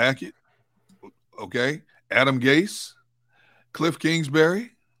 Nathaniel Hackett, okay, Adam Gase, Cliff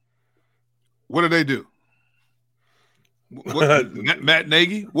Kingsbury. What did they do? Matt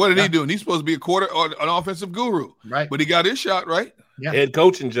Nagy, what did he do? And he's supposed to be an offensive guru, right? But he got his shot, right? Yeah. Head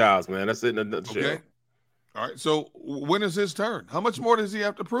coaching jobs, man. That's it in a nutshell. Okay. All right. So when is his turn? How much more does he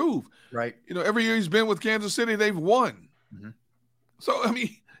have to prove? Right. Every year he's been with Kansas City, they've won. Mm-hmm. So, I mean,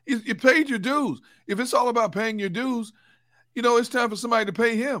 you paid your dues. If it's all about paying your dues, it's time for somebody to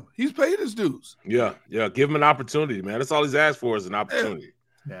pay him. He's paid his dues. Yeah. Give him an opportunity, man. That's all he's asked for is an opportunity.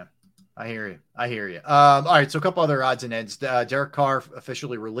 Yeah. I hear you. All right. So a couple other odds and ends. Derek Carr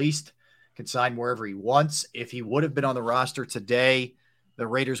officially released, can sign wherever he wants. If he would have been on the roster today, the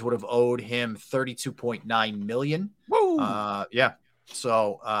Raiders would have owed him $32.9 million. Woo! Yeah.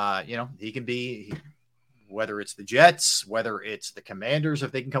 So, he can be whether it's the Jets, whether it's the Commanders,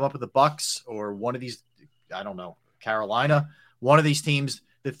 if they can come up with the Bucks, or one of these, I don't know, Carolina, one of these teams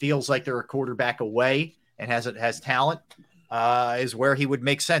that feels like they're a quarterback away and has talent, is where he would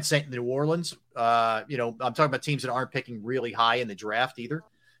make sense. New Orleans, I'm talking about teams that aren't picking really high in the draft either.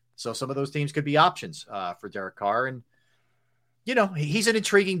 So some of those teams could be options for Derek Carr. And, he's an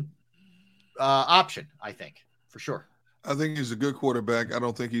intriguing option, I think, for sure. I think he's a good quarterback. I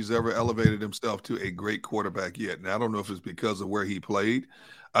don't think he's ever elevated himself to a great quarterback yet. And I don't know if it's because of where he played.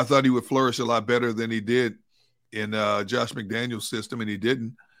 I thought he would flourish a lot better than he did in Josh McDaniel's system, and he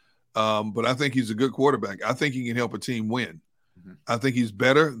didn't. But I think he's a good quarterback. I think he can help a team win. Mm-hmm. I think he's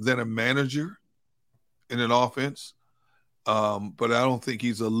better than a manager in an offense, but I don't think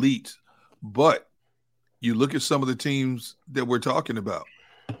he's elite. But you look at some of the teams that we're talking about,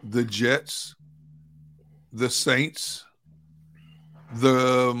 the Jets, the Saints,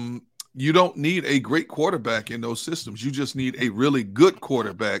 you don't need a great quarterback in those systems. You just need a really good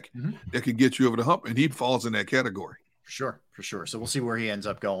quarterback that can get you over the hump, and he falls in that category. For sure. So we'll see where he ends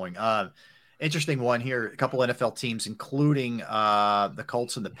up going. Interesting one here. A couple NFL teams, including the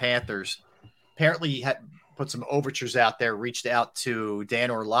Colts and the Panthers, apparently had put some overtures out there, reached out to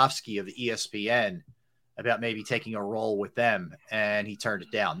Dan Orlovsky of ESPN about maybe taking a role with them, and he turned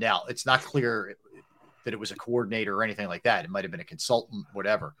it down. Now, it's not clear that it was a coordinator or anything like that. It might have been a consultant,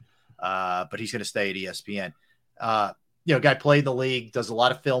 whatever. But he's going to stay at ESPN. Guy played in the league, does a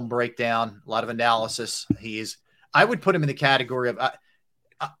lot of film breakdown, a lot of analysis. I would put him in the category of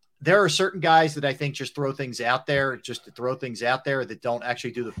there are certain guys that I think just throw things out there just to throw things out there that don't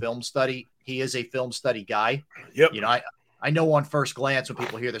actually do the film study. He is a film study guy. Yep. I know on first glance when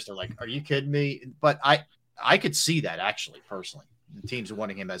people hear this, they're like, are you kidding me? But I could see that actually personally. The teams are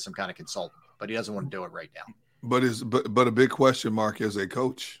wanting him as some kind of consultant, but he doesn't want to do it right now. But a big question mark as a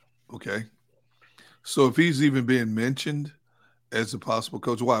coach. Okay. So if he's even being mentioned as a possible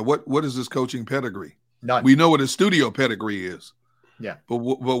coach, why? What is his coaching pedigree? None. We know what his studio pedigree is. Yeah. But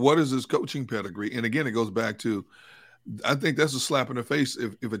what is his coaching pedigree? And again, it goes back to, I think that's a slap in the face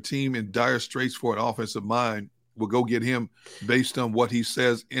if a team in dire straits for an offensive mind will go get him based on what he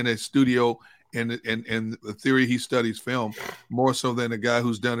says in a studio and the theory he studies film, more so than a guy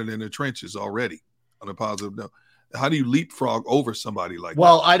who's done it in the trenches already on a positive note. How do you leapfrog over somebody like that?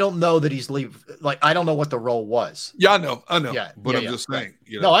 Well, I don't know that he's I don't know what the role was. Yeah, I know. Yeah, but I'm just saying.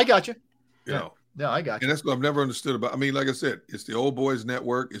 Right. No, I got you. You know. No, I got you. And that's what I've never understood about. I mean, like I said, it's the old boys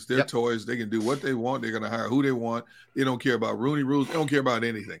network. It's their toys. They can do what they want. They're going to hire who they want. They don't care about Rooney rules. They don't care about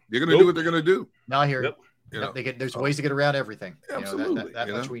anything. They're going to do what they're going to do. Now I hear it. There's ways to get around everything. Absolutely. That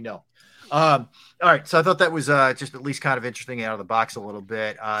much we know. All right. So I thought that was just at least kind of interesting out of the box a little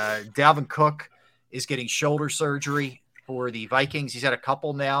bit. Dalvin Cook is getting shoulder surgery for the Vikings. He's had a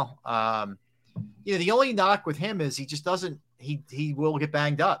couple now. The only knock with him is he just doesn't – he will get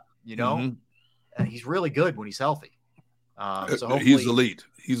banged up, Mm-hmm. He's really good when he's healthy. So he's elite.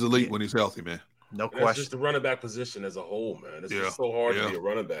 He's elite when he's healthy, man. No question. question. It's just the running back position as a whole, man. It's just so hard to be a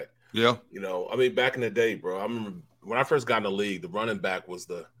running back. Yeah. I mean, back in the day, bro, I remember when I first got in the league, the running back was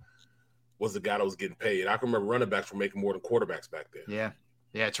the guy that was getting paid. I can remember running backs were making more than quarterbacks back then. Yeah.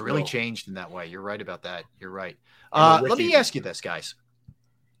 Yeah, it's really changed in that way. You're right about that. You're right. Let me ask you this, guys.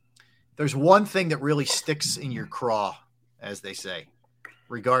 There's one thing that really sticks in your craw, as they say,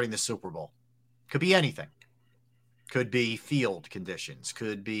 regarding the Super Bowl. Could be anything. Could be field conditions.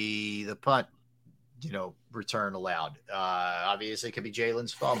 Could be the punt, return allowed. Obviously, it could be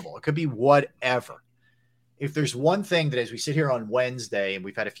Jalen's fumble. It could be whatever. If there's one thing that as we sit here on Wednesday and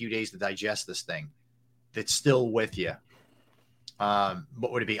we've had a few days to digest this thing that's still with you,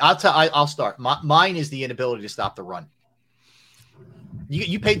 what would it be? I'll start. Mine is the inability to stop the run.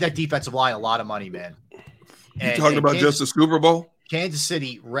 You paid that defensive line a lot of money, man. You talking about just the Super Bowl? Kansas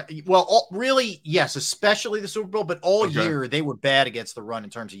City, really, yes, especially the Super Bowl, but all year they were bad against the run in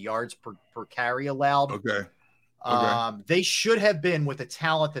terms of yards per carry allowed. Okay. They should have been, with the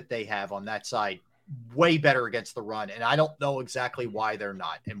talent that they have on that side, way better against the run. And I don't know exactly why they're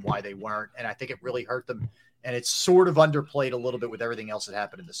not and why they weren't. And I think it really hurt them. And it's sort of underplayed a little bit with everything else that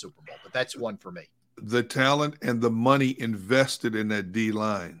happened in the Super Bowl. But that's one for me. The talent and the money invested in that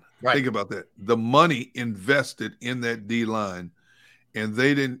D-line. Right. Think about that. The money invested in that D-line, and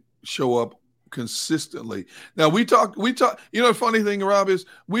they didn't show up consistently. Now, we talked, the funny thing, Rob, is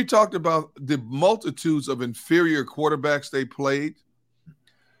we talked about the multitudes of inferior quarterbacks they played.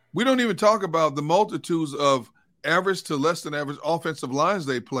 We don't even talk about the multitudes of average to less than average offensive lines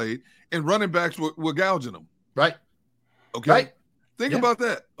they played, and running backs were gouging them. Right. Okay. Right. Think about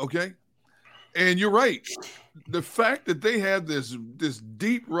that. Okay. And you're right. The fact that they had this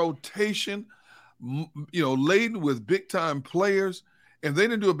deep rotation, laden with big time players, and they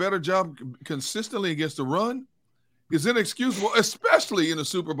didn't do a better job consistently against the run is inexcusable, especially in the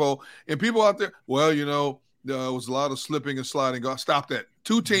Super Bowl. And people out there, there was a lot of slipping and sliding. Stop that.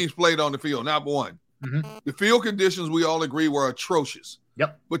 Two teams played on the field, not one. Mm-hmm. The field conditions, we all agree, were atrocious.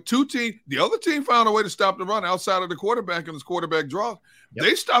 Yep. But the other team found a way to stop the run outside of the quarterback and his quarterback draw. Yep.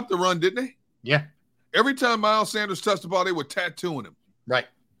 They stopped the run, didn't they? Yeah. Every time Miles Sanders touched the ball, they were tattooing him. Right.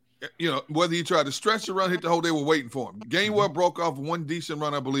 Whether he tried to stretch the run, hit the hole, they were waiting for him. Gainwell broke off one decent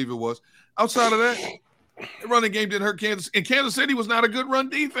run, I believe it was. Outside of that, the running game didn't hurt Kansas. And Kansas City was not a good run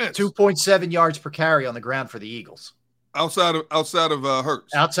defense. 2.7 yards per carry on the ground for the Eagles. Outside of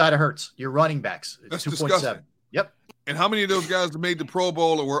Hurts. Outside of Hurts, your running backs. That's 2.7. Disgusting. Yep. And how many of those guys that made the Pro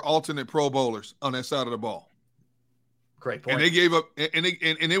Bowl or were alternate Pro Bowlers on that side of the ball? Great point. And they gave up,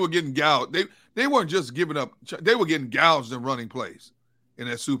 and they were getting gouged. They weren't just giving up; they were getting gouged in running plays in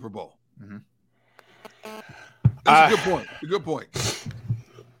that Super Bowl. Mm-hmm. That's a good point. A good point.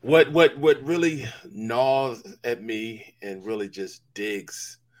 What really gnaws at me and really just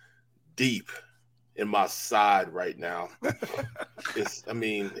digs deep in my side right now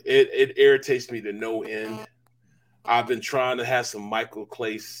it irritates me to no end I've been trying to have some Michael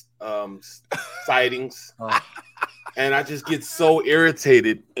Clay sightings. And I just get so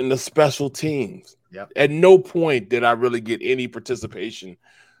irritated in the special teams. Yep. At no point did I really get any participation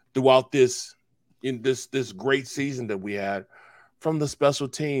throughout this great season that we had from the special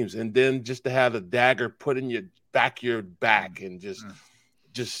teams. And then just to have a dagger put in your back and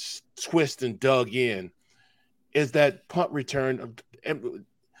just twist and dug in is that punt return. And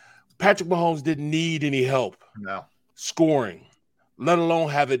Patrick Mahomes didn't need any help scoring, let alone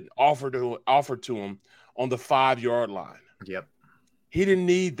have it offered to him on the 5-yard line. Yep. He didn't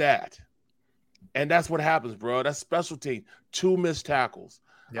need that. And that's what happens, bro. That's special team. 2 missed tackles,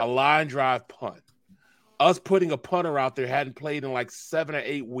 a line drive punt. Us putting a punter out there hadn't played in like 7 or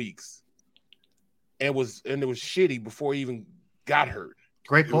 8 weeks. And it was shitty before he even got hurt.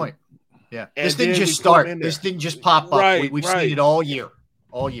 Great point. Yeah. This didn't just start. This didn't just pop up. Right, We've seen it all year.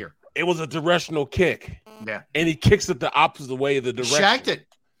 All year. It was a directional kick. Yeah. And he kicks it the opposite way of the direction. Shanked it.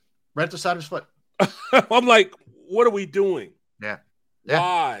 Right at the side of his foot. I'm like, what are we doing? Yeah.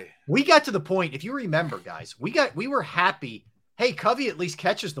 Why? We got to the point, if you remember, guys, we were happy. Hey, Covey at least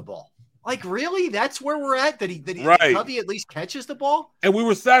catches the ball. Like, really? That's where we're at? That Covey at least catches the ball? And we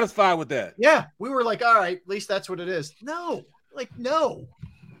were satisfied with that. Yeah. We were like, all right, at least that's what it is. No.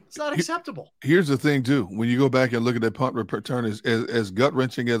 It's not acceptable. Here's the thing, too. When you go back and look at that punt return, as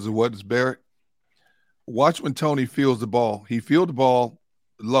gut-wrenching as it was, Barrett, watch when Tony fields the ball. He fielded the ball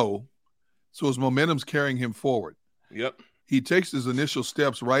low, so his momentum's carrying him forward. Yep. He takes his initial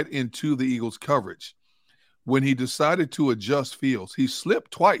steps right into the Eagles' coverage. When he decided to adjust fields, he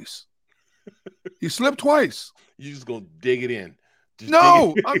slipped twice. You just go dig it in.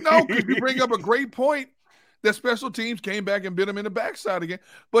 No, because you bring up a great point that special teams came back and bit him in the backside again.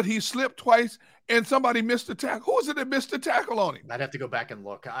 But he slipped twice, and somebody missed the tackle. Who was it that missed the tackle on him? I'd have to go back and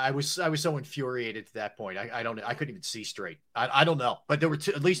look. I was so infuriated at that point. I couldn't even see straight. I don't know, but there were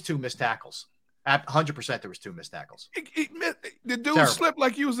at least 2 missed tackles. 100% there was 2 missed tackles. The dude slipped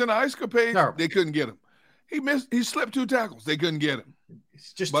like he was in an ice capade. Terrible. They couldn't get him. He slipped 2 tackles. They couldn't get him.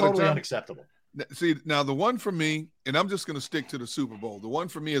 It's just totally unacceptable. See, now the one for me, and I'm just going to stick to the Super Bowl. The one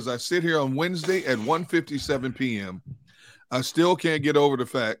for me is I sit here on Wednesday at 1:57 p.m. I still can't get over the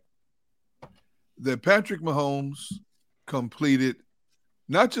fact that Patrick Mahomes completed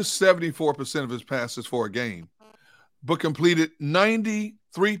not just 74% of his passes for a game, but completed 93%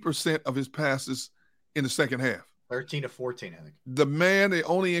 of his passes in the second half. 13 to 14, I think. The man, the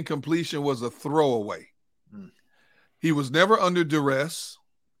only incompletion was a throwaway. He was never under duress.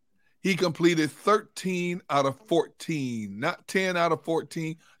 He completed 13 out of 14, not 10 out of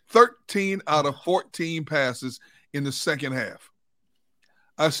 14, 13 out of 14 passes in the second half.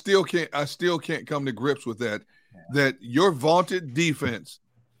 I still can't come to grips with that your vaunted defense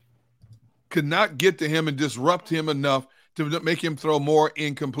could not get to him and disrupt him enough to make him throw more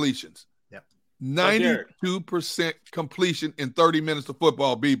incompletions. Yep. 92% completion in 30 minutes of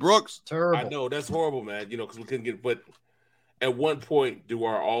football, B. Brooks. Terrible. I know, that's horrible, man, because we couldn't get – but at one point do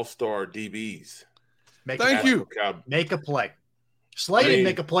our all-star DBs make a play. Slay didn't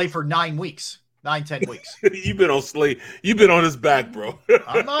make a play for 10 weeks. You've been on Slay. You've been on his back, bro.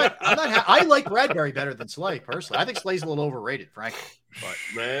 I'm not I like Bradbury better than Slay, personally. I think Slay's a little overrated, frankly. But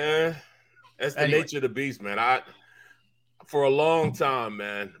man, that's the nature of the beast, man. For a long time,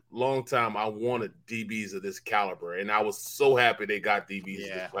 I wanted DBs of this caliber, and I was so happy they got DBs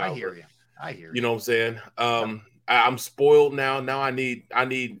of this caliber. I hear you. You know what I'm saying? I'm spoiled now. Now I need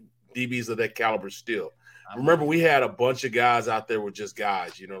DBs of that caliber still. Remember, we had a bunch of guys out there with just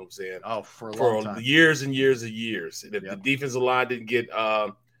guys. You know what I'm saying? Oh, for a long time. Years and years and years. And if the defensive line didn't get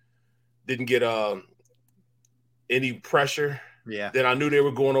any pressure, then I knew they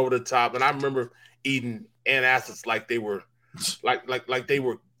were going over the top. And I remember eating antacids like they were like they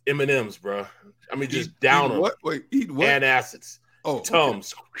were M&Ms, bro. I mean, just down them. Eat what? Antacids. Oh,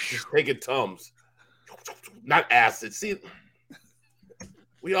 Tums. Okay. Just taking Tums. Not acid. See,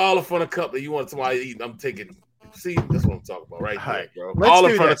 we all in front of company. You want somebody eating? I'm taking. See, that's what I'm talking about, right here, bro. All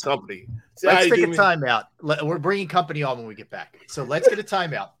in front of company. See, let's take a timeout. We're bringing company on when we get back. So let's get a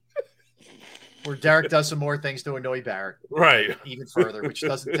timeout where Derrick does some more things to annoy Barrett, right? Even further, which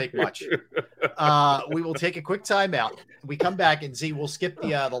doesn't take much. We will take a quick timeout. We come back, and Z, we'll skip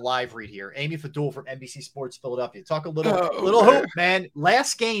the live read here. Amy Fadul from NBC Sports Philadelphia. Talk a little hoop, man.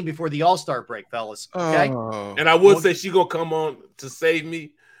 Last game before the All-Star break, fellas. Okay. And I would say she's gonna come on to save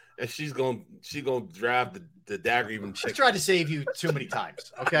me, and she's gonna drive the dagger even. She's tried to save you too many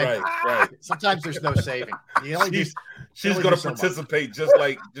times. Okay. Right. Sometimes there's no saving. She's going to participate just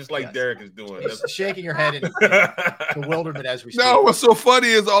like Derrick is doing. She's shaking her head in bewilderment as we speak. No, what's so funny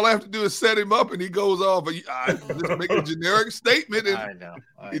is all I have to do is set him up and he goes off. I just make a generic statement. And I know.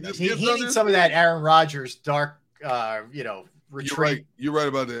 He needs some of that Aaron Rodgers dark, retreat. You're right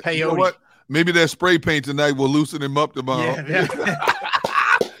about that. Peyote. You know what? Maybe that spray paint tonight will loosen him up tomorrow. Yeah.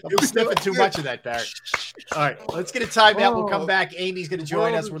 I'm sniffing too much of that, Barrett. All right, let's get a timeout. We'll come back. Amy's going to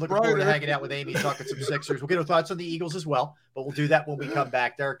join us. We're looking forward to hanging out with Amy, talking some Sixers. We'll get our thoughts on the Eagles as well, but we'll do that when we come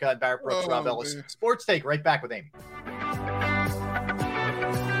back. Derrick Gunn, Barrett Brooks, Rob Ellis. Man. Sports Take, right back with Amy.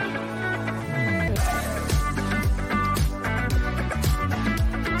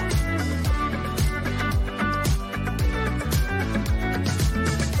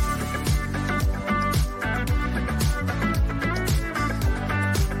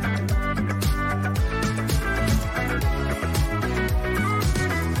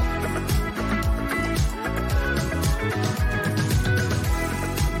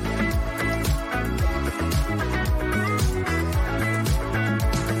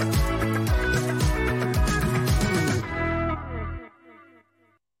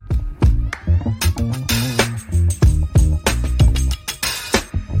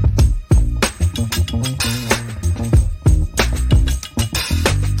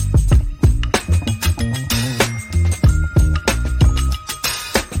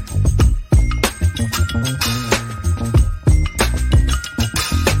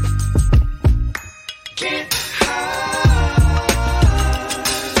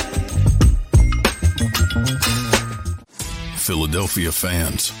 Philadelphia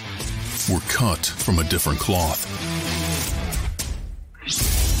fans were cut from a different cloth.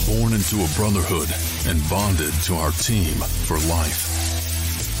 Born into a brotherhood and bonded to our team for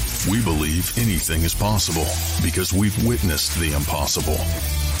life. We believe anything is possible because we've witnessed the impossible.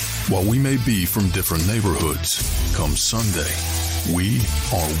 While we may be from different neighborhoods, come Sunday, we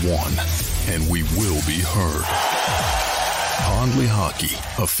are one, and we will be heard. Pondley Hockey,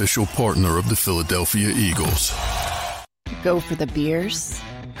 official partner of the Philadelphia Eagles. Go for the beers,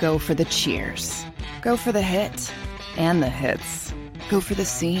 go for the cheers, go for the hit and the hits, go for the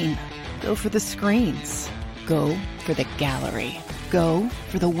scene, go for the screens, go for the gallery, go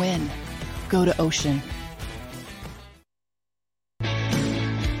for the win, go to Ocean.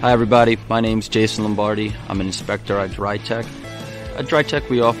 Hi everybody, my name's Jason Lombardi. I'm an inspector at DryTech. At DryTech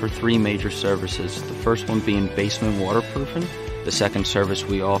we offer three major services, the first one being basement waterproofing. The second service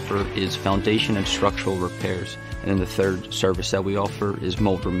we offer is foundation and structural repairs. And then the third service that we offer is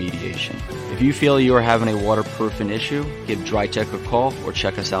mold remediation. If you feel you are having a waterproofing issue, give DryTech a call or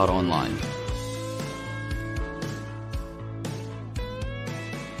check us out online.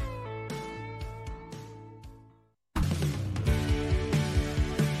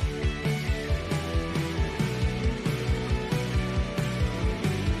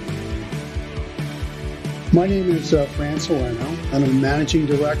 My name is Fran Salerno, and I'm a managing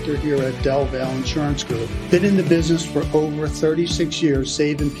director here at Del Valle Insurance Group. Been in the business for over 36 years,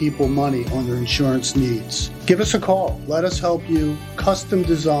 saving people money on their insurance needs. Give us a call. Let us help you custom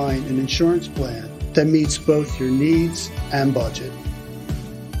design an insurance plan that meets both your needs and budget.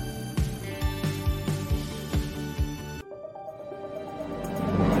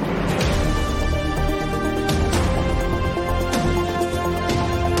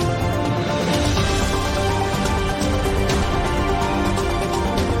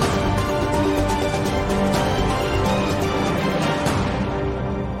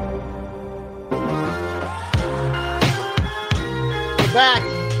 Back.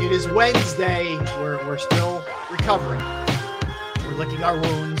 It is Wednesday. We're still recovering. We're licking our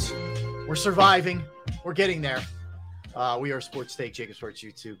wounds. We're surviving. We're getting there. We are Sports Take, Jacob Sports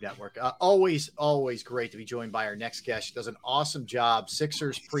YouTube Network. Always great to be joined by our next guest. She does an awesome job.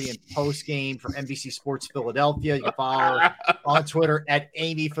 Sixers pre and post game for NBC Sports Philadelphia. You can follow her on Twitter at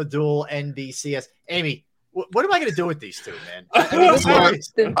Amy Fadul NBCS. Amy, what am I going to do with these two, man?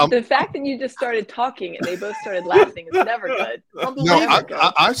 The fact that you just started talking and they both started laughing is never good.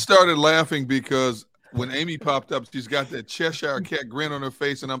 I started laughing because when Amy popped up, she's got that Cheshire Cat grin on her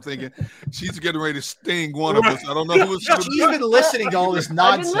face, and I'm thinking she's getting ready to sting one of us. I don't know who it's going to be. She's been listening to all this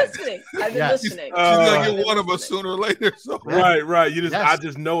nonsense. I've been listening. She's going to get one of us sooner or later. So. Right. I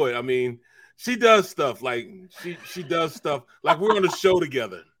just know it. I mean, she does stuff like she does stuff like we're on the show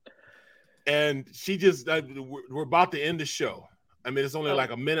together. And she just, we're about to end the show. I mean, it's only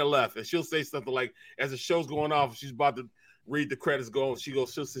like a minute left. And she'll say something like, as the show's going off, she's about to read the credits going. She'll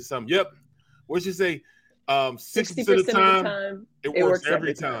say something. Yep. What'd she say? 60% of the time, it works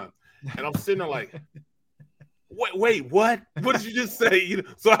every time. And I'm sitting there like, Wait, what? What did you just say?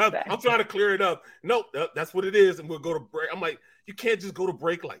 So I'm trying to clear it up. Nope, that's what it is, and we'll go to break. I'm like, you can't just go to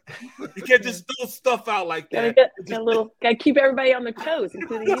break like that. You can't just throw stuff out like that. Gotta keep everybody on their toes,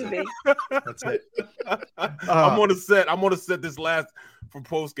 including you, B. That's it. I'm on the set this last from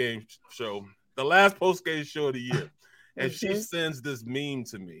post game show, the last post game show of the year, and she sends this meme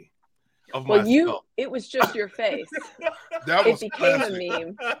to me. It was just your face. It became classic. a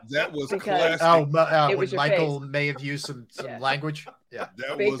meme. That was because classic. it was your Michael face. may have used some language. Yeah,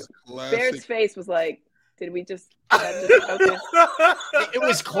 that was classic. Barrett's face was like, did we just? Okay. It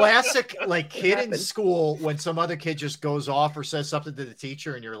was classic, like kid in school when some other kid just goes off or says something to the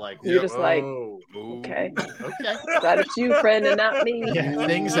teacher, and you're like, you're just like, okay, glad it's you, friend, and not me. Yeah,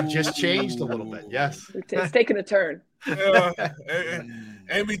 things have just changed a little bit. Yes, it's taken a turn.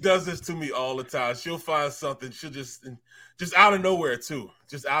 Amy does this to me all the time. She'll find something. She'll just out of nowhere too.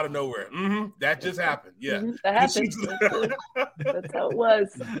 Just out of nowhere. That just happened. Yeah, that happened. That's how it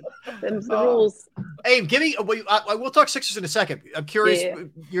was. Them's the rules. Hey, give me. We'll talk Sixers in a second. I'm curious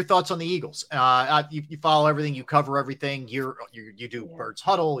your thoughts on the Eagles. You follow everything. You cover everything. You do Birds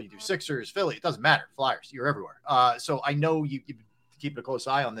Huddle. You do Sixers, Philly. It doesn't matter. Flyers. You're everywhere. So I know you keep a close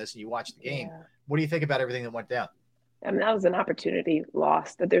eye on this and you watch the game. Yeah. What do you think about everything that went down? I mean, that was an opportunity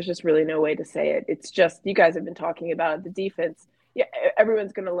lost. That there's just really no way to say it. It's just you guys have been talking about the defense. Yeah,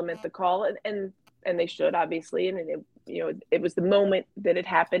 everyone's going to lament the call, and they should obviously. And it was the moment that it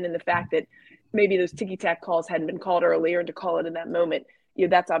happened, and the fact that maybe those ticky-tack calls hadn't been called earlier, and to call it in that moment,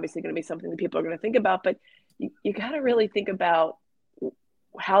 that's obviously going to be something that people are going to think about. But you got to really think about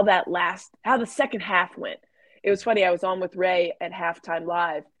how the second half went. It was funny. I was on with Ray at halftime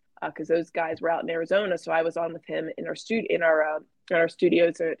live. Because those guys were out in Arizona, so I was on with him in our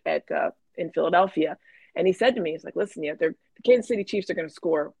studios in Philadelphia, and he said to me, "He's like, listen, the Kansas City Chiefs are going to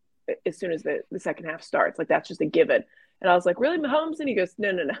score as soon as the second half starts. Like that's just a given." And I was like, "Really, Mahomes?" And he goes,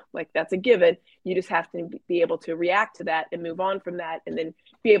 "No, like that's a given. You just have to be able to react to that and move on from that, and then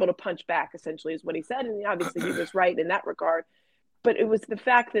be able to punch back." Essentially, is what he said, and obviously he was right in that regard. But it was the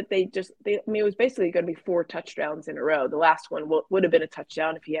fact that it was basically going to be 4 touchdowns in a row. The last one would have been a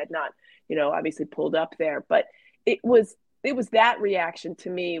touchdown if he had not, obviously pulled up there. But it was that reaction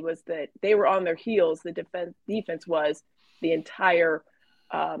to me was that they were on their heels. The defense was the entire,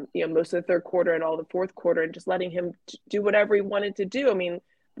 most of the third quarter and all the fourth quarter, and just letting him do whatever he wanted to do. I mean,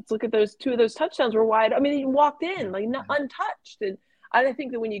 let's look at those 2 of those touchdowns were wide. I mean, he walked in like not untouched. And I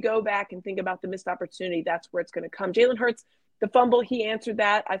think that when you go back and think about the missed opportunity, that's where it's going to come. Jalen Hurts. The fumble, he answered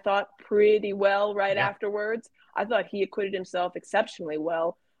that, I thought, pretty well afterwards. I thought he acquitted himself exceptionally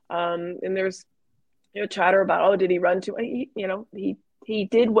well. And there's, chatter about, did he run too? He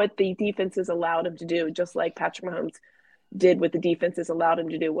did what the defenses allowed him to do, just like Patrick Mahomes did what the defenses allowed him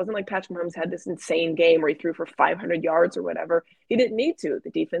to do. It wasn't like Patrick Mahomes had this insane game where he threw for 500 yards or whatever. He didn't need to.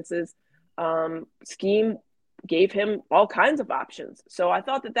 The defense's scheme gave him all kinds of options. So I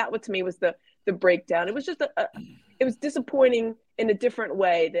thought that to me was the breakdown. It was just it was disappointing in a different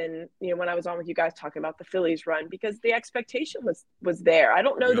way than when I was on with you guys talking about the Phillies run, because the expectation was there. I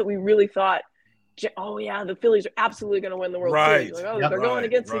don't know that we really thought, the Phillies are absolutely going to win the World Series. Like, they're going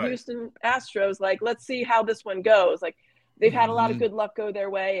against the Houston Astros. Like, let's see how this one goes. Like, they've had a lot of good luck go their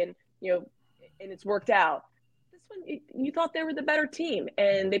way, and and it's worked out. This one, you thought they were the better team,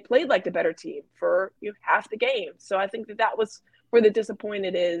 and they played like the better team for half the game. So I think that was where the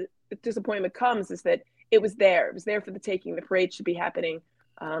disappointment comes, is that it was there. It was there for the taking. The parade should be happening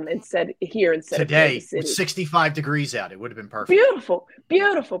instead today. Of today. 65 degrees out. It would have been perfect.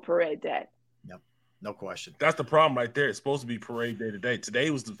 Beautiful parade day. Yep, no question. That's the problem right there. It's supposed to be parade day today. Today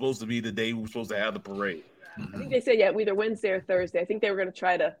was supposed to be the day we were supposed to have the parade. I think they said either Wednesday or Thursday. I think they were going to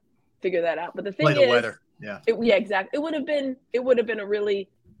try to figure that out. But the thing is, weather. Yeah. Exactly. It would have been a really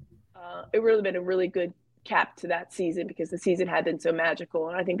good cap to that season, because the season had been so magical.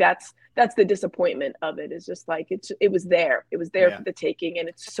 And I think that's the disappointment of it, is just like it was there for the taking, and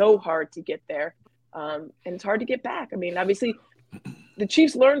it's so hard to get there, and it's hard to get back. I mean, obviously the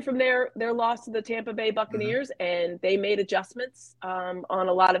Chiefs learned from their loss to the Tampa Bay Buccaneers, and they made adjustments on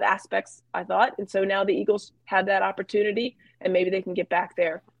a lot of aspects, I thought. And so now the Eagles have that opportunity, and maybe they can get back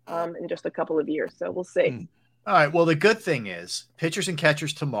there in just a couple of years. So we'll see. All right. Well, the good thing is pitchers and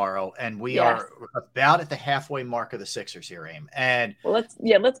catchers tomorrow, and we are about at the halfway mark of the Sixers here, Aim. And let's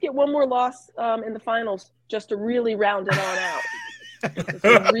get one more loss in the finals just to really round it on out. Just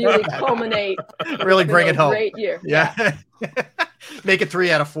to really culminate. Really bring it home. Great year. Yeah. Make it 3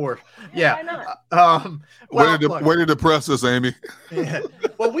 out of 4. Yeah. Why not? Way to depress us, Amy. Yeah.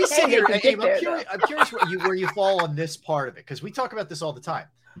 Well, we sit here. Aim, I'm curious where you fall on this part of it, because we talk about this all the time.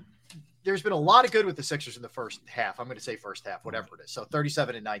 there's been a lot of good with the Sixers in the first half. I'm going to say first half, whatever it is. So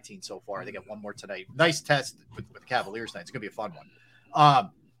 37-19 so far. They get one more tonight. Nice test with the Cavaliers tonight. It's going to be a fun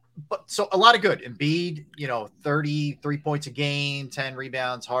one. But so a lot of good. Embiid, 33 points a game, 10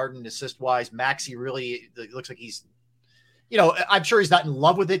 rebounds. Harden assist wise. Maxey really looks like he's, I'm sure he's not in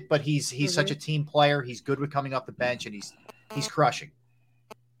love with it, but he's such a team player. He's good with coming off the bench, and he's crushing.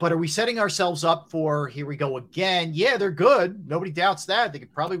 But are we setting ourselves up for, here we go again? Yeah, they're good. Nobody doubts that. They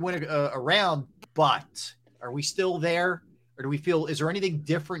could probably win a round, but are we still there? Or do we feel, is there anything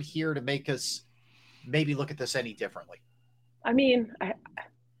different here to make us maybe look at this any differently? I mean,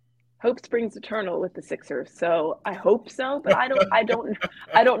 hope springs eternal with the Sixers. So I hope so, but I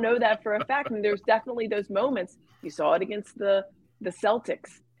don't know that for a fact. And there's definitely those moments. You saw it against the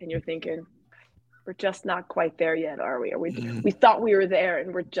Celtics, and you're thinking, we're just not quite there yet, are we? We thought we were there,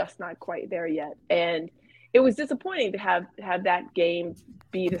 and we're just not quite there yet. And it was disappointing to have that game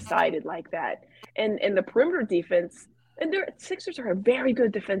be decided like that. And the perimeter defense, and the Sixers are a very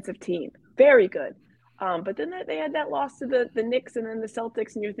good defensive team, very good. But then they had that loss to the Knicks and then the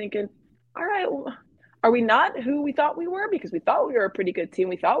Celtics, and you're thinking, all right, well, are we not who we thought we were? Because we thought we were a pretty good team.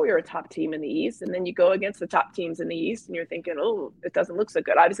 We thought we were a top team in the East. And then you go against the top teams in the East, and you're thinking, oh, it doesn't look so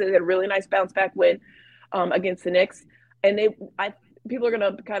good. Obviously, they had a really nice bounce back win against the Knicks. And people are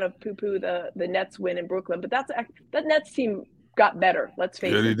going to kind of poo-poo the Nets win in Brooklyn. But that Nets team got better. Let's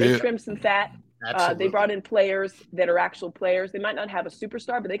face it. They trimmed some fat. They brought in players that are actual players. They might not have a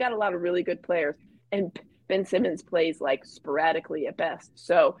superstar, but they got a lot of really good players. And Ben Simmons plays like sporadically at best.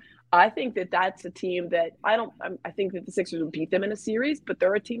 So I think that's a team that I think that the Sixers would beat them in a series, but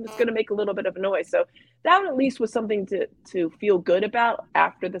they're a team that's going to make a little bit of a noise. So that at least was something to feel good about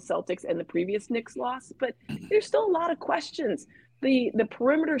after the Celtics and the previous Knicks loss. But there's still a lot of questions. The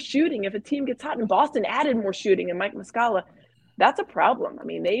perimeter shooting, if a team gets hot, and Boston added more shooting and Mike Muscala, that's a problem. I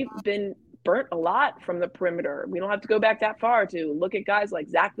mean, they've been burnt a lot from the perimeter. We don't have to go back that far to look at guys like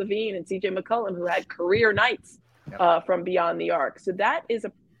Zach LaVine and CJ McCollum, who had career nights from beyond the arc. So that is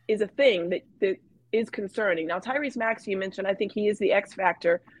a thing that is concerning. Now, Tyrese Maxey, you mentioned, I think he is the X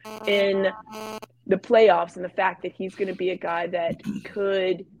factor in the playoffs, and the fact that he's going to be a guy that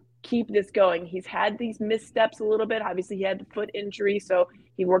could keep this going. He's had these missteps a little bit. Obviously, he had the foot injury, so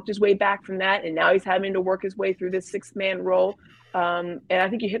he worked his way back from that, and now he's having to work his way through this sixth-man role. And I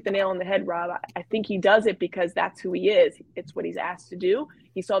think you hit the nail on the head, Rob. I think he does it because that's who he is. It's what he's asked to do.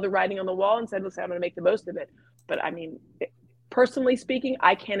 He saw the writing on the wall and said, listen, I'm going to make the most of it. But, I mean, personally speaking,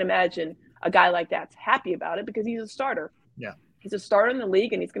 I can't imagine a guy like that's happy about it because he's a starter. Yeah. He's a starter in the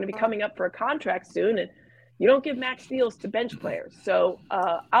league, and he's going to be coming up for a contract soon. And you don't give max deals to bench players. So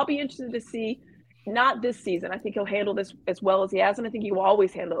I'll be interested to see, not this season. I think he'll handle this as well as he has, and I think he will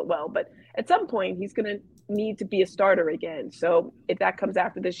always handle it well. But at some point, he's going to need to be a starter again. So if that comes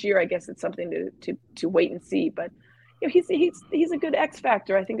after this year, I guess it's something to wait and see. But he's a good X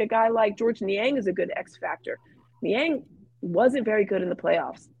factor. I think a guy like George Niang is a good X factor. Niang wasn't very good in the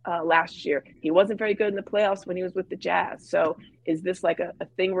playoffs last year. He wasn't very good in the playoffs when he was with the Jazz. So is this like a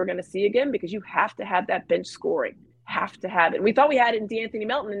thing we're going to see again? Because you have to have that bench scoring. Have to have it. We thought we had it in DeAnthony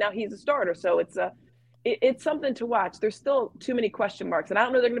Melton, and now he's a starter. So it's something to watch. There's still too many question marks, and I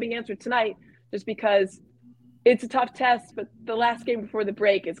don't know they're going to be answered tonight just because it's a tough test. But the last game before the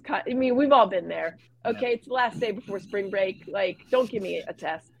break is cut. I mean, we've all been there. Okay, it's the last day before spring break. Like, don't give me a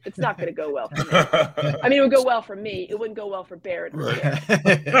test. It's not going to go well for me. I mean, it would go well for me. It wouldn't go well for Barrett.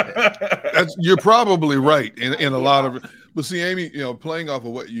 Right. You're probably right in a lot of it. But see, Amy, playing off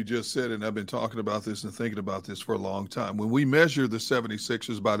of what you just said, and I've been talking about this and thinking about this for a long time. When we measure the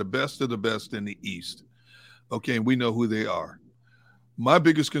 76ers by the best of the best in the East, okay, and we know who they are. My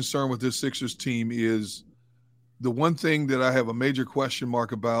biggest concern with this Sixers team is the one thing that I have a major question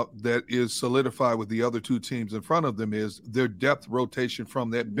mark about that is solidified with the other two teams in front of them is their depth rotation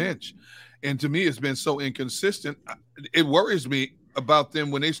from that bench. And to me, it's been so inconsistent. It worries me about them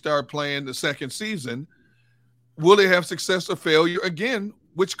when they start playing the second season. Will they have success or failure again,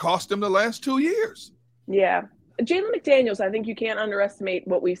 which cost them the last 2 years? Yeah. Jalen McDaniels, I think you can't underestimate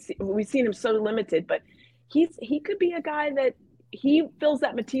what we've seen. We've seen him so limited, but he could be a guy that he fills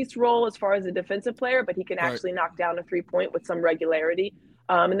that Matisse role as far as a defensive player, but he can actually knock down a three-point with some regularity.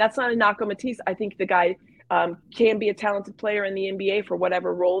 And that's not a knock on Matisse. I think the guy can be a talented player in the NBA for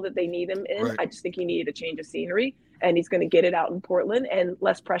whatever role that they need him in. Right. I just think he needed a change of scenery, and he's going to get it out in Portland and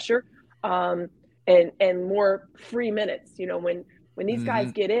less pressure and more free minutes. When these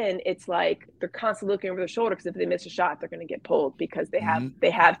guys get in, it's like they're constantly looking over their shoulder because if they miss a shot, they're going to get pulled because they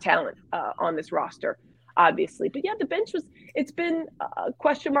have talent on this roster. obviously. But yeah, the bench it's been a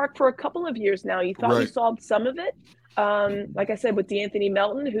question mark for a couple of years now. You thought you solved some of it. Like I said, with DeAnthony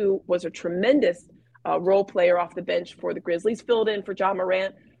Melton, who was a tremendous role player off the bench for the Grizzlies, filled in for Ja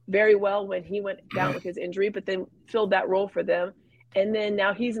Morant very well when he went down with his injury, but then filled that role for them. And then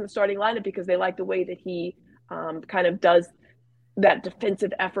now he's in the starting lineup because they like the way that he kind of does that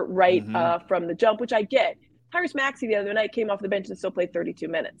defensive effort from the jump, which I get. Tyrese Maxey the other night came off the bench and still played 32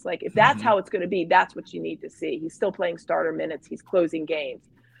 minutes. Like, if that's how it's going to be, that's what you need to see. He's still playing starter minutes. He's closing games.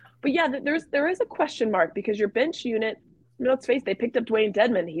 But yeah, there is a question mark because your bench unit, let's face it, they picked up Dwayne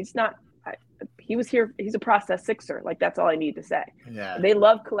Dedmon. He was here. He's a process sixer. Like, that's all I need to say. Yeah. They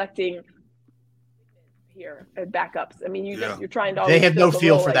love collecting here at backups. I mean, you're trying to. They have no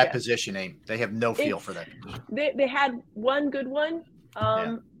feel for that positioning. They have no feel for that. They had one good one.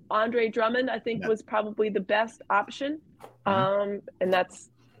 Andre Drummond, I think, was probably the best option. And that's,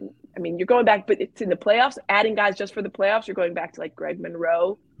 I mean, you're going back, but it's in the playoffs. Adding guys just for the playoffs, you're going back to like Greg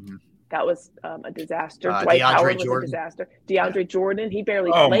Monroe. That was a disaster. Dwight Howard was a disaster. DeAndre Jordan, he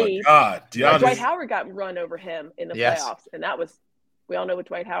barely played. My God. Dwight Howard got run over him in the playoffs. And that was, we all know what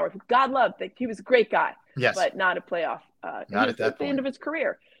Dwight Howard, God loved, he was a great guy, but not a playoff. Not at that the end of his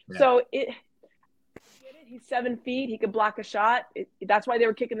career. Yeah. So he's 7 feet. He could block a shot. That's why they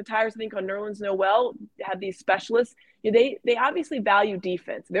were kicking the tires, I think, on Nerlens Noel. Have these specialists. They obviously value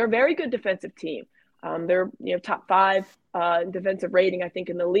defense. They're a very good defensive team. They're top 5 defensive rating, I think,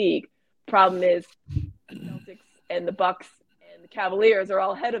 in the league. Problem is, the Celtics and the Bucks and the Cavaliers are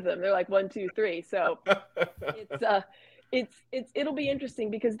all ahead of them. They're like 1, 2, 3. So it'll be interesting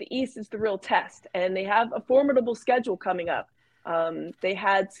because the East is the real test, and they have a formidable schedule coming up. They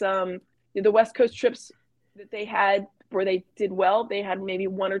had some the West Coast trips that they had where they did well. They had maybe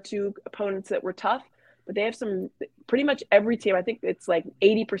 1 or 2 opponents that were tough, but they have pretty much every team. I think it's like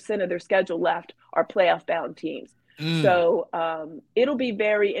 80% of their schedule left are playoff bound teams. So it'll be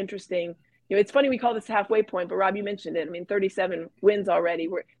very interesting. It's funny we call this a halfway point, but Rob, you mentioned it. I mean, 37 wins already.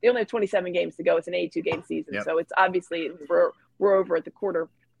 They only have 27 games to go. It's an 82-game season. Yep. So it's obviously we're over at the quarter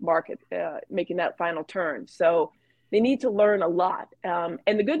market, making that final turn. So they need to learn a lot. And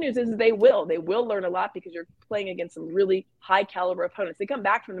the good news is they will learn a lot because you're playing against some really high caliber opponents. They come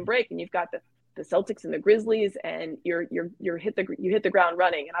back from the break and you've got the Celtics and the Grizzlies, and you hit the ground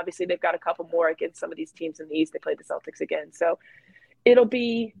running. And obviously they've got a couple more against some of these teams in the East. They play the Celtics again. So it'll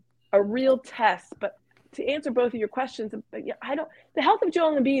be a real test. But to answer both of your questions, the health of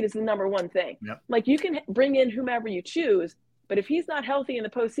Joel Embiid is the number one thing. Yep. Like, you can bring in whomever you choose, but if he's not healthy in the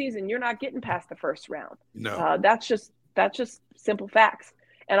postseason, you're not getting past the first round. No, that's just simple facts.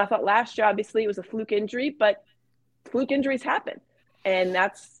 And I thought last year, obviously, it was a fluke injury, but fluke injuries happen, and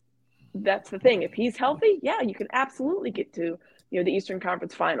that's the thing. If he's healthy, you can absolutely get to the Eastern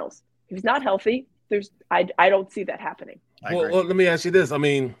Conference Finals. If he's not healthy, I don't see that happening. Well, let me ask you this. I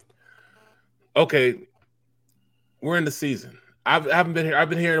mean, okay, we're in the season. I haven't been here. I've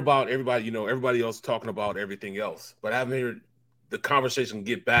been hearing about everybody else talking about everything else, but I haven't heard the conversation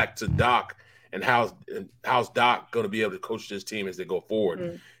get back to Doc and how's Doc going to be able to coach this team as they go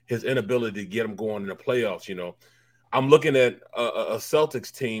forward. His inability to get them going in the playoffs. I'm looking at a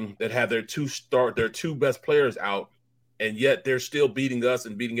Celtics team that have their two best players out, and yet they're still beating us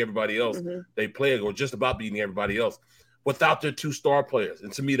and beating everybody else. They play or just about beating everybody else without their 2 star players.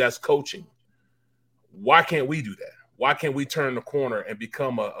 And to me, that's coaching. Why can't we do that? Why can't we turn the corner and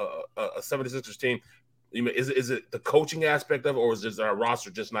become a 76ers team? Is it the coaching aspect of it, or is our roster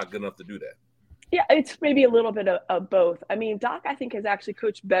just not good enough to do that? Yeah, it's maybe a little bit of both. I mean, Doc, I think, has actually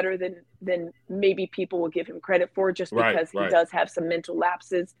coached better than maybe people will give him credit for, just because he does have some mental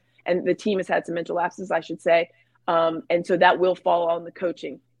lapses, and the team has had some mental lapses, I should say. And so that will fall on the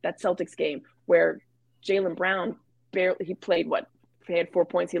coaching. That Celtics game where Jaylen Brown he played he had 4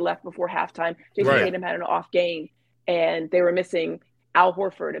 points. He left before halftime. Jason Tatum had an off game, and they were missing Al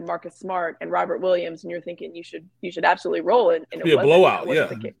Horford and Marcus Smart and Robert Williams, and you're thinking you should absolutely roll, and it be a blowout.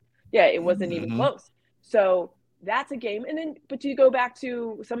 It wasn't even close. So that's a game. And then, but you go back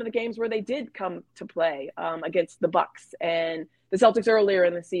to some of the games where they did come to play against the Bucks and the Celtics earlier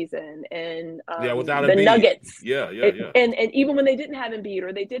in the season, and without the Embiid. Nuggets. And even when they didn't have Embiid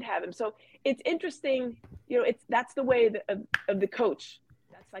or they did have him. So it's interesting. That's the way of the coach.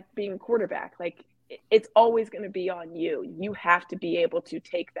 That's like being a quarterback. Like, it's always going to be on you. You have to be able to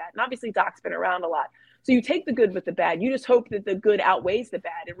take that. And obviously Doc's been around a lot. So you take the good with the bad. You just hope that the good outweighs the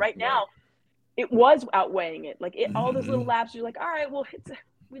bad. And right now it was outweighing it. Like, all those little laps, you're like, all right, well,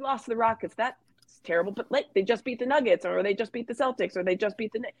 we lost to the Rockets. That's terrible. But they just beat the Nuggets, or they just beat the Celtics, or they just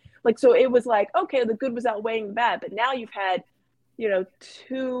beat the Knicks. Like, so it was like, okay, the good was outweighing the bad. But now you've had,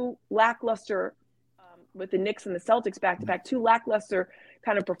 2 lackluster with the Knicks and the Celtics back-to-back, 2 lackluster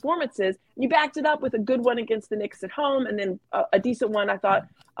kind of performances. You backed it up with a good one against the Knicks at home, and then a decent one, I thought,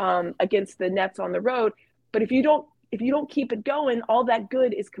 against the Nets on the road. But if you don't keep it going, all that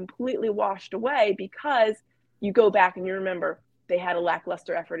good is completely washed away, because you go back and you remember they had a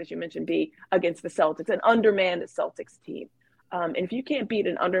lackluster effort, as you mentioned, B, against the Celtics, an undermanned Celtics team. And if you can't beat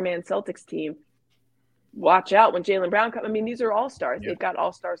an undermanned Celtics team, watch out when Jaylen Brown comes. I mean, these are all-stars. Yeah. They've got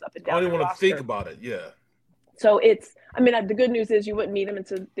all-stars up and down. I don't even want to think about it. Yeah. So the good news is you wouldn't need them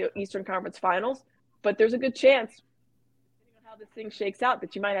into the Eastern Conference Finals, but there's a good chance, depending on how this thing shakes out,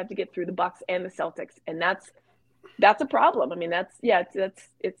 that you might have to get through the Bucks and the Celtics. And that's a problem. I mean, that's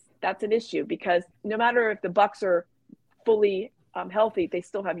an issue, because no matter if the Bucks are fully healthy, they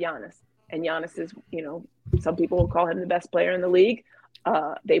still have Giannis. And Giannis is, some people will call him the best player in the league.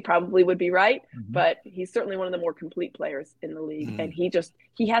 They probably would be right, but he's certainly one of the more complete players in the league. And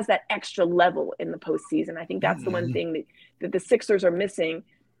he has that extra level in the postseason. I think that's the one thing that the Sixers are missing.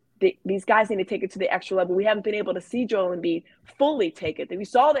 These guys need to take it to the extra level. We haven't been able to see Joel Embiid fully take it. We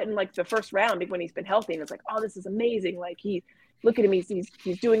saw that in the first round when he's been healthy, and it's like, oh, this is amazing. Look at him.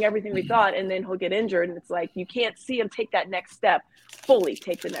 He's doing everything we thought, and then he'll get injured. And it's like, you can't see him take that next step, fully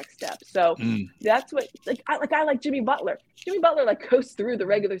take the next step. So that's what, I like Jimmy Butler. Jimmy Butler goes through the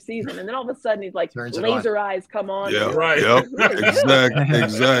regular season, and then all of a sudden he's laser eyes come on. Yeah, right. Yep.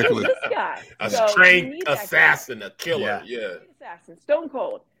 Exactly. This guy. A trained assassin, a killer. Yeah. Assassin, stone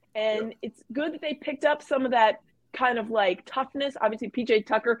cold. And it's good that they picked up some of that kind of toughness. Obviously, PJ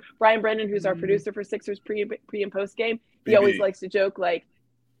Tucker, Brian Brennan, who's our producer for Sixers pre and post game, he always likes to joke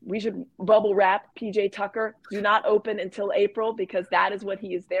we should bubble wrap PJ Tucker. Do not open until April, because that is what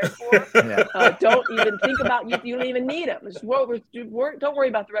he is there for. Don't even think about you don't even need him. Just don't worry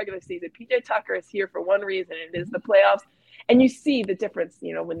about the regular season. PJ Tucker is here for one reason, and it is the playoffs. And you see the difference.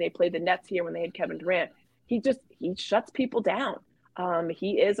 When they played the Nets here, when they had Kevin Durant, he shuts people down.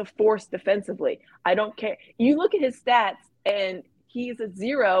 He is a force defensively. I don't care. You look at his stats, and he's a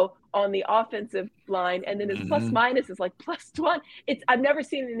 0 on the offensive line, and then his plus minus is +1. I've never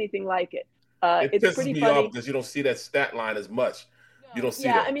seen anything like it. It's pretty funny. Off because you don't see that stat line as much. No, you don't see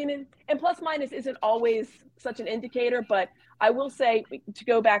that. I mean, and plus minus isn't always such an indicator, but I will say, to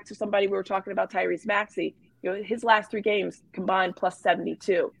go back to somebody we were talking about, Tyrese Maxey, his last 3 games combined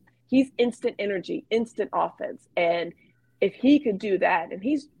 +72. He's instant energy, instant offense, and if he could do that, and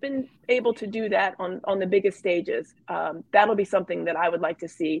he's been able to do that on the biggest stages, that'll be something that I would like to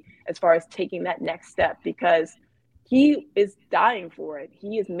see as far as taking that next step, because he is dying for it.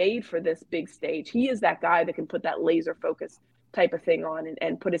 He is made for this big stage. He is that guy that can put that laser focus type of thing on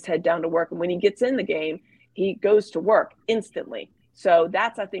and put his head down to work. And when he gets in the game, he goes to work instantly. So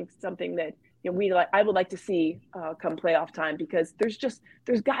that's, I think, something that I would like to see come playoff time, because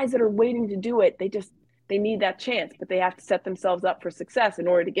there's guys that are waiting to do it. They need that chance, but they have to set themselves up for success in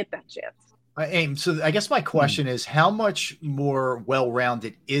order to get that chance. So I guess my question is, how much more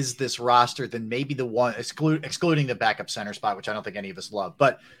well-rounded is this roster than maybe the one, excluding the backup center spot, which I don't think any of us love,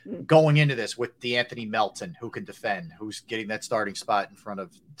 but going into this with DeAnthony Melton, who can defend, who's getting that starting spot in front of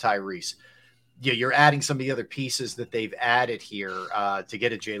Tyrese. You're adding some of the other pieces that they've added here to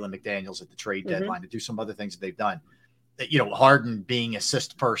get a Jalen McDaniels at the trade deadline, to do some other things that they've done. Harden being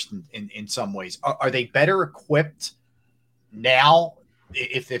assist first in some ways. Are they better equipped now,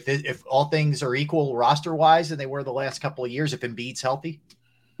 if all things are equal roster wise, than they were the last couple of years, if Embiid's healthy?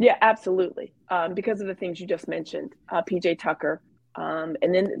 Yeah, absolutely. Because of the things you just mentioned, PJ Tucker, and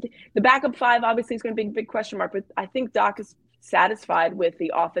then the backup 5 obviously is going to be a big question mark. But I think Doc is satisfied with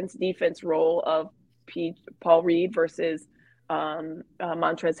the offense defense role of Paul Reed versus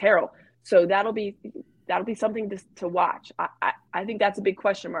Montrezl Harrell. So that'll be something to watch. I think that's a big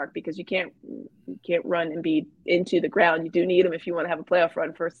question mark, because you can't run Embiid into the ground. You do need him if you want to have a playoff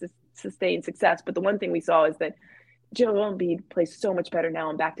run for sustained success. But the one thing we saw is that Joel Embiid plays so much better now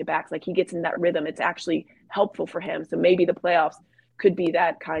in back-to-backs. He gets in that rhythm. It's actually helpful for him. So maybe the playoffs could be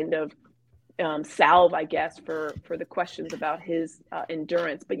that kind of salve, I guess, for the questions about his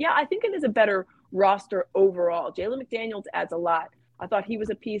endurance. But yeah, I think it is a better roster overall. Jalen McDaniels adds a lot. I thought he was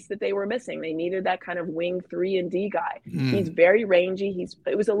a piece that they were missing. They needed that kind of wing 3 and D guy. He's very rangy.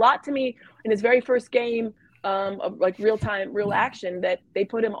 It was a lot to me in his very first game of real action, that they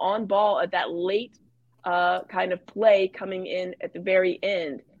put him on ball at that late kind of play coming in at the very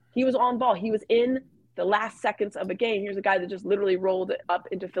end. He was on ball. He was in the last seconds of a game. Here's a guy that just literally rolled it up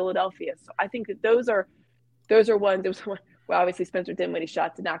into Philadelphia. So I think that those are ones. There was one, well, obviously Spencer Dinwiddie's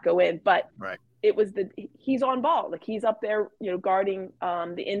shot did not go in, but it was he's on ball. He's up there, guarding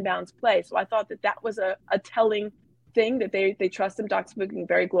the inbounds play. So I thought that was a telling thing that they trust him. Doc's speaking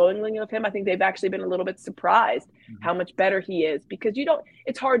very glowingly of him. I think they've actually been a little bit surprised how much better he is, because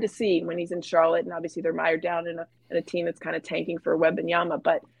it's hard to see when he's in Charlotte, and obviously they're mired down in a team that's kind of tanking for Wembanyama.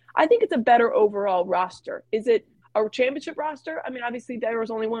 But I think it's a better overall roster. Is it a championship roster? I mean, obviously there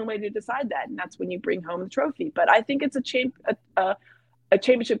was only one way to decide that, and that's when you bring home the trophy. But I think it's a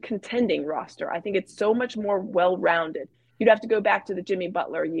championship contending roster. I think it's so much more well-rounded. You'd have to go back to the Jimmy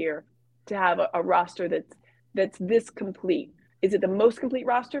Butler year to have a roster that's this complete. Is it the most complete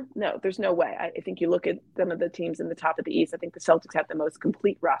roster? No, there's no way. I think you look at some of the teams in the top of the East, I think the Celtics have the most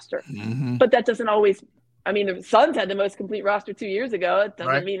complete roster. But that doesn't always – I mean, the Suns had the most complete roster 2 years ago. It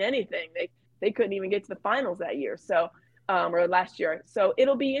doesn't mean anything. They couldn't even get to the finals that year, or last year. So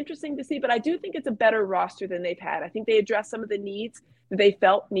it'll be interesting to see. But I do think it's a better roster than they've had. I think they addressed some of the needs that they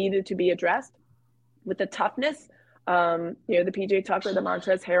felt needed to be addressed with the toughness. The PJ Tucker, the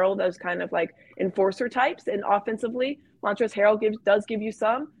Montrezl Harrell, those kind of like enforcer types. And offensively, Montrezl Harrell does give you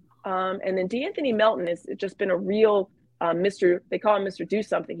some. And then DeAnthony Melton has just been a real Mr. They call him Mr. Do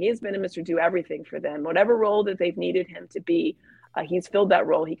Something. He has been a Mr. Do Everything for them. Whatever role that they've needed him to be, he's filled that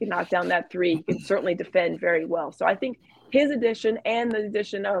role. He can knock down that three. He can certainly defend very well. So I think his addition and the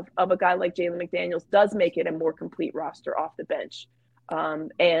addition of a guy like Jalen McDaniels does make it a more complete roster off the bench.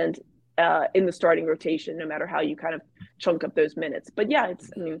 And in the starting rotation, no matter how you kind of chunk up those minutes. But yeah,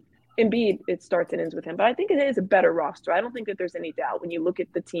 Embiid, it starts and ends with him. But I think it is a better roster. I don't think that there's any doubt when you look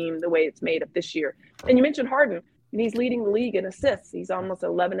at the team, the way it's made up this year. And you mentioned Harden, and he's leading the league in assists. He's almost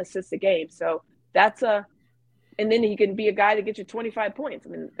 11 assists a game. So that's and then he can be a guy to get you 25 points. I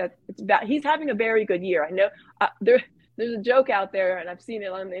mean, he's having a very good year. I know there's a joke out there, and I've seen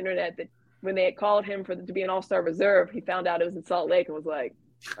it on the internet, that when they had called him to be an all-star reserve, he found out it was in Salt Lake and was like,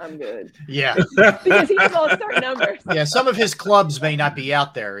 I'm good. Yeah. Because he has all-star numbers. Yeah, some of his clubs may not be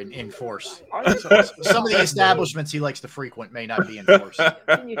out there in force. Some of the establishments he likes to frequent may not be in force. I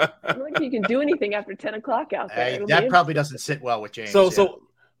don't think you can do anything after 10 o'clock out there. That probably doesn't sit well with James. So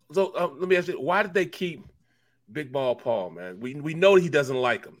let me ask you, why did they keep Big Ball Paul, man? We know he doesn't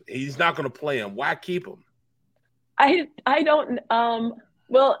like him. He's not going to play him. Why keep him? I don't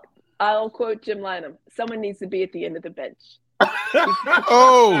well, I'll quote Jim Lynam. Someone needs to be at the end of the bench.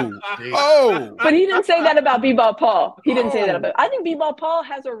 Oh. But he didn't say that about B-Ball Paul. He didn't say that about. I think B-Ball Paul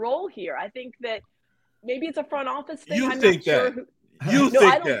has a role here. I think that maybe it's a front office thing. You think that? You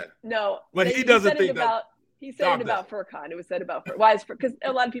think that? No, but he doesn't think that. He said it about Furkan. It was said about why is because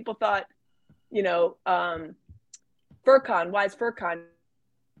a lot of people thought, Furkan. Why is Furkan?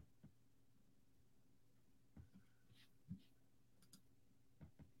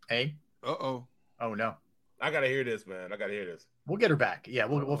 Hey. Oh no. I gotta hear this, man. I gotta hear this. We'll get her back. Yeah,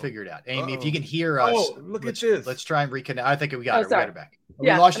 we'll figure it out. Amy, if you can hear us, look at this. Let's try and reconnect. I think we got her. Sorry. We got her back.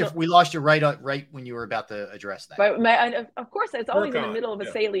 Yeah, we lost you right when you were about to address that. But of course, it's always in the middle of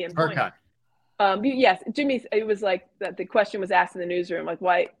a salient point. Yes, Jimmy. It was like that. The question was asked in the newsroom, like,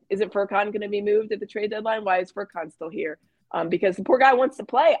 why isn't Furkan going to be moved at the trade deadline? Why is Furkan still here? Because the poor guy wants to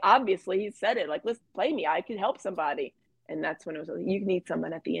play. Obviously, he said it. Like, let's play me. I can help somebody. And that's when it was like, you need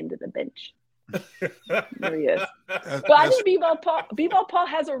someone at the end of the bench. There he is. But I think B-Ball Paul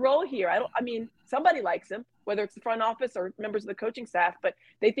has a role here. Somebody likes him, whether it's the front office or members of the coaching staff, but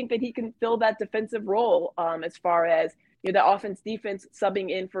they think that he can fill that defensive role as far as the offense defense subbing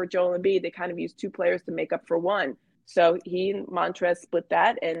in for Joel Embiid. They kind of use two players to make up for one. So he and Montrez split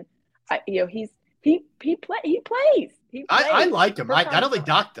that, and he plays. I like him. I don't think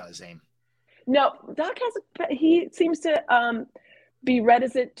Doc does, Aim. No, Doc he seems to be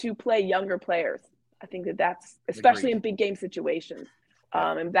reticent to play younger players. I think that's especially in big game situations.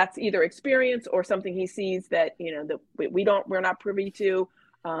 And that's either experience or something he sees that, that we're not privy to,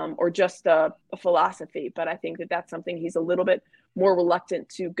 or just a philosophy. But I think that's something he's a little bit more reluctant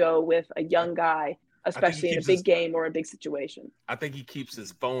to go with a young guy, especially in a big game or a big situation. I think he keeps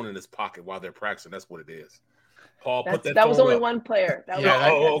his phone in his pocket while they're practicing. That's what it is. Paul, that was only one player.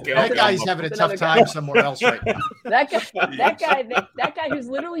 That guy's having a tough time somewhere else right now. That guy who's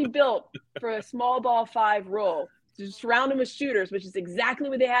literally built for a small ball 5 role. To surround him with shooters, which is exactly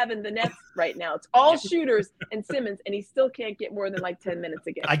what they have in the Nets right now. It's all shooters and Simmons, and he still can't get more than like 10 minutes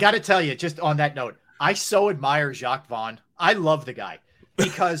a game. I got to tell you, just on that note, I so admire Jacques Vaughn. I love the guy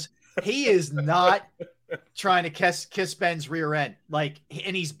because he is not trying to kiss Ben's rear end.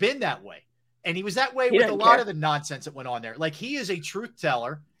 And he's been that way. And he was that way with a lot of the nonsense that went on there. Like, he is a truth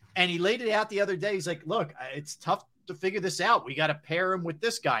teller, and he laid it out the other day. He's like, look, it's tough to figure this out. We got to pair him with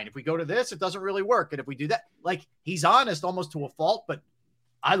this guy. And if we go to this, it doesn't really work. And if we do that, he's honest almost to a fault, but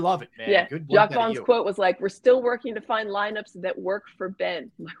I love it, man. Yeah. Good Jacques Vaughn's quote was like, we're still working to find lineups that work for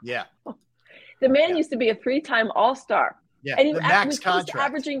Ben. Yeah. The man used to be a 3-time All-Star. Yeah, and he the max was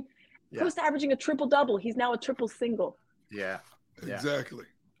contract. close to averaging a triple-double. He's now a triple single. Yeah. Exactly.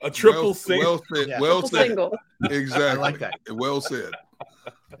 A triple single. Well said. Yeah. Well Triple said. single. Exactly. I like that. Well said.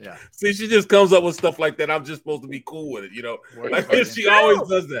 Yeah. See, she just comes up with stuff like that. I'm just supposed to be cool with it, you know. Like she always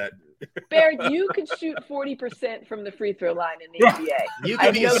does that. Barrett, you could shoot 40% from the free throw line in the NBA. You I could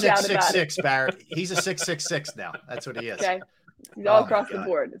have be a no doubt about it. 6'6", Barrett. He's a 6'6" now. That's what he is. Okay. He's all Oh, across my the God.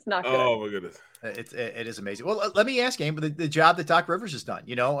 board. It's not good. Oh my goodness. It is amazing. Well, let me ask you, the job that Doc Rivers has done,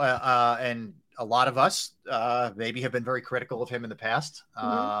 and a lot of us maybe have been very critical of him in the past.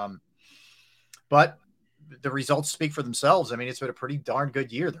 But the results speak for themselves. I mean, it's been a pretty darn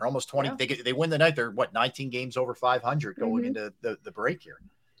good year. They're almost 20. Yeah. They win the night. They're 19 games over 500 going into the break here.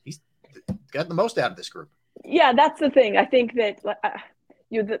 He's got the most out of this group. Yeah, that's the thing. I think that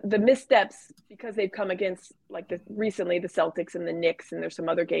the missteps, because they've come against recently the Celtics and the Knicks, and there's some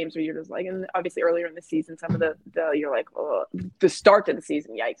other games where you're just like, and obviously earlier in the season, some of the you're like, oh, the start of the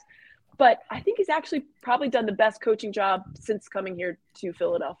season, yikes. But I think he's actually probably done the best coaching job since coming here to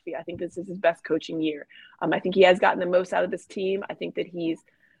Philadelphia. I think this is his best coaching year. I think he has gotten the most out of this team. I think that he's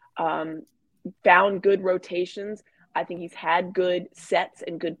found good rotations. I think he's had good sets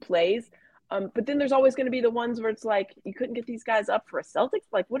and good plays. But then there's always going to be the ones where it's like, you couldn't get these guys up for a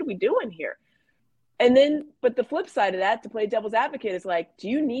Celtics? Like, what are we doing here? And then, but the flip side of that, to play devil's advocate, is like, do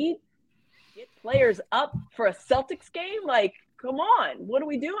you need to get players up for a Celtics game? Like, come on, what are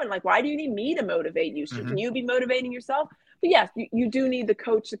we doing? Like, why do you need me to motivate you? Can you be motivating yourself? But yes, you do need the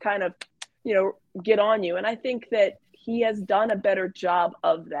coach to kind of, get on you. And I think that he has done a better job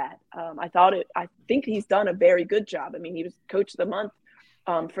of that. I think he's done a very good job. I mean, he was coach of the month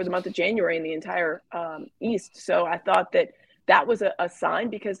for the month of January in the entire East. So I thought that was a sign,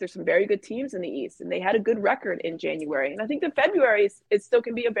 because there's some very good teams in the East, and they had a good record in January. And I think that February is still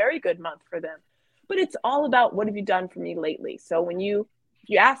can be a very good month for them. But it's all about, what have you done for me lately? So if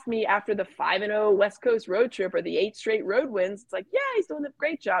you ask me after the 5-0 West Coast road trip or the 8 straight road wins, it's like, yeah, he's doing a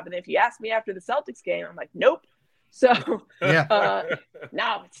great job. And if you ask me after the Celtics game, I'm like, nope. So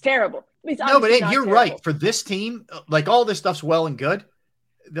no, it's terrible. No, but hey, you're right. For this team, like, all this stuff's well and good.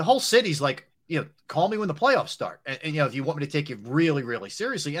 The whole city's like, call me when the playoffs start. And if you want me to take you really, really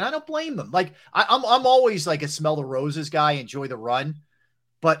seriously, and I don't blame them. Like, I'm always like a smell the roses guy, enjoy the run.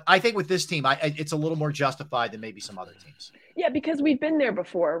 But I think with this team, it's a little more justified than maybe some other teams. Yeah, because we've been there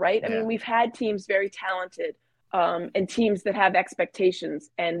before, right? I mean, we've had teams very talented and teams that have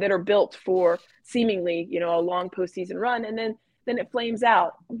expectations and that are built for seemingly, a long postseason run. And then it flames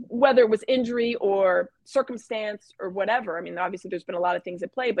out, whether it was injury or circumstance or whatever. I mean, obviously there's been a lot of things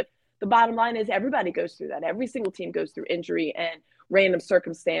at play, but the bottom line is everybody goes through that. Every single team goes through injury and random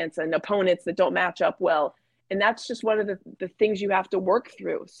circumstance and opponents that don't match up well. And that's just one of the things you have to work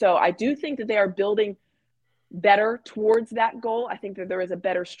through. So I do think that they are building better towards that goal. I think that there is a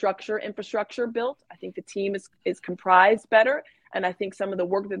better infrastructure built. I think the team is comprised better. And I think some of the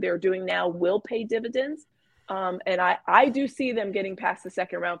work that they're doing now will pay dividends. And I do see them getting past the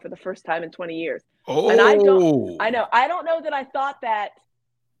second round for the first time in 20 years. Oh, and I don't know that I thought that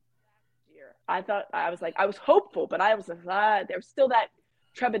last year. I was hopeful, but I was like, there's still that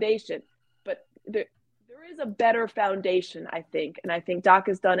trepidation. But there is a better foundation, I think. And I think Doc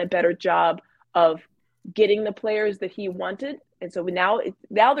has done a better job of getting the players that he wanted. And so now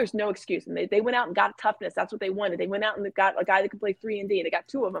there's no excuse. And they went out and got toughness. That's what they wanted. They went out and they got a guy that can play 3-and-D. They got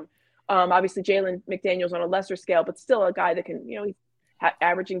 2 of them. Obviously Jalen McDaniels on a lesser scale, but still a guy that can, he's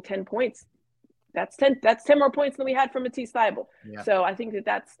averaging 10 points. That's 10 more points than we had from Matisse Thybulle. Yeah. So I think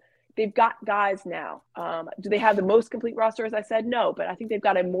they've got guys now. Do they have the most complete roster? As I said, no, but I think they've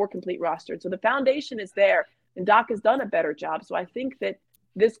got a more complete roster. So the foundation is there, and Doc has done a better job. So I think that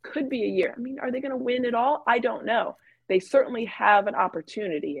this could be a year. I mean, are they going to win it all? I don't know. They certainly have an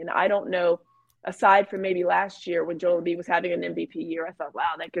opportunity, and I don't know, aside from maybe last year when Joel Embiid was having an MVP year, I thought,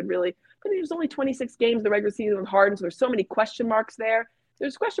 wow, that could really, but there's only 26 games the regular season with Harden, so there's so many question marks there.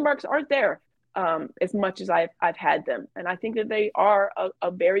 There's question marks aren't there as much as I've had them. And I think that they are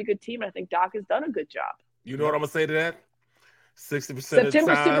a very good team. And I think Doc has done a good job. You know what I'm going to say to that? 60% of the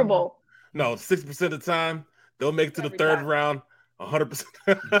September time. Super Bowl. No, 60% of the time, they'll make it to the third round 100%.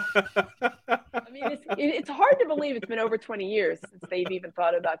 I mean, it's hard to believe it's been over 20 years since they've even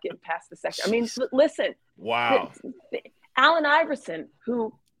thought about getting past the second. I mean, listen. Wow. Allen Iverson,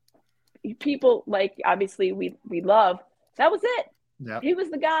 who people like, obviously we love, that was it. Yep. He was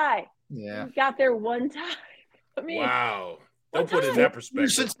the guy. Yeah. He got there one time. I mean, wow. Don't put it in that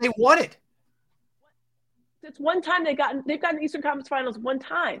perspective. Since they won it. It's one time they've gotten the Eastern Conference Finals one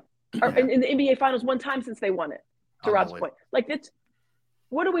time, or in the NBA Finals one time since they won it. To Rob's point, like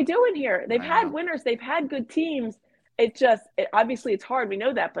what are we doing here? They've had winners. They've had good teams. Obviously it's hard. We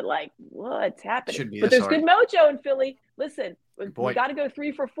know that, but like, what's happening? But there's good mojo in Philly. Listen, we got to go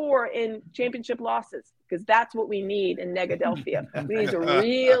 3 for 4 in championship losses because that's what we need in Negadelphia. We need to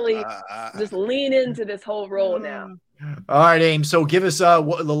really just lean into this whole role now. All right, Aim. So give us the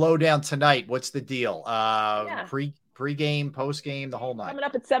lowdown tonight. What's the deal? Pre-game, post-game, the whole night. Coming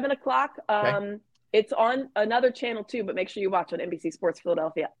up at 7:00. Okay. It's on another channel too, but make sure you watch on NBC Sports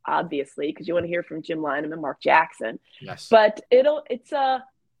Philadelphia, obviously, because you want to hear from Jim Lynam and Mark Jackson. Yes. But it's Joel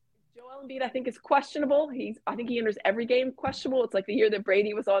Embiid, I think, is questionable. I think he enters every game questionable. It's like the year that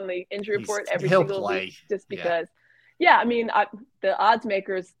Brady was on the injury report every single week, just because. Yeah, I mean, the odds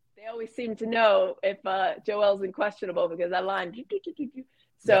makers, they always seem to know if Joel's in questionable because that line.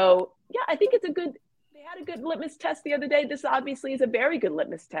 So I think it's They had a good litmus test the other day. This obviously is a very good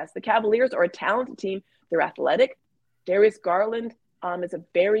litmus test. The Cavaliers are a talented team. They're athletic. Darius Garland is a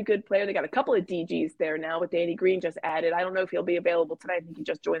very good player. They got a couple of DGs there now with Danny Green just added. I don't know if he'll be available tonight. I think he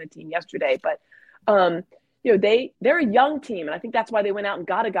just joined the team yesterday. But, they're a young team. And I think that's why they went out and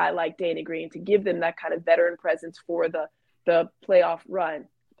got a guy like Danny Green to give them that kind of veteran presence for the playoff run.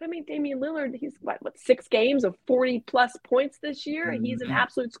 I mean, Damian Lillard, he's what 6 games of 40-plus points this year? Mm-hmm. He's an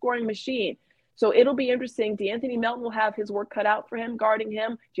absolute scoring machine. So it'll be interesting. DeAnthony Melton will have his work cut out for him, guarding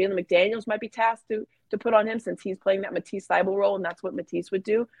him. Jalen McDaniels might be tasked to put on him since he's playing that Matisse Thybulle role, and that's what Matisse would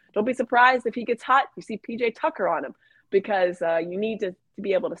do. Don't be surprised if he gets hot. You see PJ Tucker on him because you need to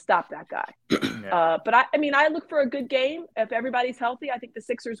be able to stop that guy. But I look for a good game. If everybody's healthy, I think the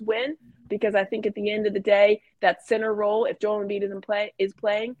Sixers win because I think at the end of the day, that center role, if Joel Embiid is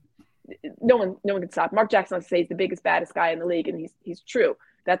playing, no one can stop. Mark Jackson likes to say he's the biggest, baddest guy in the league, and he's true.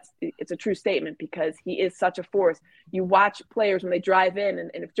 It's a true statement because he is such a force. You watch players when they drive in,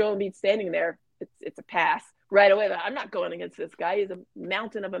 and if Joel Embiid's standing there, it's a pass right away. I'm not going against this guy. He's a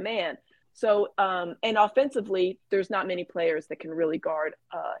mountain of a man. So, and offensively, there's not many players that can really guard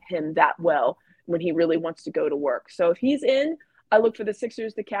him that well when he really wants to go to work. So if he's in, I look for the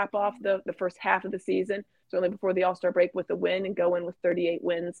Sixers to cap off the first half of the season, certainly before the All-Star break, with a win and go in with 38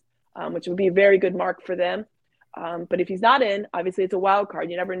 wins, which would be a very good mark for them. But if he's not in, obviously it's a wild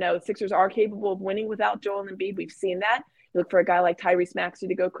card. You never know. The Sixers are capable of winning without Joel Embiid. We've seen that. You look for a guy like Tyrese Maxey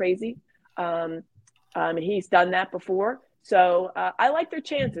to go crazy. And he's done that before. So I like their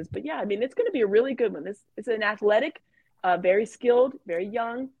chances. But, it's going to be a really good one. This is an athletic, very skilled, very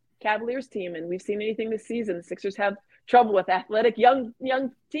young Cavaliers team. And we've seen anything this season. The Sixers have trouble with athletic young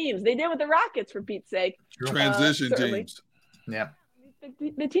teams. They did with the Rockets, for Pete's sake. Transition teams. Yeah.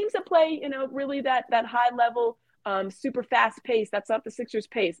 The teams that play, really that high level, super fast pace. That's not the Sixers'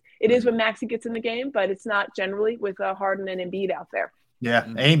 pace. It is when Maxey gets in the game, but it's not generally with Harden and Embiid out there. Yeah,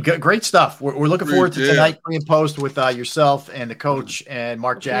 Aim, great stuff. We're looking forward to tonight, pre and post with yourself and the coach and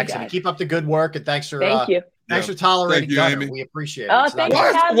Mark Jackson. Keep up the good work, and thanks for tolerating Gunner. We appreciate it.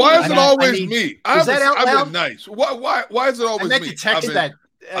 Why is it always me? Is that out loud? I've been nice. Why is it always me? I meant to text that.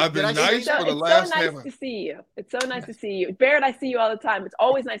 I've been nice for the last half. It's so nice to see you. It's so nice to see you. Barrett, I see you all the time. It's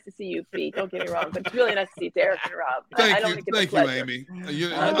always nice to see you, Pete. Don't get me wrong. But it's really nice to see Derrick and Rob. Thank you, Amy.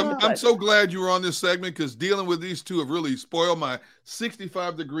 I'm so glad you were on this segment because dealing with these two have really spoiled my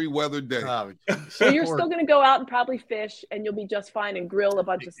 65-degree weather day. So you're still going to go out and probably fish, and you'll be just fine and grill a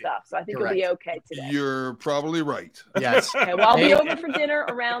bunch of stuff. So I think you'll be okay today. You're probably right. Yes. Okay, well, I'll be over for dinner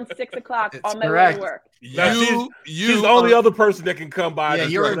around 6 o'clock on my way to work. She's the only other person that can come by. Yeah,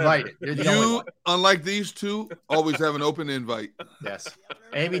 you're invited. You're the only one. Unlike these two, always have an open invite. Yes.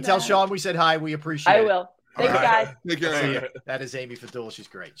 Amy, tell Sean we said hi. We appreciate it. I will. Thanks, guys. Take care. That is Amy Fadul. She's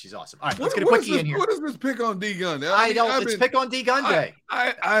great. She's awesome. All right, let's get a quickie in here. What is this pick on D Gunn? It's pick on D Gunn day.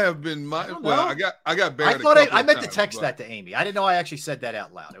 I have been I got Barrett. I meant to text that to Amy. I didn't know I actually said that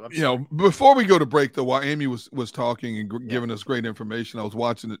out loud. Before we go to break though, while Amy was talking and giving us great information, I was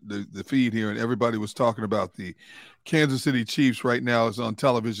watching the feed here and everybody was talking about the Kansas City Chiefs right now. Is on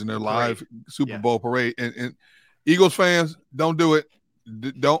television. Their live Super Bowl parade and Eagles fans, don't do it.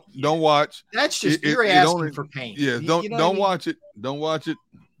 Don't watch. That's just you're asking for pain. Yeah, don't watch it. Don't watch it.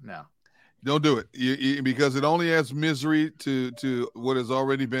 No, don't do it because it only adds misery to what has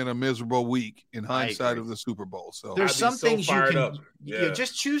already been a miserable week in hindsight of the Super Bowl. So there's some things you can you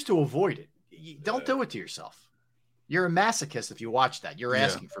just choose to avoid it. You don't do it to yourself. You're a masochist if you watch that. You're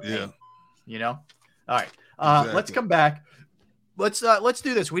asking for pain. All right. Exactly. Let's come back. Let's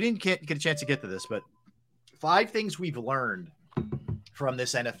do this. We didn't get a chance to get to this, but 5 things we've learned from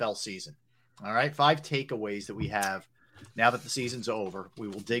this NFL season. All right. 5 takeaways that we have now that the season's over. We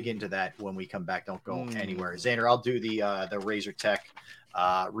will dig into that when we come back. Don't go anywhere. Xander, I'll do the Razor Tech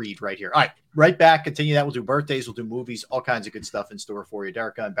read right here. All right, right back. Continue that. We'll do birthdays. We'll do movies. All kinds of good stuff in store for you.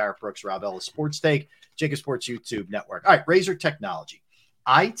 Derrick Gunn, Barrett Brooks, Rob Ellis, Sports Take, Jacob Sports YouTube Network. All right, Razor Technology.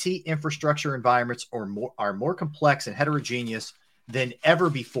 IT infrastructure environments are more complex and heterogeneous than ever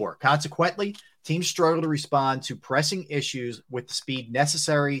before. Consequently, teams struggle to respond to pressing issues with the speed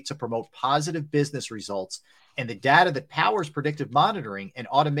necessary to promote positive business results, and the data that powers predictive monitoring and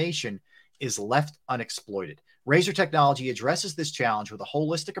automation is left unexploited. Razor Technology addresses this challenge with a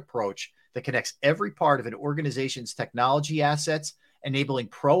holistic approach that connects every part of an organization's technology assets, enabling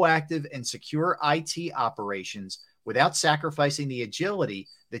proactive and secure IT operations without sacrificing the agility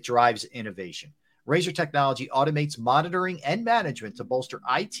that drives innovation. Razor Technology automates monitoring and management to bolster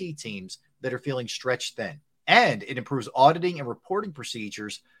IT teams that are feeling stretched thin. And it improves auditing and reporting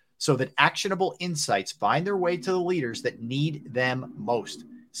procedures so that actionable insights find their way to the leaders that need them most.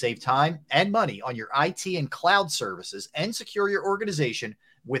 Save time and money on your IT and cloud services and secure your organization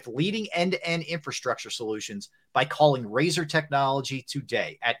with leading end-to-end infrastructure solutions by calling Razor Technology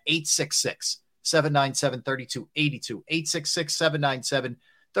today at 866-797-3282,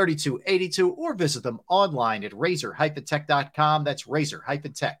 866-797-3282, or visit them online at razor-tech.com. That's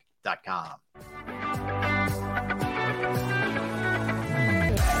razor-tech.com.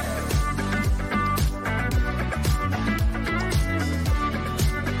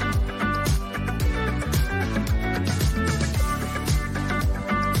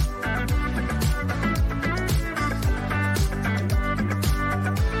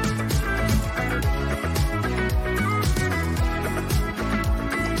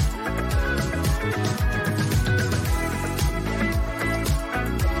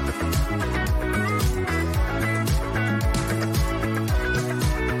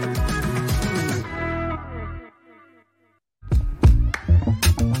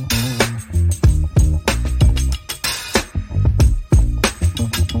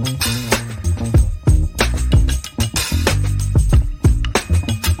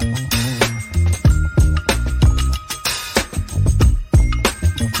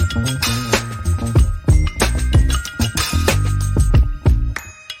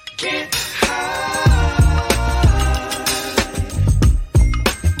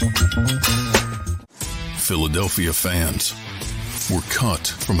 Philadelphia fans, were cut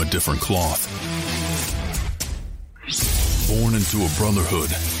from a different cloth. Born into a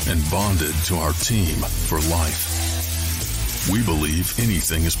brotherhood and bonded to our team for life. We believe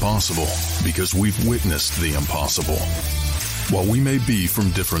anything is possible because we've witnessed the impossible. While we may be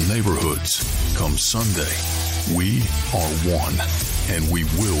from different neighborhoods, come Sunday, we are one, and we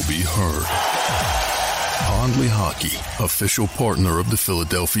will be heard. Pondley Hockey, official partner of the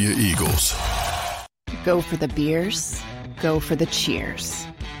Philadelphia Eagles. Go for the beers, go for the cheers,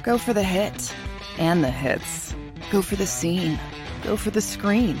 go for the hit and the hits. Go for the scene, go for the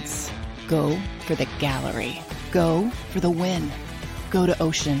screens, go for the gallery, go for the win. Go to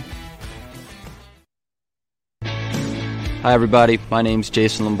Ocean. Hi everybody, my name's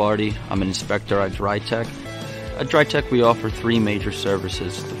Jason Lombardi. I'm an inspector at DryTech. At DryTech we offer three major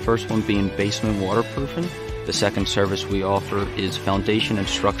services, the first one being basement waterproofing. The second service we offer is foundation and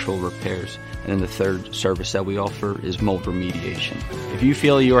structural repairs. And then the third service that we offer is mold remediation. If you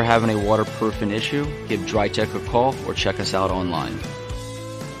feel you are having a waterproofing issue, give DryTech a call or check us out online.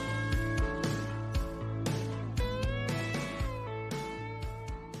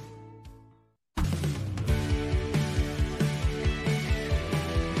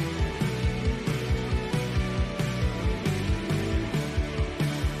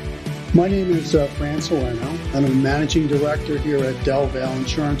 My name is Fran Salerno. I'm a managing director here at Del Valle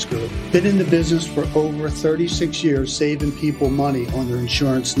Insurance Group. Been in the business for over 36 years, saving people money on their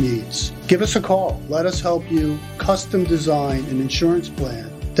insurance needs. Give us a call. Let us help you custom design an insurance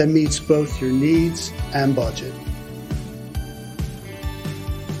plan that meets both your needs and budget.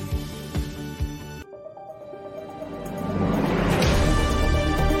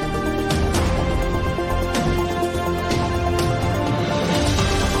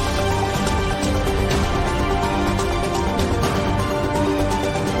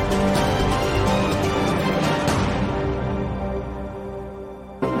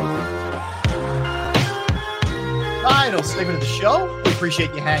 Segment of the show. We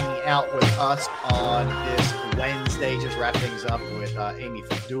appreciate you hanging out with us on this Wednesday. Just wrap things up with Amy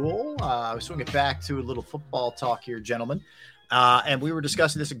Fadul. I was swinging back to a little football talk here, gentlemen. And we were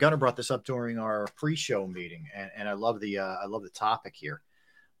discussing this, and Gunner brought this up during our pre-show meeting. And I love the topic here.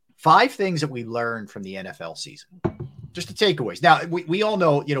 5 things that we learned from the NFL season. Just the takeaways. Now, we all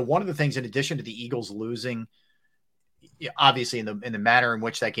know, one of the things, in addition to the Eagles losing, obviously in the manner in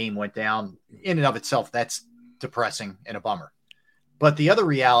which that game went down, in and of itself, that's depressing and a bummer. But the other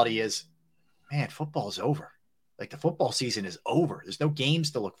reality is, man, football is over. Like the football season is over. There's no games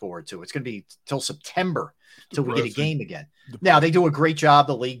to look forward to. It's going to be till September till we get a game again. Now they do a great job.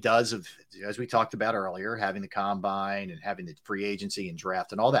 The league does of, as we talked about earlier, having the combine and having the free agency and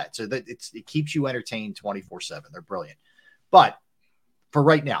draft and all that. So that it keeps you entertained 24/7. They're brilliant. But for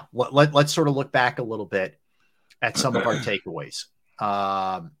right now, let's sort of look back a little bit at some of our takeaways.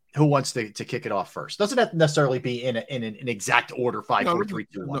 Who wants to kick it off first? Doesn't have to necessarily be in an exact order. 5, 4, 3,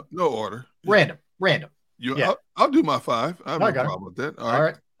 2, 1. No order. Random. I'll do my 5. I have no problem with that. All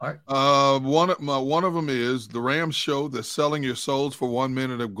right. One of them is the Rams show that selling your souls for 1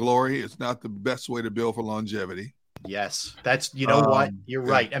 minute of glory is not the best way to build for longevity. Yes, that's what you're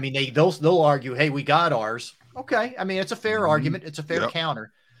right. I mean, they'll argue, hey, we got ours. Okay, I mean it's a fair argument. It's a fair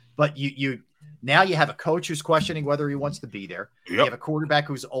counter, but you now you have a coach who's questioning whether he wants to be there. You have a quarterback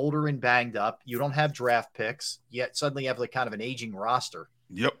who's older and banged up. You don't have draft picks yet. Suddenly you have like kind of an aging roster.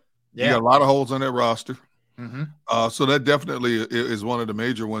 Yep. You got a lot of holes on that roster. So that definitely is one of the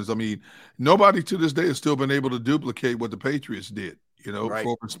major ones. I mean, nobody to this day has still been able to duplicate what the Patriots did,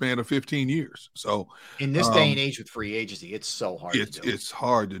 for a span of 15 years. So in this day and age with free agency, it's so hard to do. It's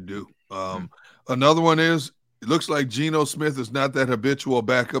hard to do. Another one is, it looks like Geno Smith is not that habitual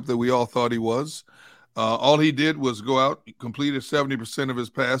backup that we all thought he was. All he did was go out, completed 70% of his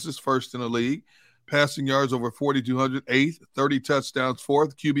passes, first in the league. Passing yards over 4,200, 8th, 30 touchdowns,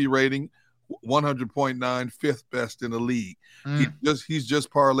 4th, QB rating 100.9, 5th best in the league. He's just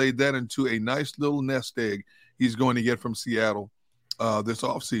parlayed that into a nice little nest egg he's going to get from Seattle this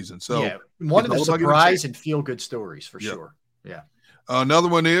offseason. So one of the surprise and feel-good stories for sure. Yeah. Another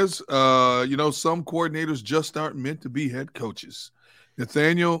one is, some coordinators just aren't meant to be head coaches.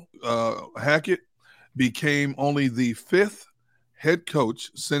 Nathaniel Hackett became only the 5th head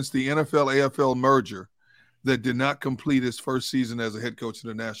coach since the NFL-AFL merger that did not complete his first season as a head coach in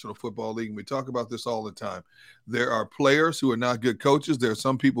the National Football League. And we talk about this all the time. There are players who are not good coaches. There are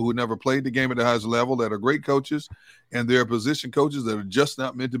some people who never played the game at the highest level that are great coaches, and there are position coaches that are just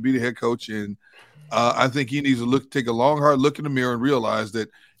not meant to be the head coach. And I think he needs to take a long, hard look in the mirror and realize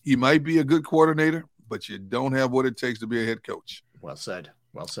that he might be a good coordinator, but you don't have what it takes to be a head coach. Well said.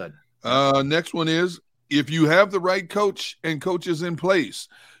 Well said. Next one is, if you have the right coach and coaches in place,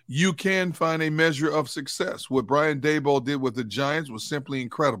 you can find a measure of success. What Brian Daboll did with the Giants was simply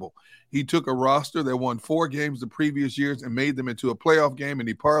incredible. He took a roster that won 4 games the previous years and made them into a playoff game, and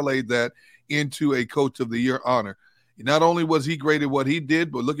he parlayed that into a Coach of the Year honor. Not only was he great at what he did,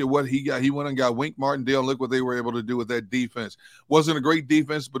 but look at what he got. He went and got Wink Martindale. Look what they were able to do with that defense. Wasn't a great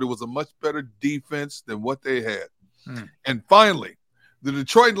defense, but it was a much better defense than what they had. And finally, the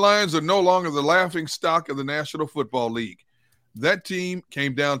Detroit Lions are no longer the laughing stock of the National Football League. That team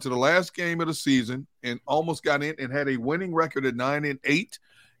came down to the last game of the season and almost got in and had a winning record at 9-8.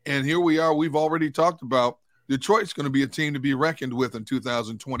 And here we are. We've already talked about Detroit's going to be a team to be reckoned with in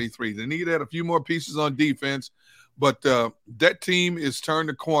 2023. They need to add a few more pieces on defense, but that team is turned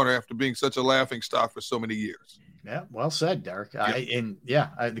the corner after being such a laughing stock for so many years. Yeah, well said, Derrick. I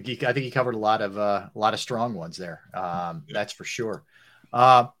think he covered a lot of strong ones there. That's for sure.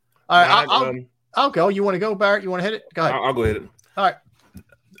 All right, I'll go. You want to go, Barrett? You want to hit it? Go ahead. I'll go hit it. All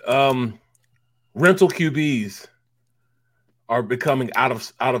right. Rental QBs are becoming out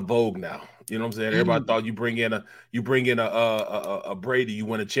of vogue now. You know what I'm saying? Everybody thought you bring in a Brady, you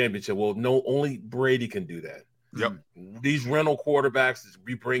win a championship. Well, no, only Brady can do that. Yep. These rental quarterbacks that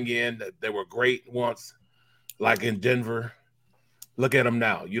we bring in, they were great once, like in Denver. Look at them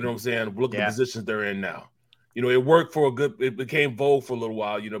now. You know what I'm saying? Look at the positions they're in now. It worked it became vogue for a little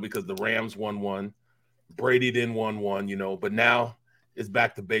while, because the Rams won one, Brady then won one, but now it's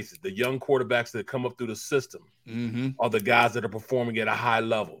back to basics. The young quarterbacks that come up through the system are the guys that are performing at a high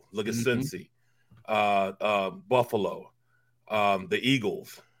level. Look at Cincy, Buffalo, the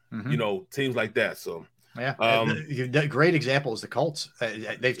Eagles, teams like that. So, the great example is the Colts.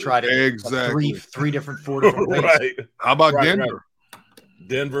 They've tried it exactly 4 different ways. Right. How about Denver? Right.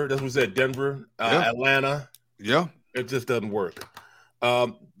 Denver, that's what we said. Denver, Atlanta. Yeah, it just doesn't work.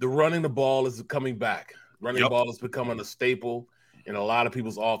 The running the ball is coming back. Running the ball is becoming a staple in a lot of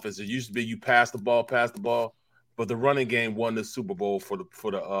people's office. It used to be you pass the ball, but the running game won the Super Bowl for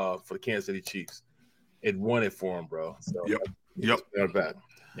the Kansas City Chiefs. It won it for them, bro. So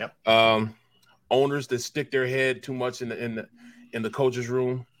owners that stick their head too much in the coach's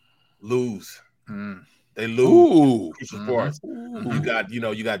room lose. They lose. Sports.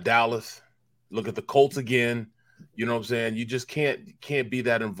 You got Dallas. Look at the Colts again. You know what I'm saying? You just can't be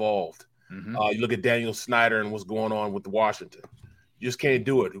that involved. Mm-hmm. You look at Daniel Snyder and what's going on with Washington. You just can't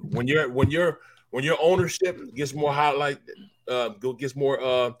do it. When your ownership gets more gets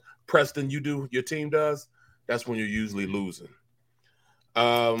more press than your team does, that's when you're usually losing.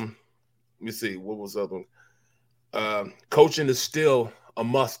 Let me see. What was the other one? Coaching is still a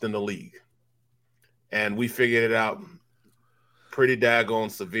must in the league. And we figured it out pretty daggone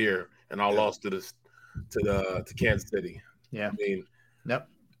severe in our loss to Kansas City. Yeah. I mean, yep.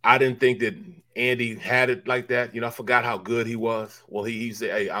 I didn't think that Andy had it like that. I forgot how good he was. Well, he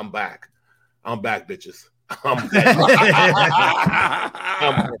said, "Hey, I'm back. I'm back, bitches. I'm back.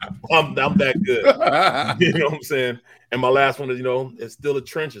 I'm that good." You know what I'm saying? And my last one is, it's still the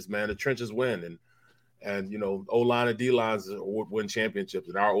trenches, man. The trenches win. And O-line and D-lines win championships.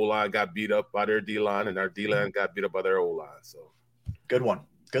 And our O-line got beat up by their D-line, and our D-line got beat up by their O-line. So good one.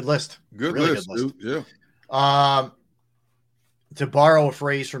 Good list. Good really list, good list. Dude. Yeah. To borrow a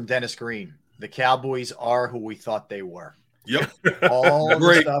phrase from Dennis Green, the Cowboys are who we thought they were. Yep. All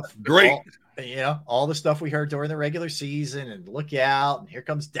great. the stuff. Great. All the stuff we heard during the regular season, and look out, and here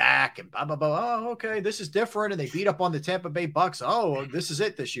comes Dak, and blah, blah, blah. Oh, okay, this is different. And they beat up on the Tampa Bay Bucks. Oh, this is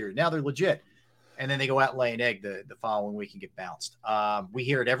it this year. Now they're legit. And then they go out and lay an egg the following week and get bounced. We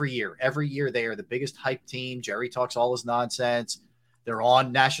hear it every year. Every year they are the biggest hype team. Jerry talks all his nonsense. They're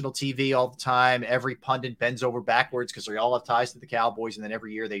on national TV all the time. Every pundit bends over backwards because they all have ties to the Cowboys. And then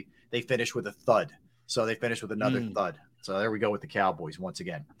every year they finish with a thud. So they finish with another thud. So there we go with the Cowboys once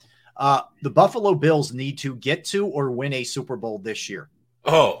again. The Buffalo Bills need to get to or win a Super Bowl this year.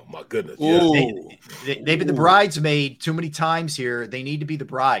 Oh, my goodness. They've been the bridesmaid too many times here. They need to be the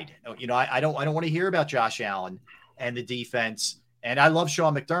bride. I don't want to hear about Josh Allen and the defense. And I love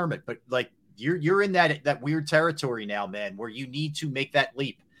Sean McDermott, but you're in that weird territory now, man, where you need to make that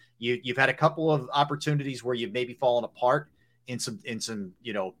leap. You've had a couple of opportunities where you've maybe fallen apart in some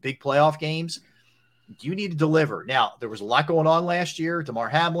big playoff games. You need to deliver. Now, there was a lot going on last year. Damar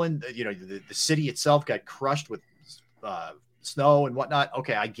Hamlin, the city itself got crushed with snow and whatnot.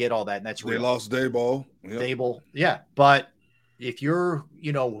 Okay, I get all that, and that's real. They lost Daboll. Yep. Daboll, yeah. But if you're,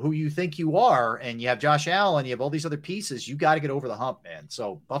 who you think you are, and you have Josh Allen, you have all these other pieces, you got to get over the hump, man.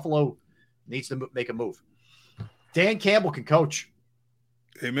 So Buffalo needs to make a move. Dan Campbell can coach.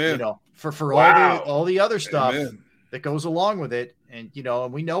 Amen. For all the other stuff that goes along with it. And,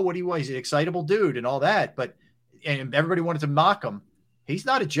 and we know what he was. He's an excitable dude and all that, and everybody wanted to mock him. He's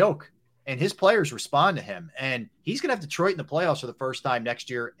not a joke, and his players respond to him. And he's going to have Detroit in the playoffs for the first time next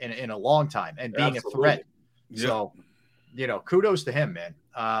year in a long time, and being a threat. Yep. So, kudos to him, man.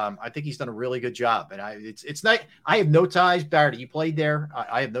 I think he's done a really good job. And it's not, I have no ties, Barrett. You played there.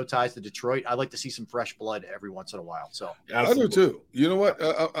 I have no ties to Detroit. I like to see some fresh blood every once in a while. So I do too. You know what?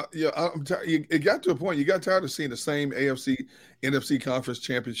 It got to a point. You got tired of seeing the same AFC, NFC conference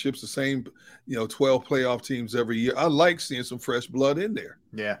championships, the same, 12 playoff teams every year. I like seeing some fresh blood in there.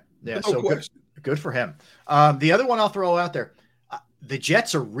 Yeah. No so good for him. The other one I'll throw out there, the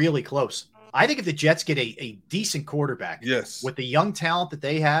Jets are really close. I think if the Jets get a decent quarterback, with the young talent that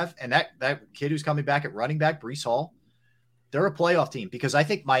they have, and that kid who's coming back at running back, Breece Hall, they're a playoff team, because I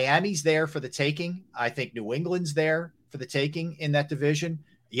think Miami's there for the taking. I think New England's there for the taking in that division.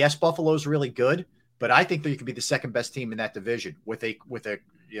 Yes, Buffalo's really good, but I think they could be the second best team in that division with a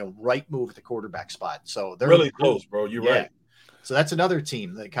right move at the quarterback spot. So they're really close, bro. You're right. So that's another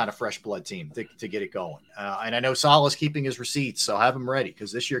team, the kind of fresh blood team to get it going. And I know Salah's keeping his receipts, so have him ready,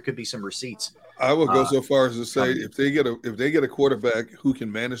 because this year could be some receipts. I will go so far as to say if they get a quarterback who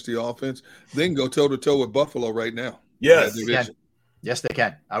can manage the offense, they can go toe to toe with Buffalo right now. Yes, they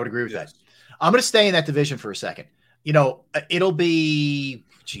can. I would agree with that. I'm going to stay in that division for a second. It'll be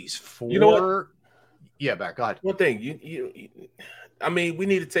four. You know what? Yeah, Barrett, go ahead. One thing, we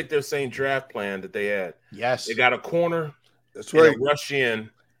need to take their same draft plan that they had. Yes, they got a corner. That's right. Rush in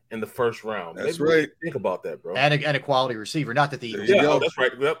the first round. That's right. Think about that, bro. And a quality receiver. Not that the Eagles. Yeah, that's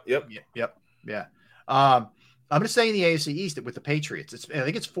right. Yep. Yeah. I'm going to stay in the AFC East with the Patriots. I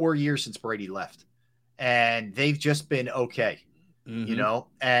think it's 4 years since Brady left, and they've just been okay. Mm-hmm.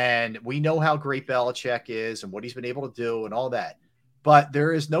 And we know how great Belichick is and what he's been able to do and all that. But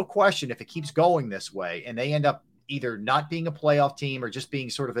there is no question, if it keeps going this way and they end up either not being a playoff team or just being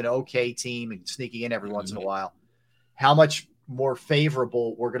sort of an okay team and sneaking in every once in a while, how much more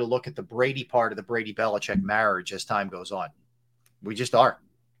favorable we're going to look at the Brady part of the Brady-Belichick marriage as time goes on. We just are.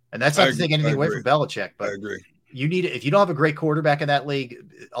 And that's not to take anything away from Belichick, but I agree. If you don't have a great quarterback in that league,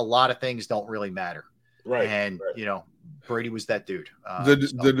 a lot of things don't really matter. Right. And, Brady was that dude.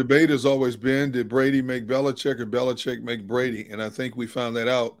 The debate has always been, did Brady make Belichick or Belichick make Brady? And I think we found that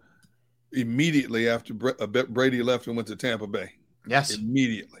out immediately after Brady left and went to Tampa Bay. Yes.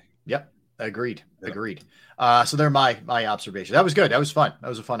 Immediately. Yep. Agreed. So they're my observation. That was good. That was fun. That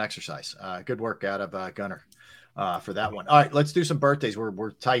was a fun exercise. Good work out of Gunner for that one. All right, let's do some birthdays.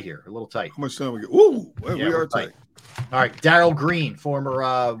 We're tight here, a little tight. How much time we get? Ooh, we are tight. All right, Darryl Green,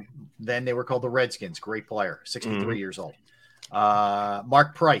 former, then they were called the Redskins, great player, 63 years old.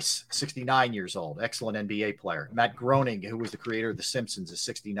 Mark Price, 69 years old, excellent NBA player. Matt Groening, who was the creator of The Simpsons, is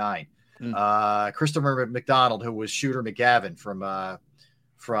 69. Christopher McDonald, who was Shooter McGavin from I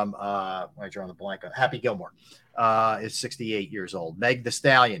draw on the blank. Happy Gilmore is 68 years old. Meg the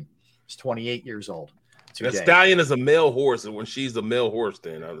Stallion is 28 years old. The Stallion is a male horse, and when she's a male horse,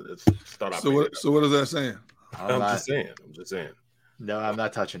 then it's start off. So what is that saying? I'm just saying. No, I'm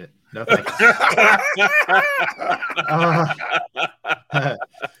not touching it. No, thank you.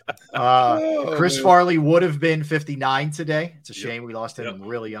 Chris Farley would have been 59 today. It's a shame we lost him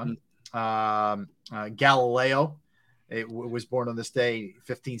really young. Galileo was born on this day,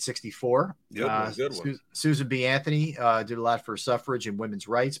 1564. Good one. Susan B. Anthony did a lot for suffrage and women's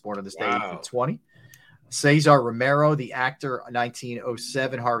rights, born on this day, 1820. Cesar Romero, the actor,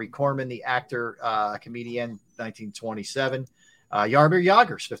 1907. Harvey Korman, the actor, comedian, 1927. Jaromir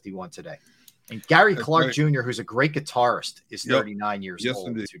Jagr's 51 today. And Gary Clark Jr., who's a great guitarist, is 39 years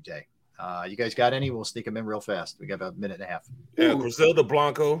old today. You guys got any? We'll sneak them in real fast. We got about a minute and a half. Yeah, Griselda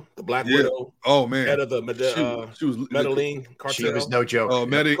Blanco, the Black Widow. Oh, man. Head of the Medellin cartel. She was no joke. Oh,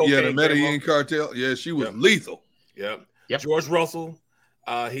 the Medellin cartel. Yeah, she was lethal. Yep. George Russell.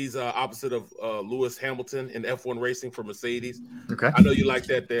 He's opposite of Lewis Hamilton in F1 racing for Mercedes. Okay. I know you like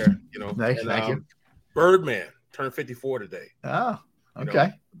that there. Thank you. Birdman turned 54 today. Oh,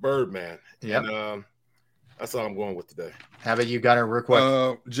 okay. Birdman. Yeah. And that's all I'm going with today. How about you, Gunner, real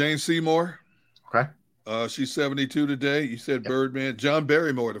quick? Jane Seymour. Okay. She's 72 today. You said Birdman. John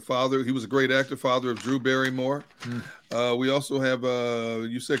Barrymore, the father. He was a great actor, father of Drew Barrymore. We also have,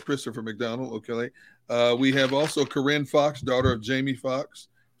 you said Christopher McDonald. Okay. We have also Corinne Fox, daughter of Jamie Foxx,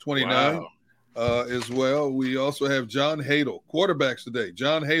 29 as well. We also have John Hadle, quarterbacks today.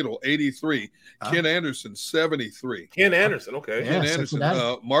 John Hadle, 83. Ken Anderson, 73. Ken Anderson, okay. Ken Anderson.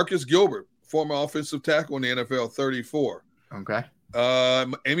 Marcus Gilbert, former offensive tackle in the NFL, 34. Okay.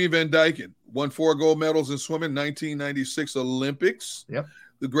 Amy Van Dyken won 4 gold medals in swimming, 1996 Olympics. Yep.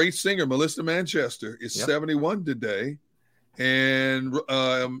 The great singer Melissa Manchester is 71 today. And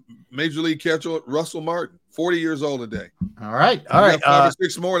Major League catcher Russell Martin, 40 years old today. All right. 5 or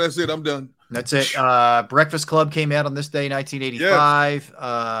 6 more. That's it. I'm done. That's it. Breakfast Club came out on this day, 1985.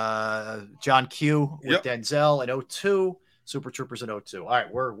 Yes. John Q with Denzel in 2002. Super Troopers in 2002. All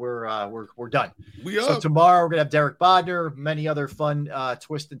right, we're done. So tomorrow we're gonna have Derek Bodner, many other fun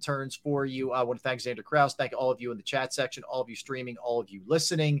twists and turns for you. I want to thank Xander Krause. Thank all of you in the chat section, all of you streaming, all of you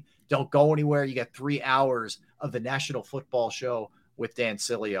listening. Don't go anywhere. You got 3 hours of the National Football Show with Dan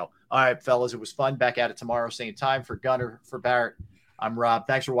Cilio. All right, fellas, it was fun. Back at it tomorrow, same time. For Gunner, for Barrett, I'm Rob.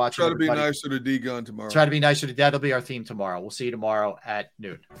 Thanks for watching. Try to be nicer to D-Gun tomorrow. Try to be nicer to That'll be our theme tomorrow. We'll see you tomorrow at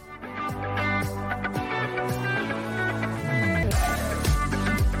noon.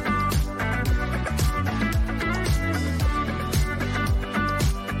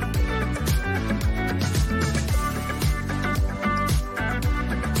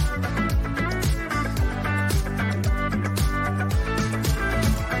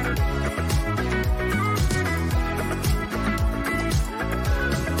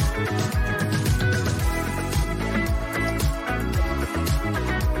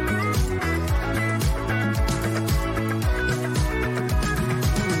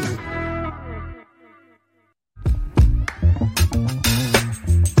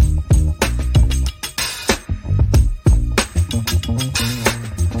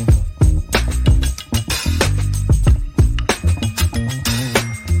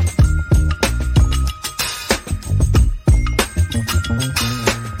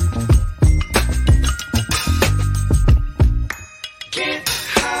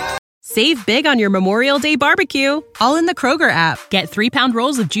 Save big on your Memorial Day barbecue, all in the Kroger app. Get 3-pound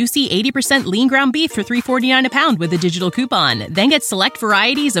rolls of juicy 80% lean ground beef for $3.49 a pound with a digital coupon. Then get select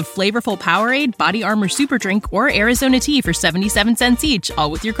varieties of flavorful Powerade, Body Armor Super Drink, or Arizona tea for 77 cents each, all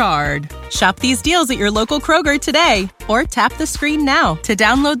with your card. Shop these deals at your local Kroger today, or tap the screen now to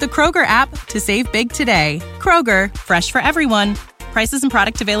download the Kroger app to save big today. Kroger, fresh for everyone. Prices and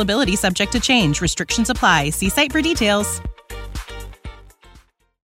product availability subject to change. Restrictions apply. See site for details.